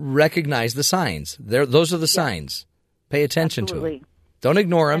 recognize the signs. Those are the signs. Pay attention to them. Don't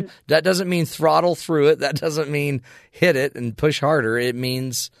ignore them. That doesn't mean throttle through it. That doesn't mean hit it and push harder. It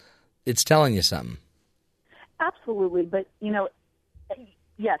means it's telling you something. Absolutely. But, you know,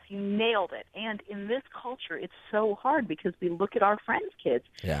 Yes, you nailed it. And in this culture, it's so hard because we look at our friends' kids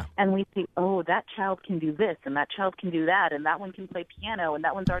and we think, oh, that child can do this and that child can do that and that one can play piano and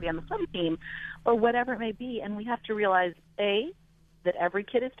that one's already on the swim team or whatever it may be. And we have to realize, A, that every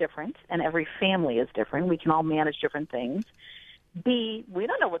kid is different and every family is different. We can all manage different things. B, we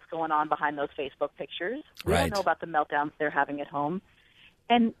don't know what's going on behind those Facebook pictures. We don't know about the meltdowns they're having at home.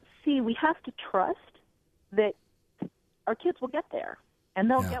 And C, we have to trust that our kids will get there. And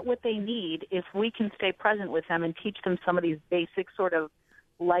they'll get what they need if we can stay present with them and teach them some of these basic sort of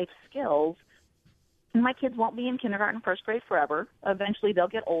life skills. And my kids won't be in kindergarten, first grade forever. Eventually they'll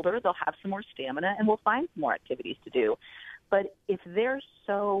get older, they'll have some more stamina, and we'll find some more activities to do. But if they're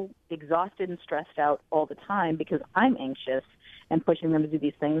so exhausted and stressed out all the time because I'm anxious and pushing them to do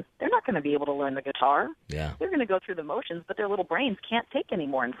these things, they're not going to be able to learn the guitar. Yeah. They're going to go through the motions, but their little brains can't take any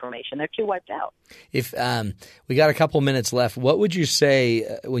more information. They're too wiped out. If we got a couple minutes left, what would you say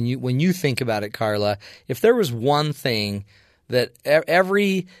when you think about it, Carla, if there was one thing that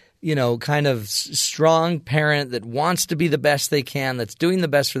every kind of strong parent that wants to be the best they can, that's doing the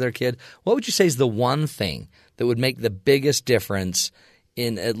best for their kid, what would you say is the one thing that would make the biggest difference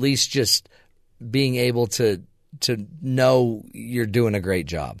in at least just being able to know you're doing a great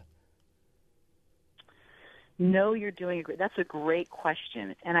job? Know you're doing a great. That's a great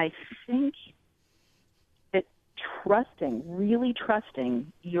question, and I think that really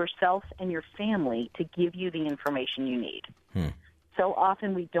trusting yourself and your family to give you the information you need. So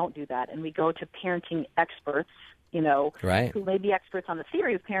often we don't do that, and we go to parenting experts, who may be experts on the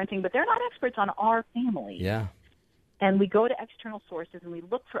theory of parenting, but they're not experts on our family. Yeah. And we go to external sources and we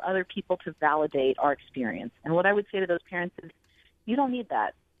look for other people to validate our experience. And what I would say to those parents is, you don't need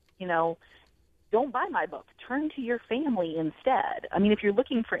that. Don't buy my book. Turn to your family instead. I mean, if you're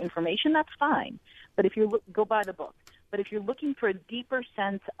looking for information, that's fine. But if go buy the book. But if you're looking for a deeper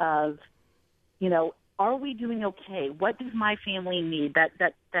sense of, are we doing okay? What does my family need?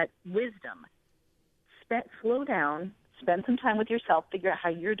 That wisdom. Slow down. Spend some time with yourself, figure out how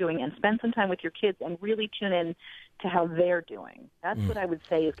you're doing, and spend some time with your kids and really tune in to how they're doing. That's what I would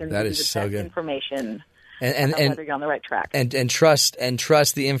say is going to be the best information and whether you're on the right track. And trust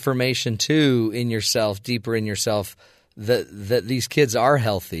the information too in yourself, deeper in yourself, that these kids are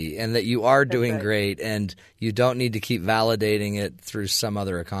healthy and that you are doing great, and you don't need to keep validating it through some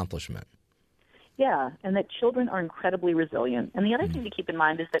other accomplishment. Yeah, and that children are incredibly resilient. And the other thing to keep in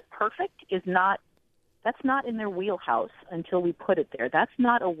mind is that perfect is not. That's not in their wheelhouse until we put it there. That's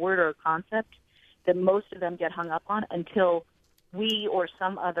not a word or a concept that most of them get hung up on until we or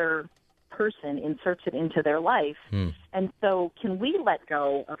some other person inserts it into their life. And so can we let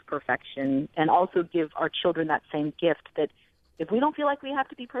go of perfection and also give our children that same gift that if we don't feel like we have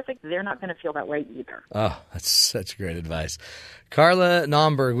to be perfect, they're not going to feel that way either. Oh, that's such great advice. Carla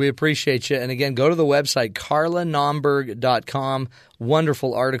Naumburg, we appreciate you. And again, go to the website, carlanaumburg.com.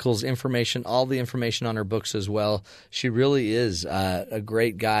 Wonderful articles, information, all the information on her books as well. She really is a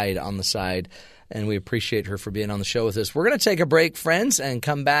great guide on the side, and we appreciate her for being on the show with us. We're going to take a break, friends, and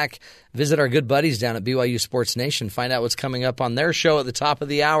come back, visit our good buddies down at BYU Sports Nation, find out what's coming up on their show at the top of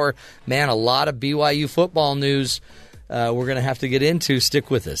the hour. Man, a lot of BYU football news we're going to have to get into. Stick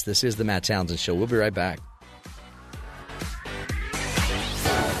with us. This is the Matt Townsend Show. We'll be right back.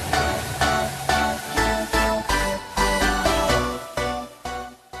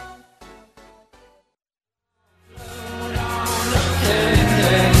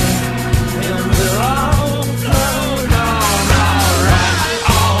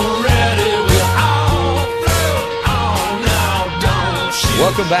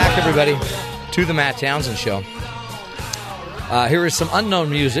 Welcome back, everybody, to the Matt Townsend Show. Here is some unknown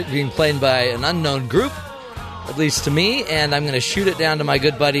music being played by an unknown group, at least to me, and I'm going to shoot it down to my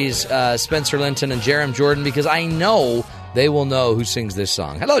good buddies Spencer Linton and Jerem Jordan because I know they will know who sings this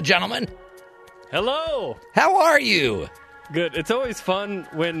song. Hello, gentlemen. Hello. How are you? Good. It's always fun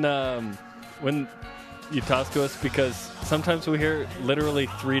when you talk to us because sometimes we hear literally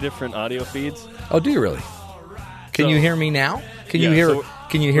 3 different audio feeds. Oh, do you really? Can you hear me now? Can you hear?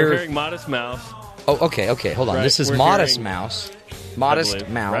 We're hearing Modest Mouse. Oh, okay. Hold on. Right, this is Modest Mouse. Modest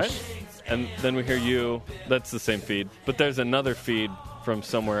Mouse. Right? And then we hear you. That's the same feed. But there's another feed from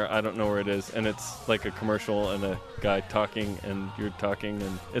somewhere. I don't know where it is. And it's like a commercial and a guy talking and you're talking.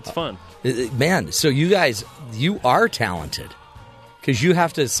 And it's fun. Man, so you guys, you are talented. Because you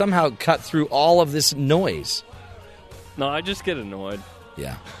have to somehow cut through all of this noise. No, I just get annoyed.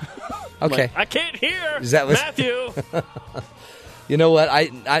 Yeah. Okay. Like, I can't hear Matthew. You know what? I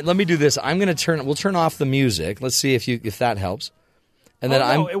let me do this. We'll turn off the music. Let's see if that helps. And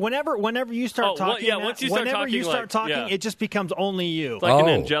then whenever you start talking, once you start talking, it just becomes only you. It's like an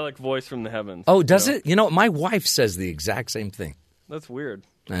angelic voice from the heavens. Oh, does it? You know, my wife says the exact same thing. That's weird.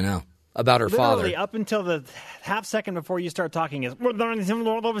 I know. About her Literally, father. up until the half second before you start talking is, and then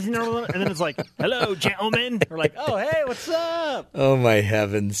it's like, hello, gentlemen. We're like, oh, hey, what's up? Oh, my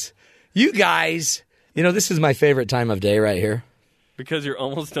heavens. You guys, you know, this is my favorite time of day right here. Because you're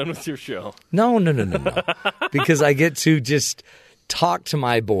almost done with your show. No. Because I get to just talk to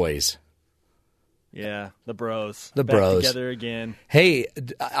my boys. Yeah, the bros. The back bros. together again. Hey,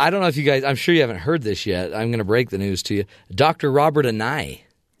 I don't know if you guys, I'm sure you haven't heard this yet. I'm going to break the news to you. Dr. Robert Anai.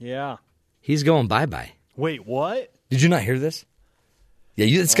 Yeah. He's going bye-bye. Wait, what? Did you not hear this? Yeah,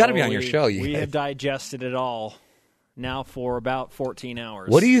 it's got to be on your show. We have digested it all now for about 14 hours.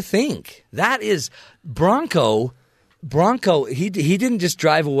 What do you think? That is Bronco, he didn't just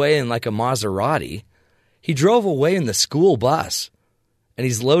drive away in like a Maserati. He drove away in the school bus, and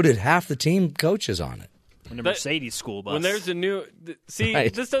he's loaded half the team coaches on it. In a Mercedes school bus. When there's a new... See,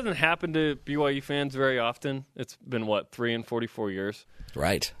 Right. This doesn't happen to BYU fans very often. It's been, 3 and 44 years?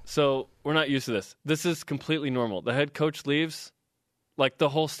 Right. So we're not used to this. This is completely normal. The head coach leaves, like the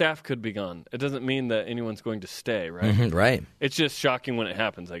whole staff could be gone. It doesn't mean that anyone's going to stay, right? Mm-hmm, right. It's just shocking when it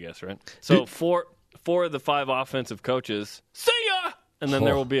happens, I guess, right? So four of the 5 offensive coaches, see ya! And then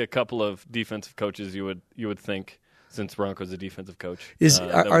there will be a couple of defensive coaches you would think, since Bronco's a defensive coach,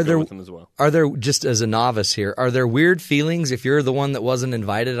 are there with him as well. Are there, just as a novice here, are there weird feelings if you're the one that wasn't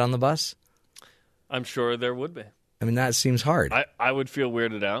invited on the bus? I'm sure there would be. I mean, that seems hard. I would feel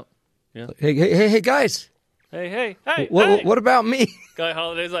weirded out. Yeah. Hey, guys. Hey. What about me? Guy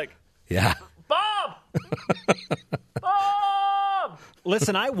Holiday's like, yeah. Bob!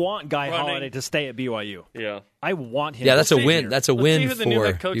 Listen, I want Guy Holiday to stay at BYU. Yeah. I want him. Yeah, that's to a stay win. Here. That's a Let's win see who the new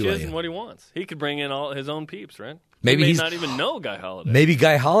head coach BYU. is and what he wants. He could bring in all his own peeps, right? Maybe he he's may not even know Guy Holiday. Maybe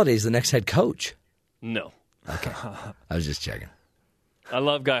Guy Holiday's the next head coach. No. Okay. I was just checking. I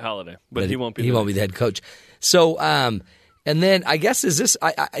love Guy Holiday, but he won't be. He won't be the head coach. So, and then I guess is this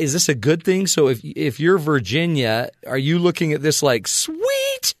a good thing? So if you're Virginia, are you looking at this like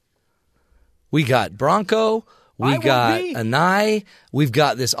sweet? We got Bronco. We got Anai. We've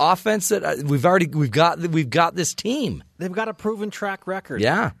got this offense that we've got this team. They've got a proven track record.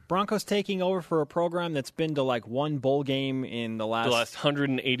 Yeah. Broncos taking over for a program that's been to like one bowl game in the last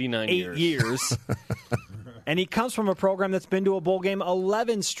 189 years. And he comes from a program that's been to a bowl game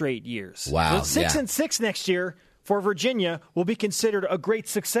 11 straight years. Wow. So 6-6 next year for Virginia will be considered a great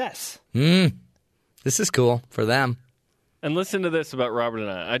success. This is cool for them. And listen to this about Robert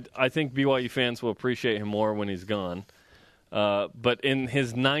and I think BYU fans will appreciate him more when he's gone. But in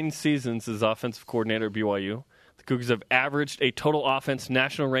his 9 seasons as offensive coordinator at BYU, the Cougars have averaged a total offense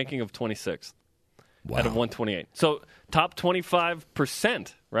national ranking of 26th out of 128. So top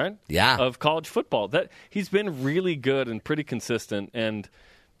 25%, right? Yeah. Of college football. That he's been really good and pretty consistent. And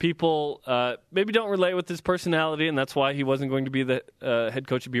people maybe don't relate with his personality, and that's why he wasn't going to be the head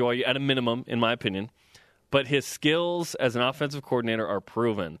coach at BYU at a minimum, in my opinion. But his skills as an offensive coordinator are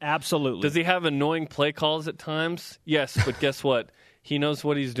proven. Absolutely. Does he have annoying play calls at times? Yes, but guess what? He knows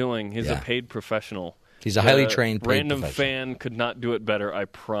what he's doing. He's a paid professional. He's a highly trained paid random professional. fan could not do it better, I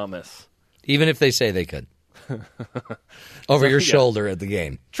promise. Even if they say they could. Over your shoulder at the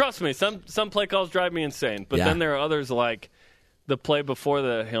game. Trust me, some play calls drive me insane. But then there are others like the play before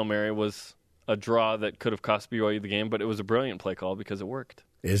the Hail Mary was a draw that could have cost BYU the game, but it was a brilliant play call because it worked.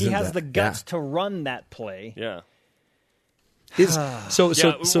 He has the guts to run that play. Yeah. So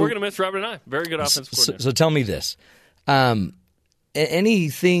we're going to miss Robert and I. Very good offensive coordinator. So tell me this.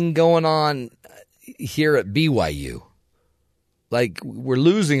 Anything going on here at BYU? Like, we're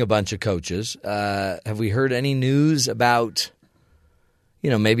losing a bunch of coaches. Have we heard any news about,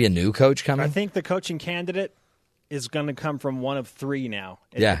 maybe a new coach coming? I think the coaching candidate is going to come from one of 3 now.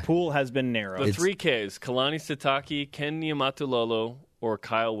 The pool has been narrowed. The 3 Ks, Kalani Sitake, Ken Niumatalolo, or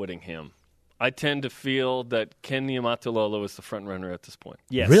Kyle Whittingham. I tend to feel that Ken Niumatalolo is the front runner at this point.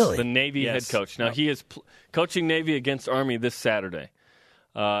 Yes. Really? The Navy head coach. Now, he is coaching Navy against Army this Saturday.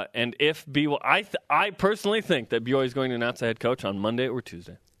 And if BYU, I personally think that BYU is going to announce a head coach on Monday or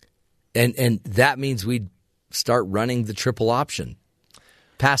Tuesday. And that means we'd start running the triple option.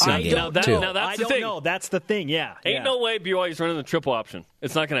 Passing game, now that's I the don't thing. know. That's the thing, yeah. Ain't no way BYU's running the triple option.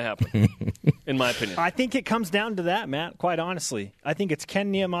 It's not going to happen, in my opinion. I think it comes down to that, Matt, quite honestly. I think it's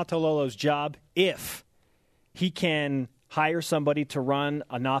Ken Niumatalolo's job if he can hire somebody to run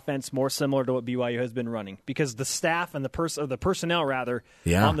an offense more similar to what BYU has been running. Because the staff and the personnel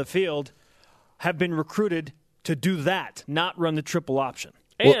on the field have been recruited to do that, not run the triple option.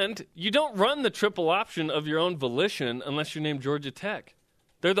 And you don't run the triple option of your own volition unless you're named Georgia Tech.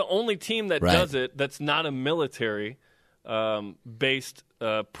 They're the only team that does it that's not a military based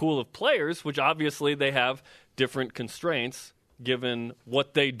pool of players, which obviously they have different constraints given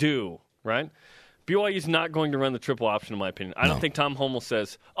what they do, right? BYU's not going to run the triple option, in my opinion. I don't think Tom Hommel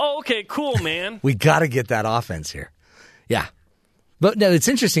says, "Oh, okay, cool, man." We got to get that offense here. Yeah. But no, it's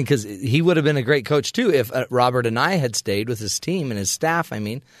interesting because he would have been a great coach, too, if Robert and I had stayed with his team and his staff. I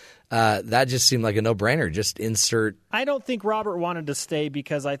mean, that just seemed like a no-brainer. Just insert. I don't think Robert wanted to stay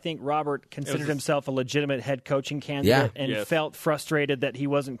because I think Robert considered himself a legitimate head coaching candidate and felt frustrated that he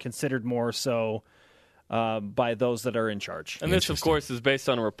wasn't considered more so by those that are in charge. And this, of course, is based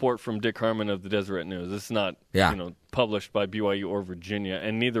on a report from Dick Harmon of the Deseret News. This is not published by BYU or Virginia,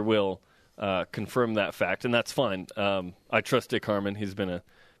 and neither will confirm that fact, and that's fine. I trust Dick Harmon. He's been a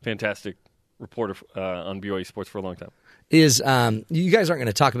fantastic reporter on BYU sports for a long time. You guys aren't going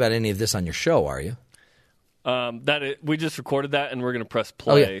to talk about any of this on your show, are you? We just recorded that, and we're going to press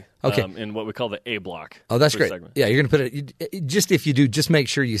play in what we call the A block. Oh, that's great. Segment. Yeah, you're going to put it. Just if you do, just make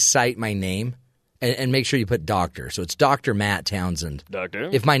sure you cite my name and make sure you put Doctor. So it's Dr. Matt Townsend. Doctor.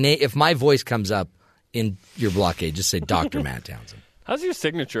 If my voice comes up in your blockade, just say Dr. Matt Townsend. How's your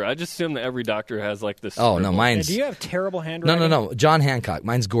signature? I just assume that every doctor has like this. Oh, no, mine's... Do you have terrible handwriting? No. John Hancock.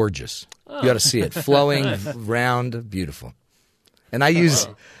 Mine's gorgeous. You got to see it. Flowing, round, beautiful. And I use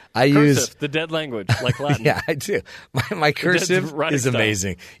the dead language, like Latin. Yeah, I do. My cursive is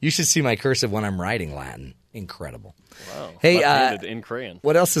amazing. You should see my cursive when I'm writing Latin. Incredible. Wow. Hey, in crayon.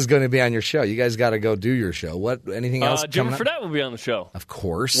 What else is going to be on your show? You guys got to go do your show. Anything else? Jimmer Fredette will be on the show. Of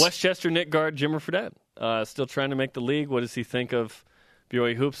course. Westchester Nick guard Jimmer Fredette. Still trying to make the league. What does he think of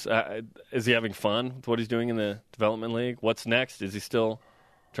BYU hoops? Is he having fun with what he's doing in the development league? What's next? Is he still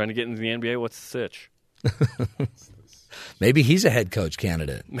trying to get into the NBA? What's the sitch? Maybe he's a head coach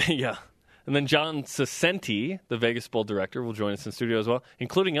candidate. Yeah. And then John Cicenti, the Vegas Bowl director, will join us in studio as well,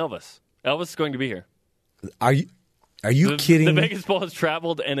 including Elvis. Elvis is going to be here. Are you kidding? The Vegas Bowl has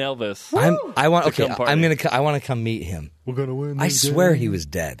traveled, and Elvis. I want to come meet him. We're gonna win. I swear he was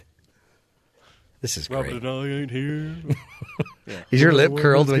dead. This is great. Robert and I ain't here. Is your lip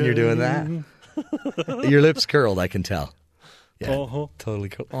curled when you're doing that? Your lips curled, I can tell. Yeah, totally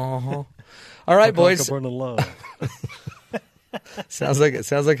curled. All right, boys. Sounds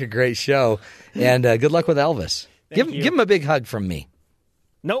like a great show, and good luck with Elvis. Give him a big hug from me.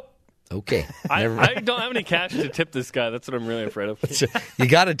 Nope. Okay. I don't have any cash to tip this guy. That's what I'm really afraid of. You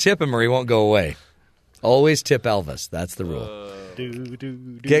got to tip him or he won't go away. Always tip Elvis. That's the rule.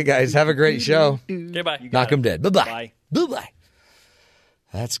 Okay, guys. Have a great show. Okay, bye. Knock him dead. Bye-bye. Bye-bye.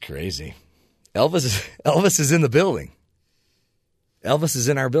 That's crazy. Elvis is in the building. Elvis is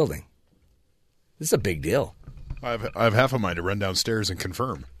in our building. This is a big deal. I have half a mind to run downstairs and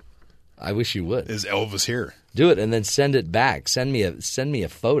confirm. I wish you would. Is Elvis here? Do it and then send it back. Send me a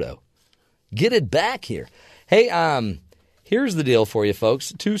photo. Get it back here. Hey, here's the deal for you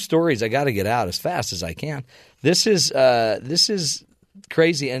folks. 2 stories I got to get out as fast as I can. This is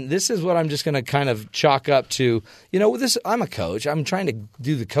crazy, and this is what I'm just going to kind of chalk up to. I'm a coach. I'm trying to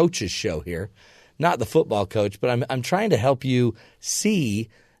do the coach's show here, not the football coach, but I'm trying to help you see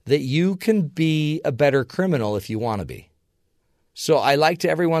that you can be a better criminal if you want to be. So I like to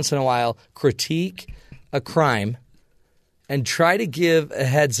every once in a while critique a crime and try to give a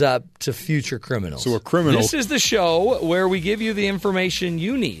heads up to future criminals. So a criminal. This is the show where we give you the information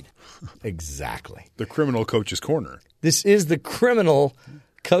you need. Exactly. The criminal coach's corner. This is the criminal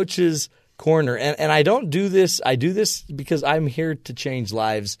coach's corner. And I don't do this. I do this because I'm here to change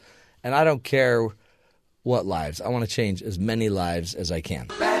lives, and I don't care what lives. I want to change as many lives as I can.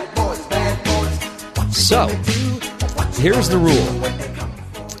 Bad boys. So, here's the rule.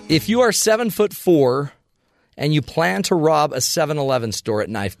 If you are 7'4" and you plan to rob a 7-Eleven store at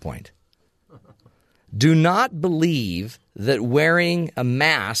knife point, do not believe that wearing a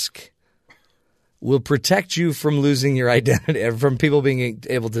mask will protect you from losing your identity, from people being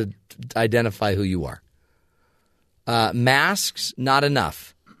able to identify who you are. Masks, not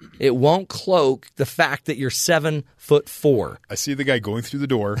enough. It won't cloak the fact that you're 7'4". I see the guy going through the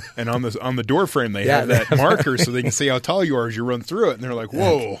door, and on the door frame they have that marker so they can see how tall you are as you run through it. And they're like,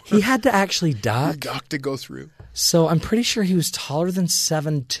 "Whoa!" He had to actually duck. He ducked to go through. So I'm pretty sure he was taller than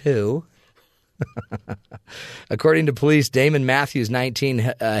 7'2". According to police, Damon Matthews, 19,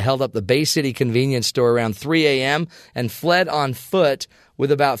 held up the Bay City convenience store around 3 a.m. and fled on foot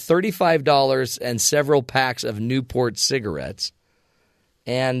with about $35 and several packs of Newport cigarettes.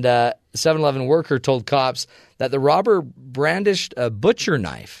 And a 7-Eleven worker told cops that the robber brandished a butcher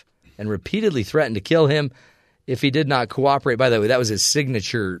knife and repeatedly threatened to kill him if he did not cooperate. By the way, that was his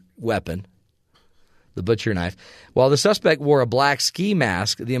signature weapon, the butcher knife. While the suspect wore a black ski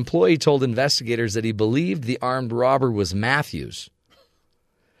mask, the employee told investigators that he believed the armed robber was Matthews.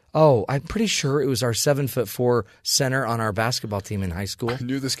 Oh, I'm pretty sure it was our 7'4" center on our basketball team in high school. I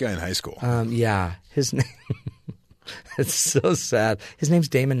knew this guy in high school. Yeah, his name. It's so sad. His name's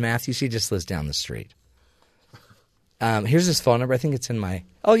Damon Matthews. He just lives down the street. Here's his phone number. I think it's in my.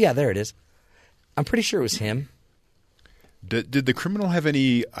 Oh yeah, there it is. I'm pretty sure it was him. Did the criminal have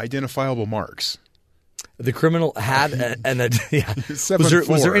any identifiable marks? The criminal had yeah. Was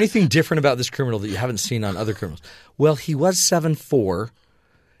there anything different about this criminal that you haven't seen on other criminals? Well, he was 7'4",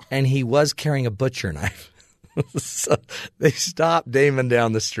 and he was carrying a butcher knife. So they stopped Damon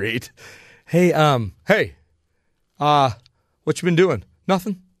down the street. Hey, what you been doing?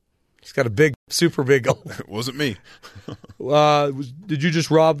 Nothing. He's got a big, super big. It wasn't me. Did you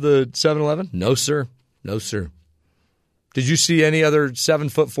just rob the 7-Eleven? No, sir. No, sir. Did you see any other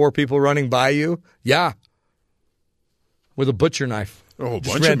 7'4" people running by you? Yeah. With a butcher knife. A whole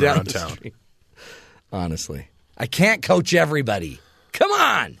bunch of them around town. Honestly. I can't coach everybody. Come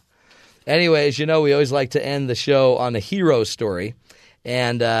on. Anyways, we always like to end the show on a hero story.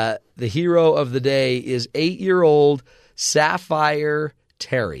 And the hero of the day is 8-year-old Sapphire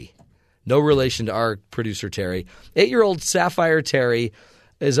Terry. No relation to our producer, Terry. 8-year-old Sapphire Terry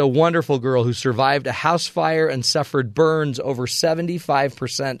is a wonderful girl who survived a house fire and suffered burns over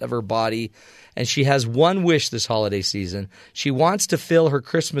 75% of her body. And she has one wish this holiday season. She wants to fill her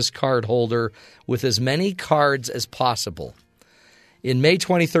Christmas card holder with as many cards as possible. In May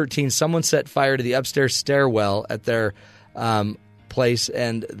 2013, someone set fire to the upstairs stairwell at their place,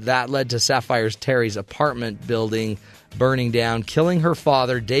 and that led to Sapphire Terry's apartment building burning down, killing her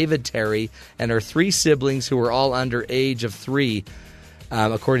father, David Terry, and her 3 siblings who were all under age of 3,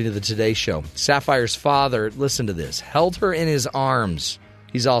 according to the Today Show. Sapphire's father, listen to this, held her in his arms.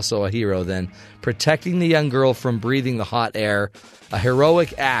 He's also a hero then, protecting the young girl from breathing the hot air, a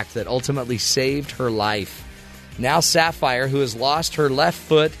heroic act that ultimately saved her life. Now Sapphire, who has lost her left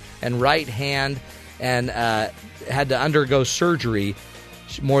foot and right hand and had to undergo surgery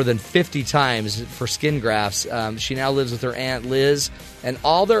more than 50 times for skin grafts, she now lives with her Aunt Liz, and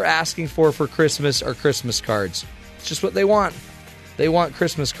all they're asking for Christmas are Christmas cards. It's just what they want. They want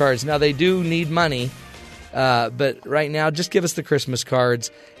Christmas cards. Now, they do need money, but right now, just give us the Christmas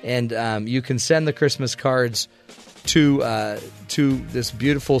cards, and you can send the Christmas cards to this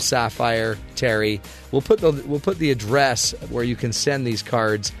beautiful Sapphire Terry. We'll put the address where you can send these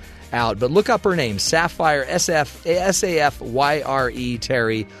cards out, but look up her name, Sapphire, Safyre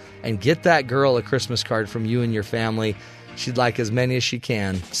Terry, and get that girl a Christmas card from you and your family. She'd like as many as she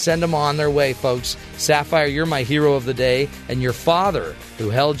can. Send them on their way, folks. Sapphire, you're my hero of the day, and your father, who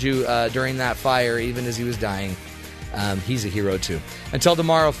held you during that fire even as he was dying, he's a hero too. Until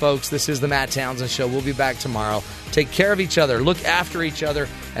tomorrow, folks, this is the Matt Townsend Show. We'll be back tomorrow. Take care of each other, look after each other,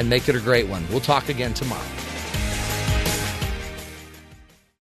 and make it a great one. We'll talk again tomorrow.